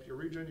develop your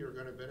region, you're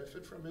going to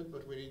benefit from it,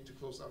 but we need to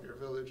close down your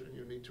village and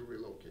you need to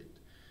relocate.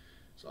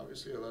 So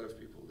obviously a lot of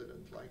people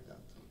didn't like that.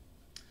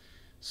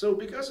 So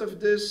because of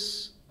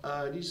this,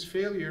 these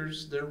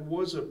failures, there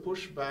was a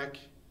pushback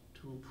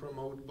to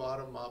promote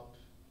bottom-up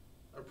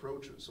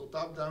approaches. So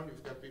top-down,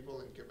 you've got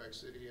people in Quebec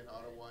City and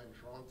Ottawa and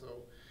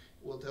Toronto.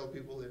 We'll tell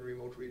people in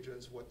remote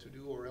regions what to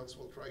do, or else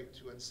we'll try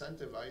to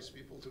incentivize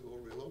people to go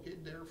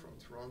relocate there from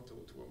Toronto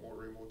to a more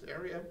remote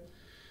area.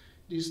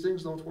 These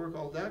things don't work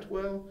all that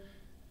well.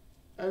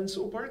 And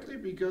so partly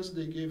because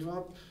they gave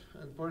up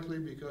and partly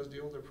because the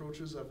old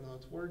approaches have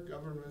not worked,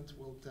 government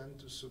will tend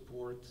to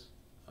support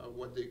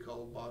what they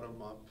call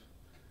bottom-up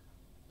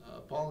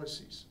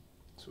policies.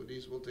 So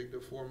these will take the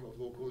form of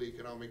local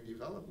economic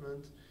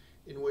development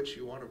in which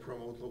you want to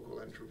promote local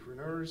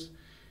entrepreneurs,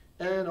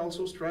 and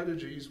also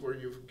strategies where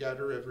you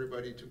gather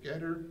everybody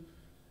together.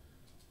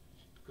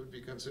 It could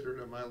be considered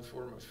a mild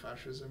form of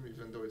fascism,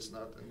 even though it's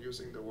not, and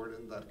using the word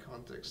in that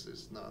context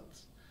is not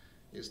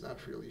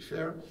really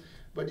fair.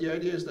 But the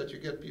idea is that you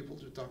get people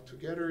to talk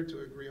together, to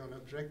agree on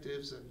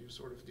objectives, and you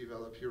sort of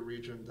develop your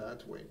region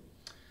that way.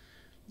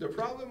 The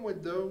problem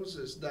with those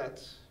is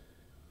that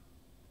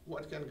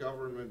what can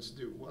governments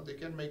do? Well, they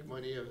can make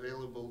money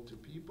available to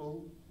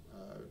people,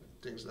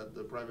 things that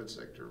the private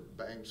sector,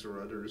 banks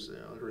or others,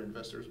 other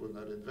investors would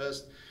not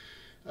invest.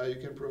 You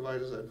can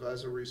provide as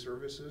advisory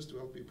services to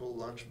help people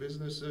launch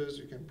businesses.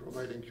 You can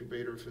provide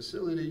incubator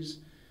facilities.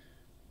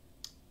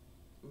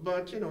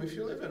 But, you know, if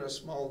you live in a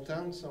small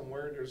town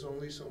somewhere, there's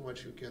only so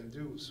much you can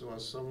do. So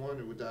as someone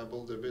who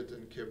dabbled a bit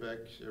in Quebec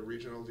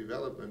regional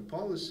development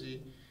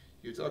policy,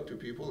 you talk to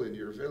people in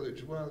your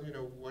village, well, you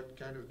know, what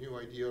kind of new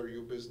idea or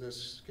new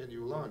business can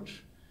you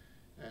launch?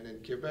 And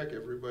in Quebec,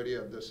 everybody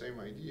had the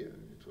same idea.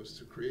 It was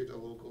to create a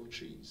local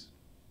cheese.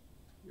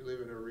 You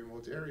live in a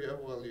remote area,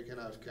 well, you can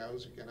have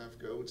cows, you can have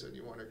goats, and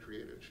you want to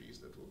create a cheese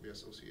that will be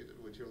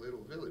associated with your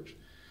little village.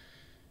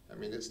 I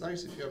mean, it's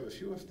nice if you have a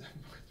few of them,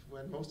 but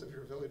when most of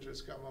your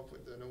villagers come up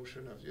with the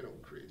notion of, you know,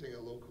 creating a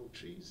local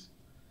cheese,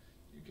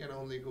 you can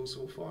only go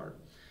so far.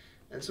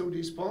 And so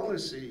these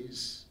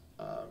policies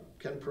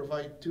can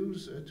provide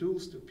tools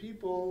to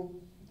people.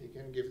 They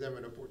can give them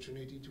an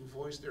opportunity to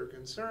voice their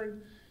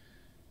concern.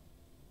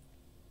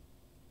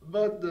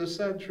 But the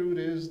sad truth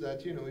is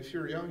that, you know, if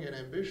you're young and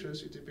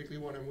ambitious, you typically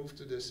want to move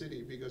to the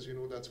city because, you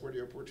know, that's where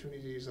the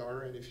opportunities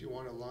are. And if you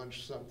want to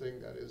launch something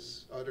that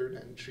is other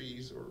than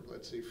cheese or,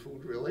 let's say,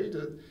 food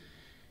related,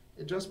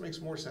 it just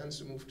makes more sense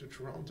to move to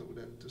Toronto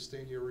than to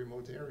stay in your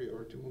remote area,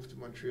 or to move to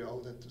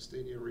Montreal than to stay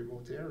in your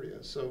remote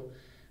area. So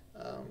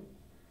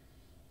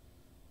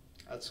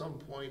at some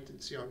point,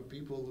 it's young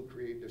people who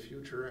create the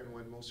future, and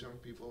when most young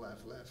people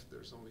have left,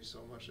 there's only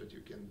so much that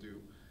you can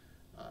do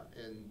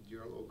in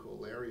your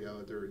local area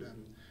other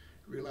than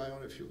rely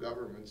on a few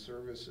government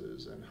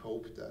services and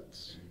hope that,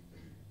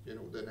 you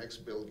know, the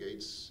next Bill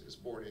Gates is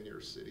born in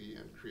your city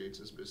and creates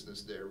his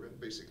business there and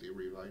basically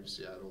revives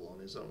Seattle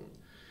on his own.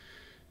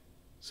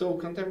 So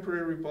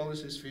contemporary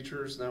policies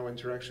features now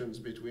interactions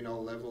between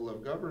all levels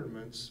of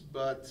governments,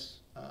 but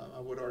I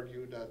would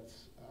argue that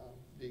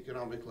the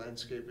economic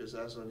landscape is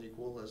as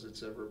unequal as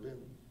it's ever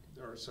been.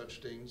 There are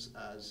such things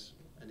as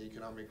an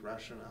economic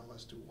rationale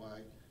as to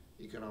why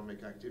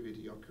economic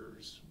activity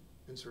occurs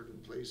in certain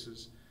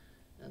places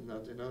and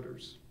not in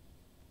others.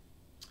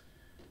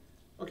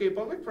 Okay,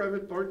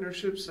 public-private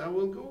partnerships, I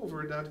will go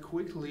over that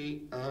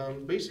quickly.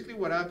 Basically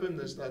what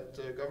happened is that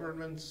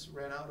governments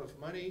ran out of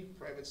money,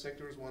 private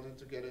sectors wanted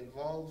to get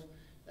involved,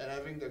 and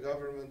having the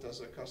government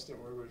as a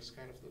customer is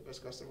kind of the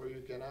best customer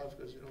you can have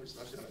because, you know, it's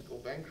not going to go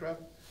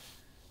bankrupt.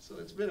 So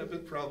it's been a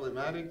bit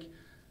problematic.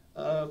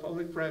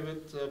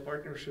 Public-private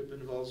partnership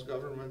involves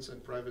governments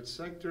and private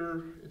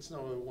sector. It's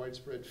now a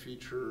widespread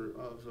feature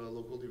of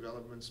local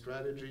development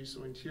strategy.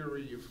 So in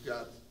theory, you've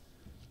got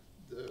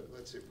the,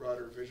 let's say,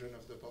 broader vision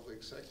of the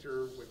public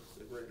sector with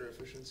the greater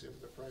efficiency of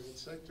the private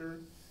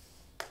sector.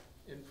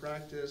 In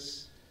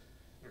practice,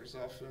 there's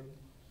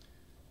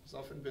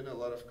often been a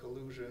lot of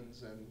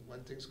collusions, and when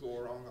things go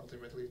wrong,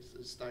 ultimately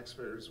it's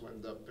taxpayers who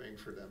end up paying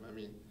for them. I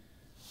mean,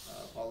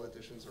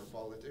 politicians are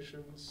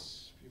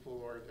politicians. People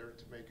who are there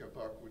to make a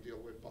buck who deal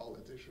with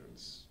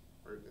politicians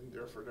are in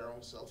there for their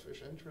own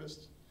selfish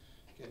interest.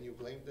 Can you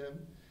blame them?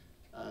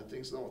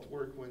 Things don't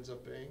work, who ends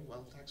up paying?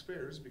 Well,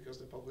 taxpayers, because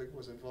the public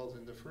was involved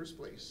in the first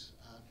place.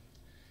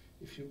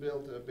 If you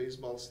build a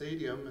baseball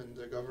stadium and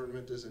the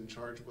government is in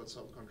charge but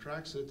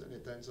subcontracts it, and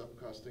it ends up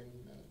costing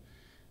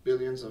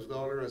billions of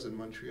dollars, as in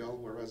Montreal,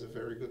 whereas a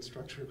very good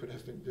structure could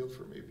have been built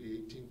for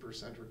maybe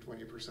 18% or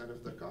 20%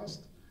 of the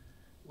cost.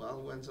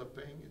 Well, who ends up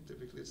paying it?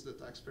 Typically it's the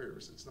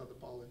taxpayers. It's not the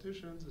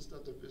politicians, it's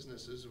not the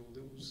businesses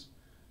who lose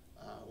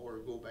or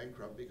go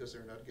bankrupt because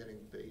they're not getting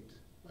paid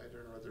by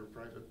their other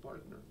private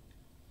partner.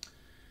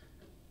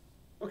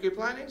 Okay,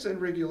 plannings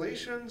and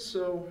regulations.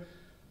 So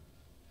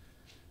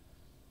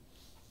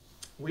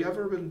we have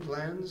urban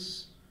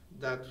plans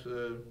that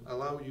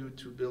allow you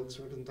to build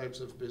certain types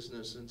of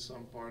business in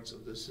some parts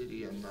of the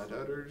city and not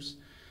others.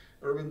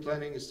 Urban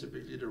planning is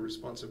typically the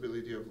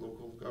responsibility of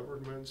local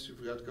governments.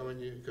 You've got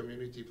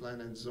community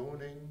plan and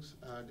zonings.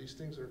 These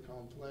things are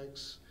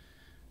complex.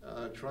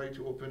 Try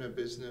to open a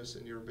business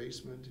in your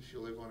basement if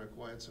you live on a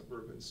quiet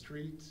suburban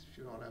street, if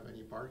you don't have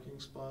any parking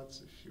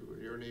spots, if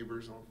your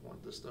neighbors don't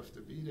want the stuff to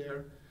be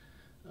there.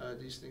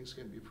 These things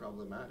can be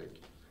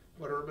problematic.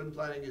 But urban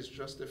planning is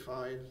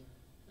justified,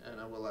 and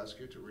I will ask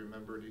you to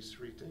remember these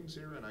three things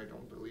here, and I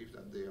don't believe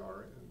that they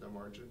are in the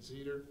margins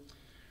either.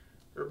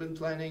 Urban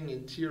planning,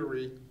 in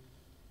theory,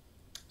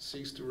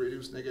 seeks to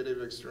reduce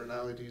negative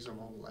externalities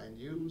among land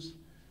use.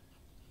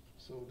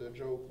 So the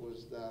joke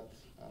was that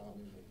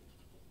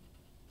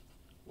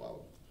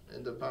well,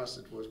 in the past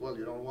it was, well,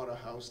 you don't want a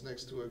house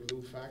next to a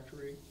glue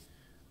factory.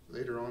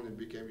 Later on it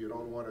became, you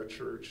don't want a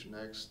church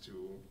next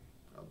to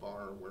a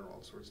bar where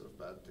all sorts of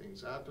bad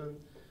things happen.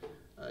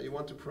 You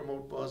want to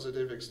promote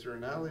positive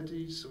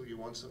externalities, so you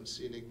want some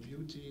scenic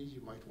beauty.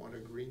 You might want a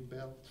green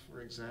belt,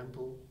 for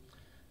example,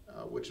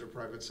 which the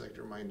private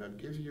sector might not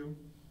give you.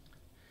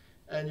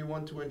 And you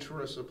want to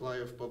ensure a supply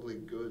of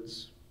public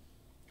goods,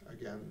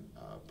 again,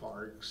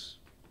 parks,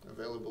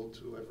 available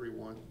to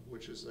everyone,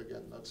 which is,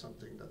 again, not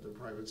something that the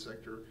private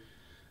sector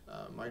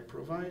might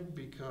provide,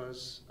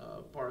 because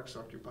parks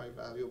occupy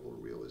valuable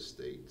real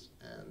estate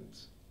and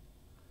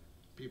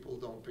people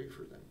don't pay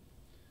for them.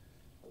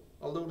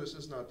 Although this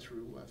is not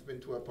true. I've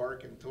been to a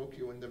park in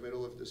Tokyo in the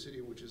middle of the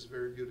city, which is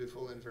very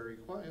beautiful and very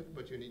quiet,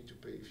 but you need to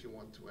pay if you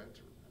want to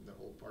enter, and the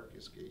whole park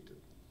is gated.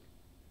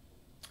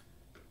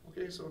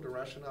 Okay, so the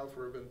rationale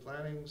for urban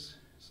plannings,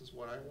 this is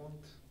what I want.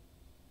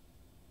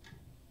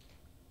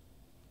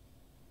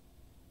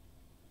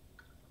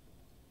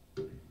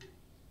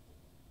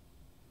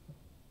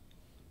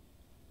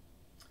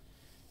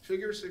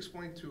 Figure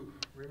 6.2,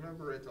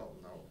 remember it all?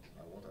 No,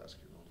 I won't ask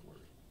you, don't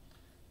worry.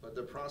 But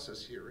the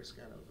process here is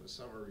kind of a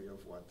summary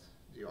of what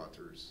the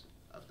authors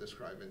have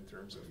described in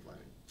terms of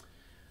planning.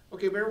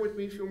 Okay, bear with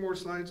me a few more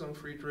slides on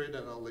free trade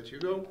and I'll let you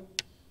go.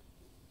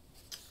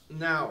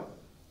 Now,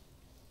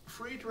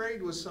 free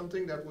trade was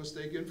something that was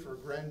taken for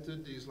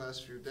granted these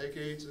last few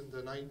decades. In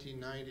the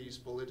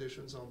 1990s,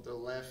 politicians on the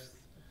left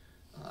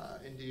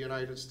in the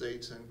United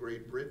States and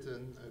Great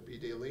Britain, be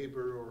they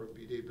Labour or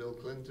be they Bill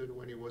Clinton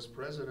when he was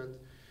president,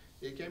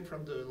 they came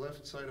from the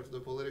left side of the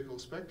political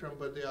spectrum,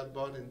 but they had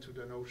bought into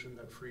the notion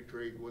that free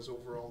trade was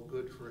overall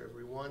good for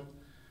everyone.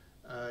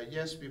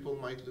 Yes, people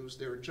might lose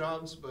their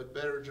jobs, but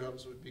better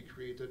jobs would be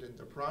created in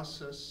the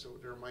process, so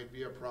there might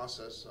be a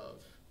process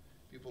of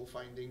people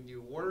finding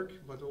new work,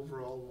 but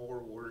overall more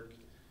work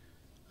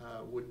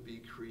would be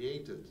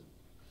created.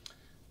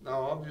 Now,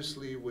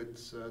 obviously,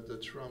 with the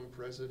Trump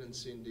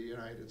presidency in the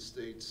United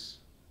States,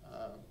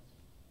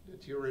 the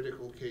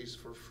theoretical case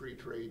for free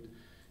trade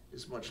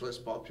is much less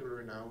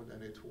popular now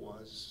than it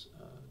was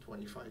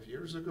 25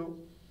 years ago.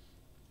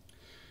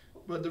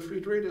 But the free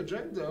trade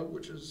agenda,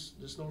 which is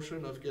this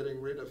notion of getting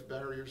rid of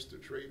barriers to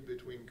trade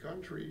between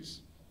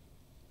countries,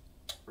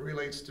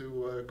 relates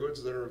to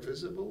goods that are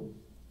visible.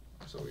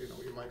 So, you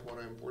know, you might want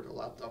to import a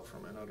laptop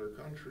from another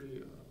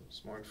country, a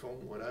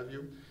smartphone, what have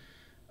you.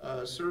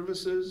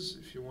 Services,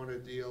 if you want to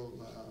deal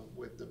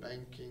with the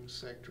banking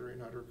sector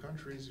in other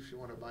countries, if you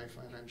want to buy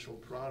financial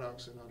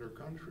products in other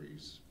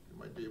countries, you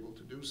might be able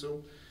to do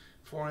so.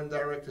 Foreign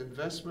direct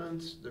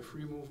investment, the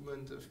free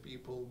movement of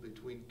people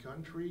between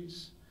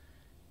countries,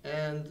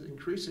 and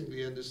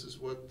increasingly, and this is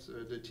what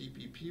the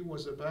TPP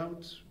was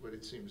about, but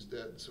it seems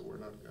dead, so we're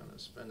not going to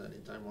spend any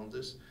time on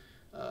this,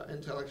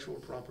 intellectual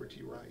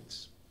property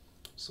rights.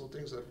 So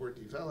things that were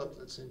developed,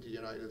 let's say in the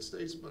United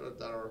States, but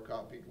that are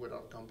copied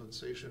without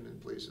compensation in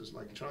places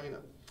like China.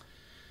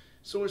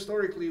 So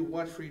historically,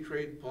 what free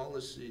trade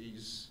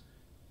policies,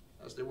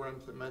 as they were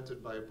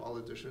implemented by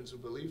politicians who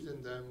believed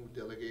in them, who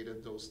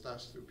delegated those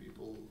tasks to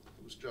people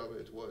whose job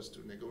it was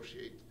to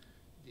negotiate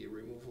the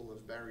removal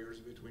of barriers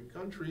between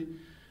countries,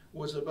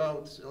 was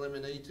about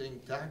eliminating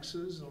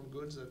taxes on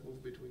goods that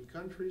move between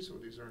countries, so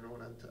these are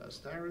known as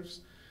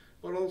tariffs,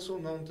 but also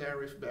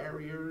non-tariff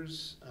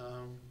barriers,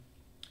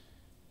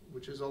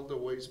 which is all the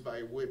ways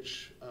by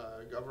which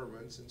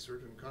governments in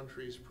certain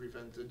countries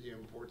prevented the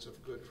imports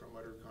of goods from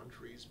other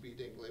countries,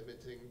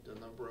 limiting the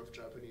number of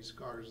Japanese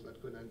cars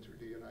that could enter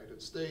the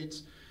United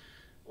States,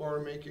 or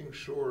making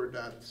sure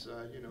that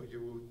you know,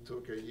 you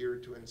took a year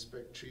to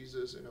inspect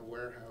cheeses in a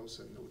warehouse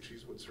and no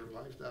cheese would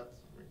survive that.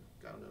 I mean,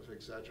 kind of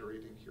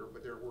exaggerating here,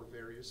 but there were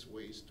various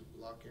ways to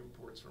block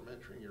imports from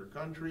entering your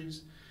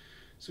countries.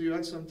 So you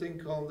had something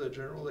called the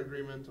General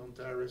Agreement on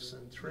Tariffs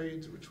and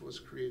Trade, which was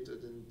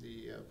created in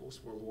the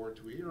post-World War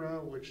II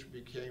era, which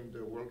became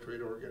the World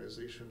Trade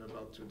Organization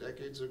about 2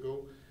 decades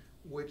ago,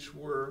 which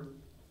were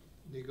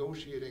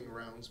negotiating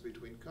rounds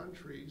between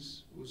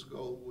countries whose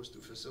goal was to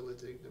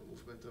facilitate the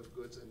movement of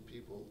goods and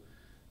people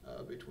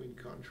between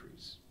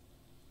countries.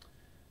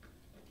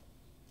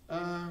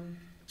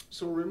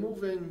 So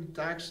removing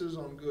taxes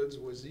on goods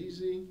was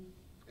easy.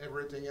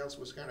 Everything else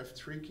was kind of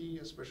tricky,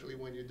 especially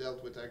when you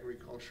dealt with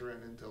agriculture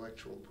and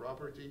intellectual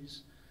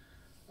properties.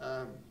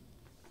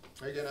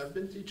 Again, I've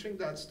been teaching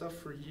that stuff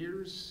for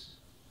years.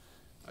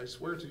 I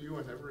swear to you,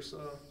 I never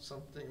saw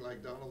something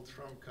like Donald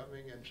Trump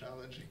coming and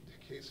challenging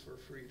the case for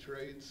free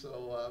trade.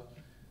 So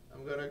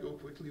I'm going to go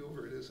quickly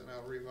over this and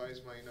I'll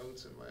revise my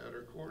notes in my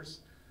other course.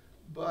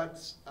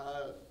 But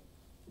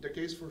the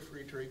case for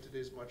free trade today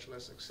is much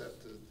less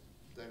accepted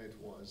than it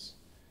was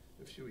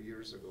a few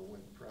years ago,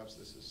 when perhaps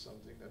this is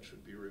something that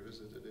should be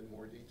revisited in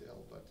more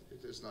detail, but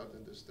it is not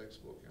in this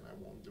textbook and I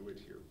won't do it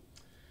here.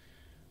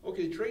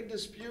 Okay, trade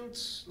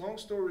disputes, long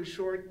story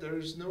short,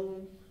 there's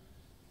no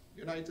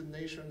United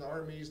Nations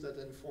armies that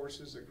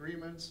enforces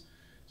agreements.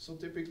 So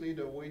typically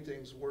the way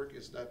things work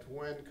is that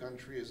when a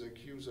country is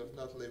accused of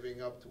not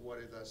living up to what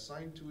it has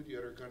signed to, the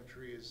other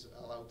country is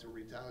allowed to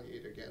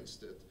retaliate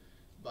against it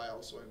by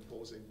also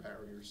imposing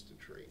barriers to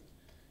trade.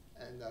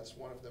 And that's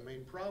one of the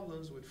main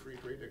problems with free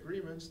trade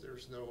agreements.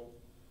 There's no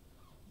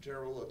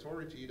general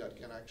authority that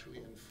can actually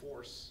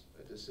enforce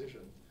a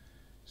decision.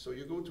 So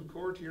you go to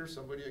court here,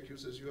 somebody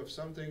accuses you of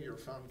something, you're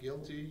found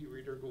guilty, you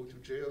either go to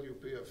jail, you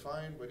pay a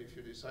fine, but if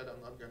you decide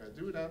I'm not gonna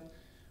do that,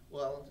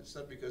 well, it's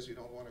not because you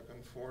don't want to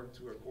conform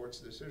to a court's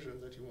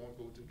decision that you won't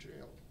go to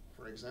jail,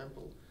 for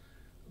example.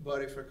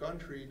 But if a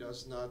country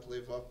does not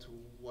live up to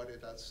what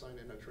it has signed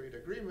in a trade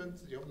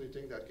agreement, the only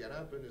thing that can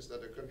happen is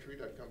that a country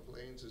that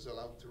complains is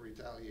allowed to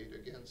retaliate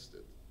against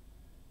it.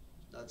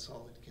 That's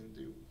all it can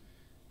do.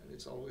 And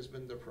it's always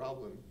been the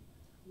problem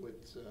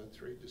with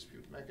trade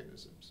dispute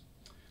mechanisms.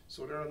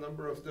 So there are a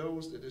number of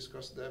those. They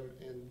discuss them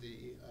in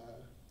the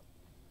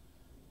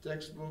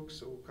textbook.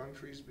 So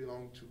countries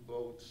belong to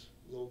both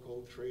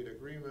local trade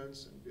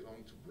agreements and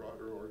belong to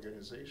broader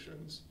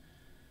organizations.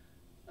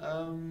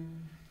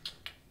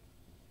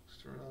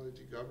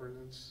 Externality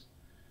governance,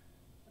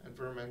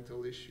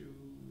 environmental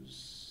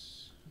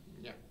issues,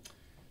 yeah.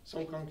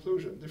 So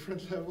conclusion,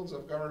 different levels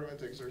of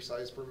government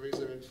exercise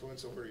pervasive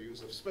influence over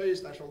use of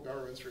space. National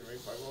governments remain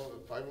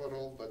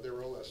pivotal, but their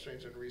role has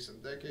changed in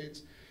recent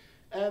decades.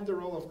 And the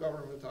role of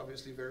government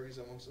obviously varies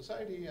among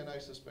society, and I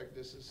suspect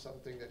this is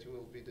something that you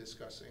will be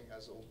discussing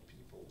as old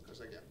people,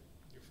 because again,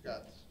 you've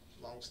got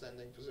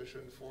long-standing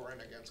position for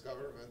and against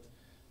government,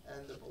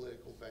 and the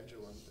political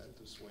pendulum tend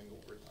to swing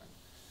over time.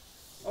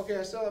 Okay,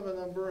 I still have a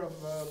number of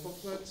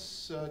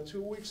booklets.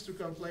 2 weeks to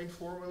complain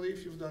formally.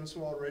 If you've done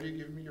so already,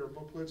 give me your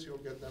booklets. You'll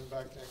get them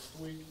back next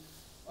week.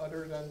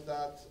 Other than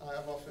that, I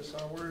have office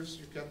hours.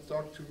 You can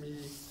talk to me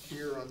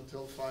here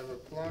until 5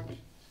 o'clock.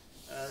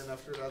 And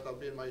after that, I'll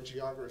be in my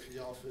geography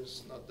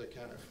office, not the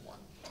Canif one.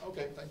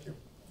 Okay, thank you.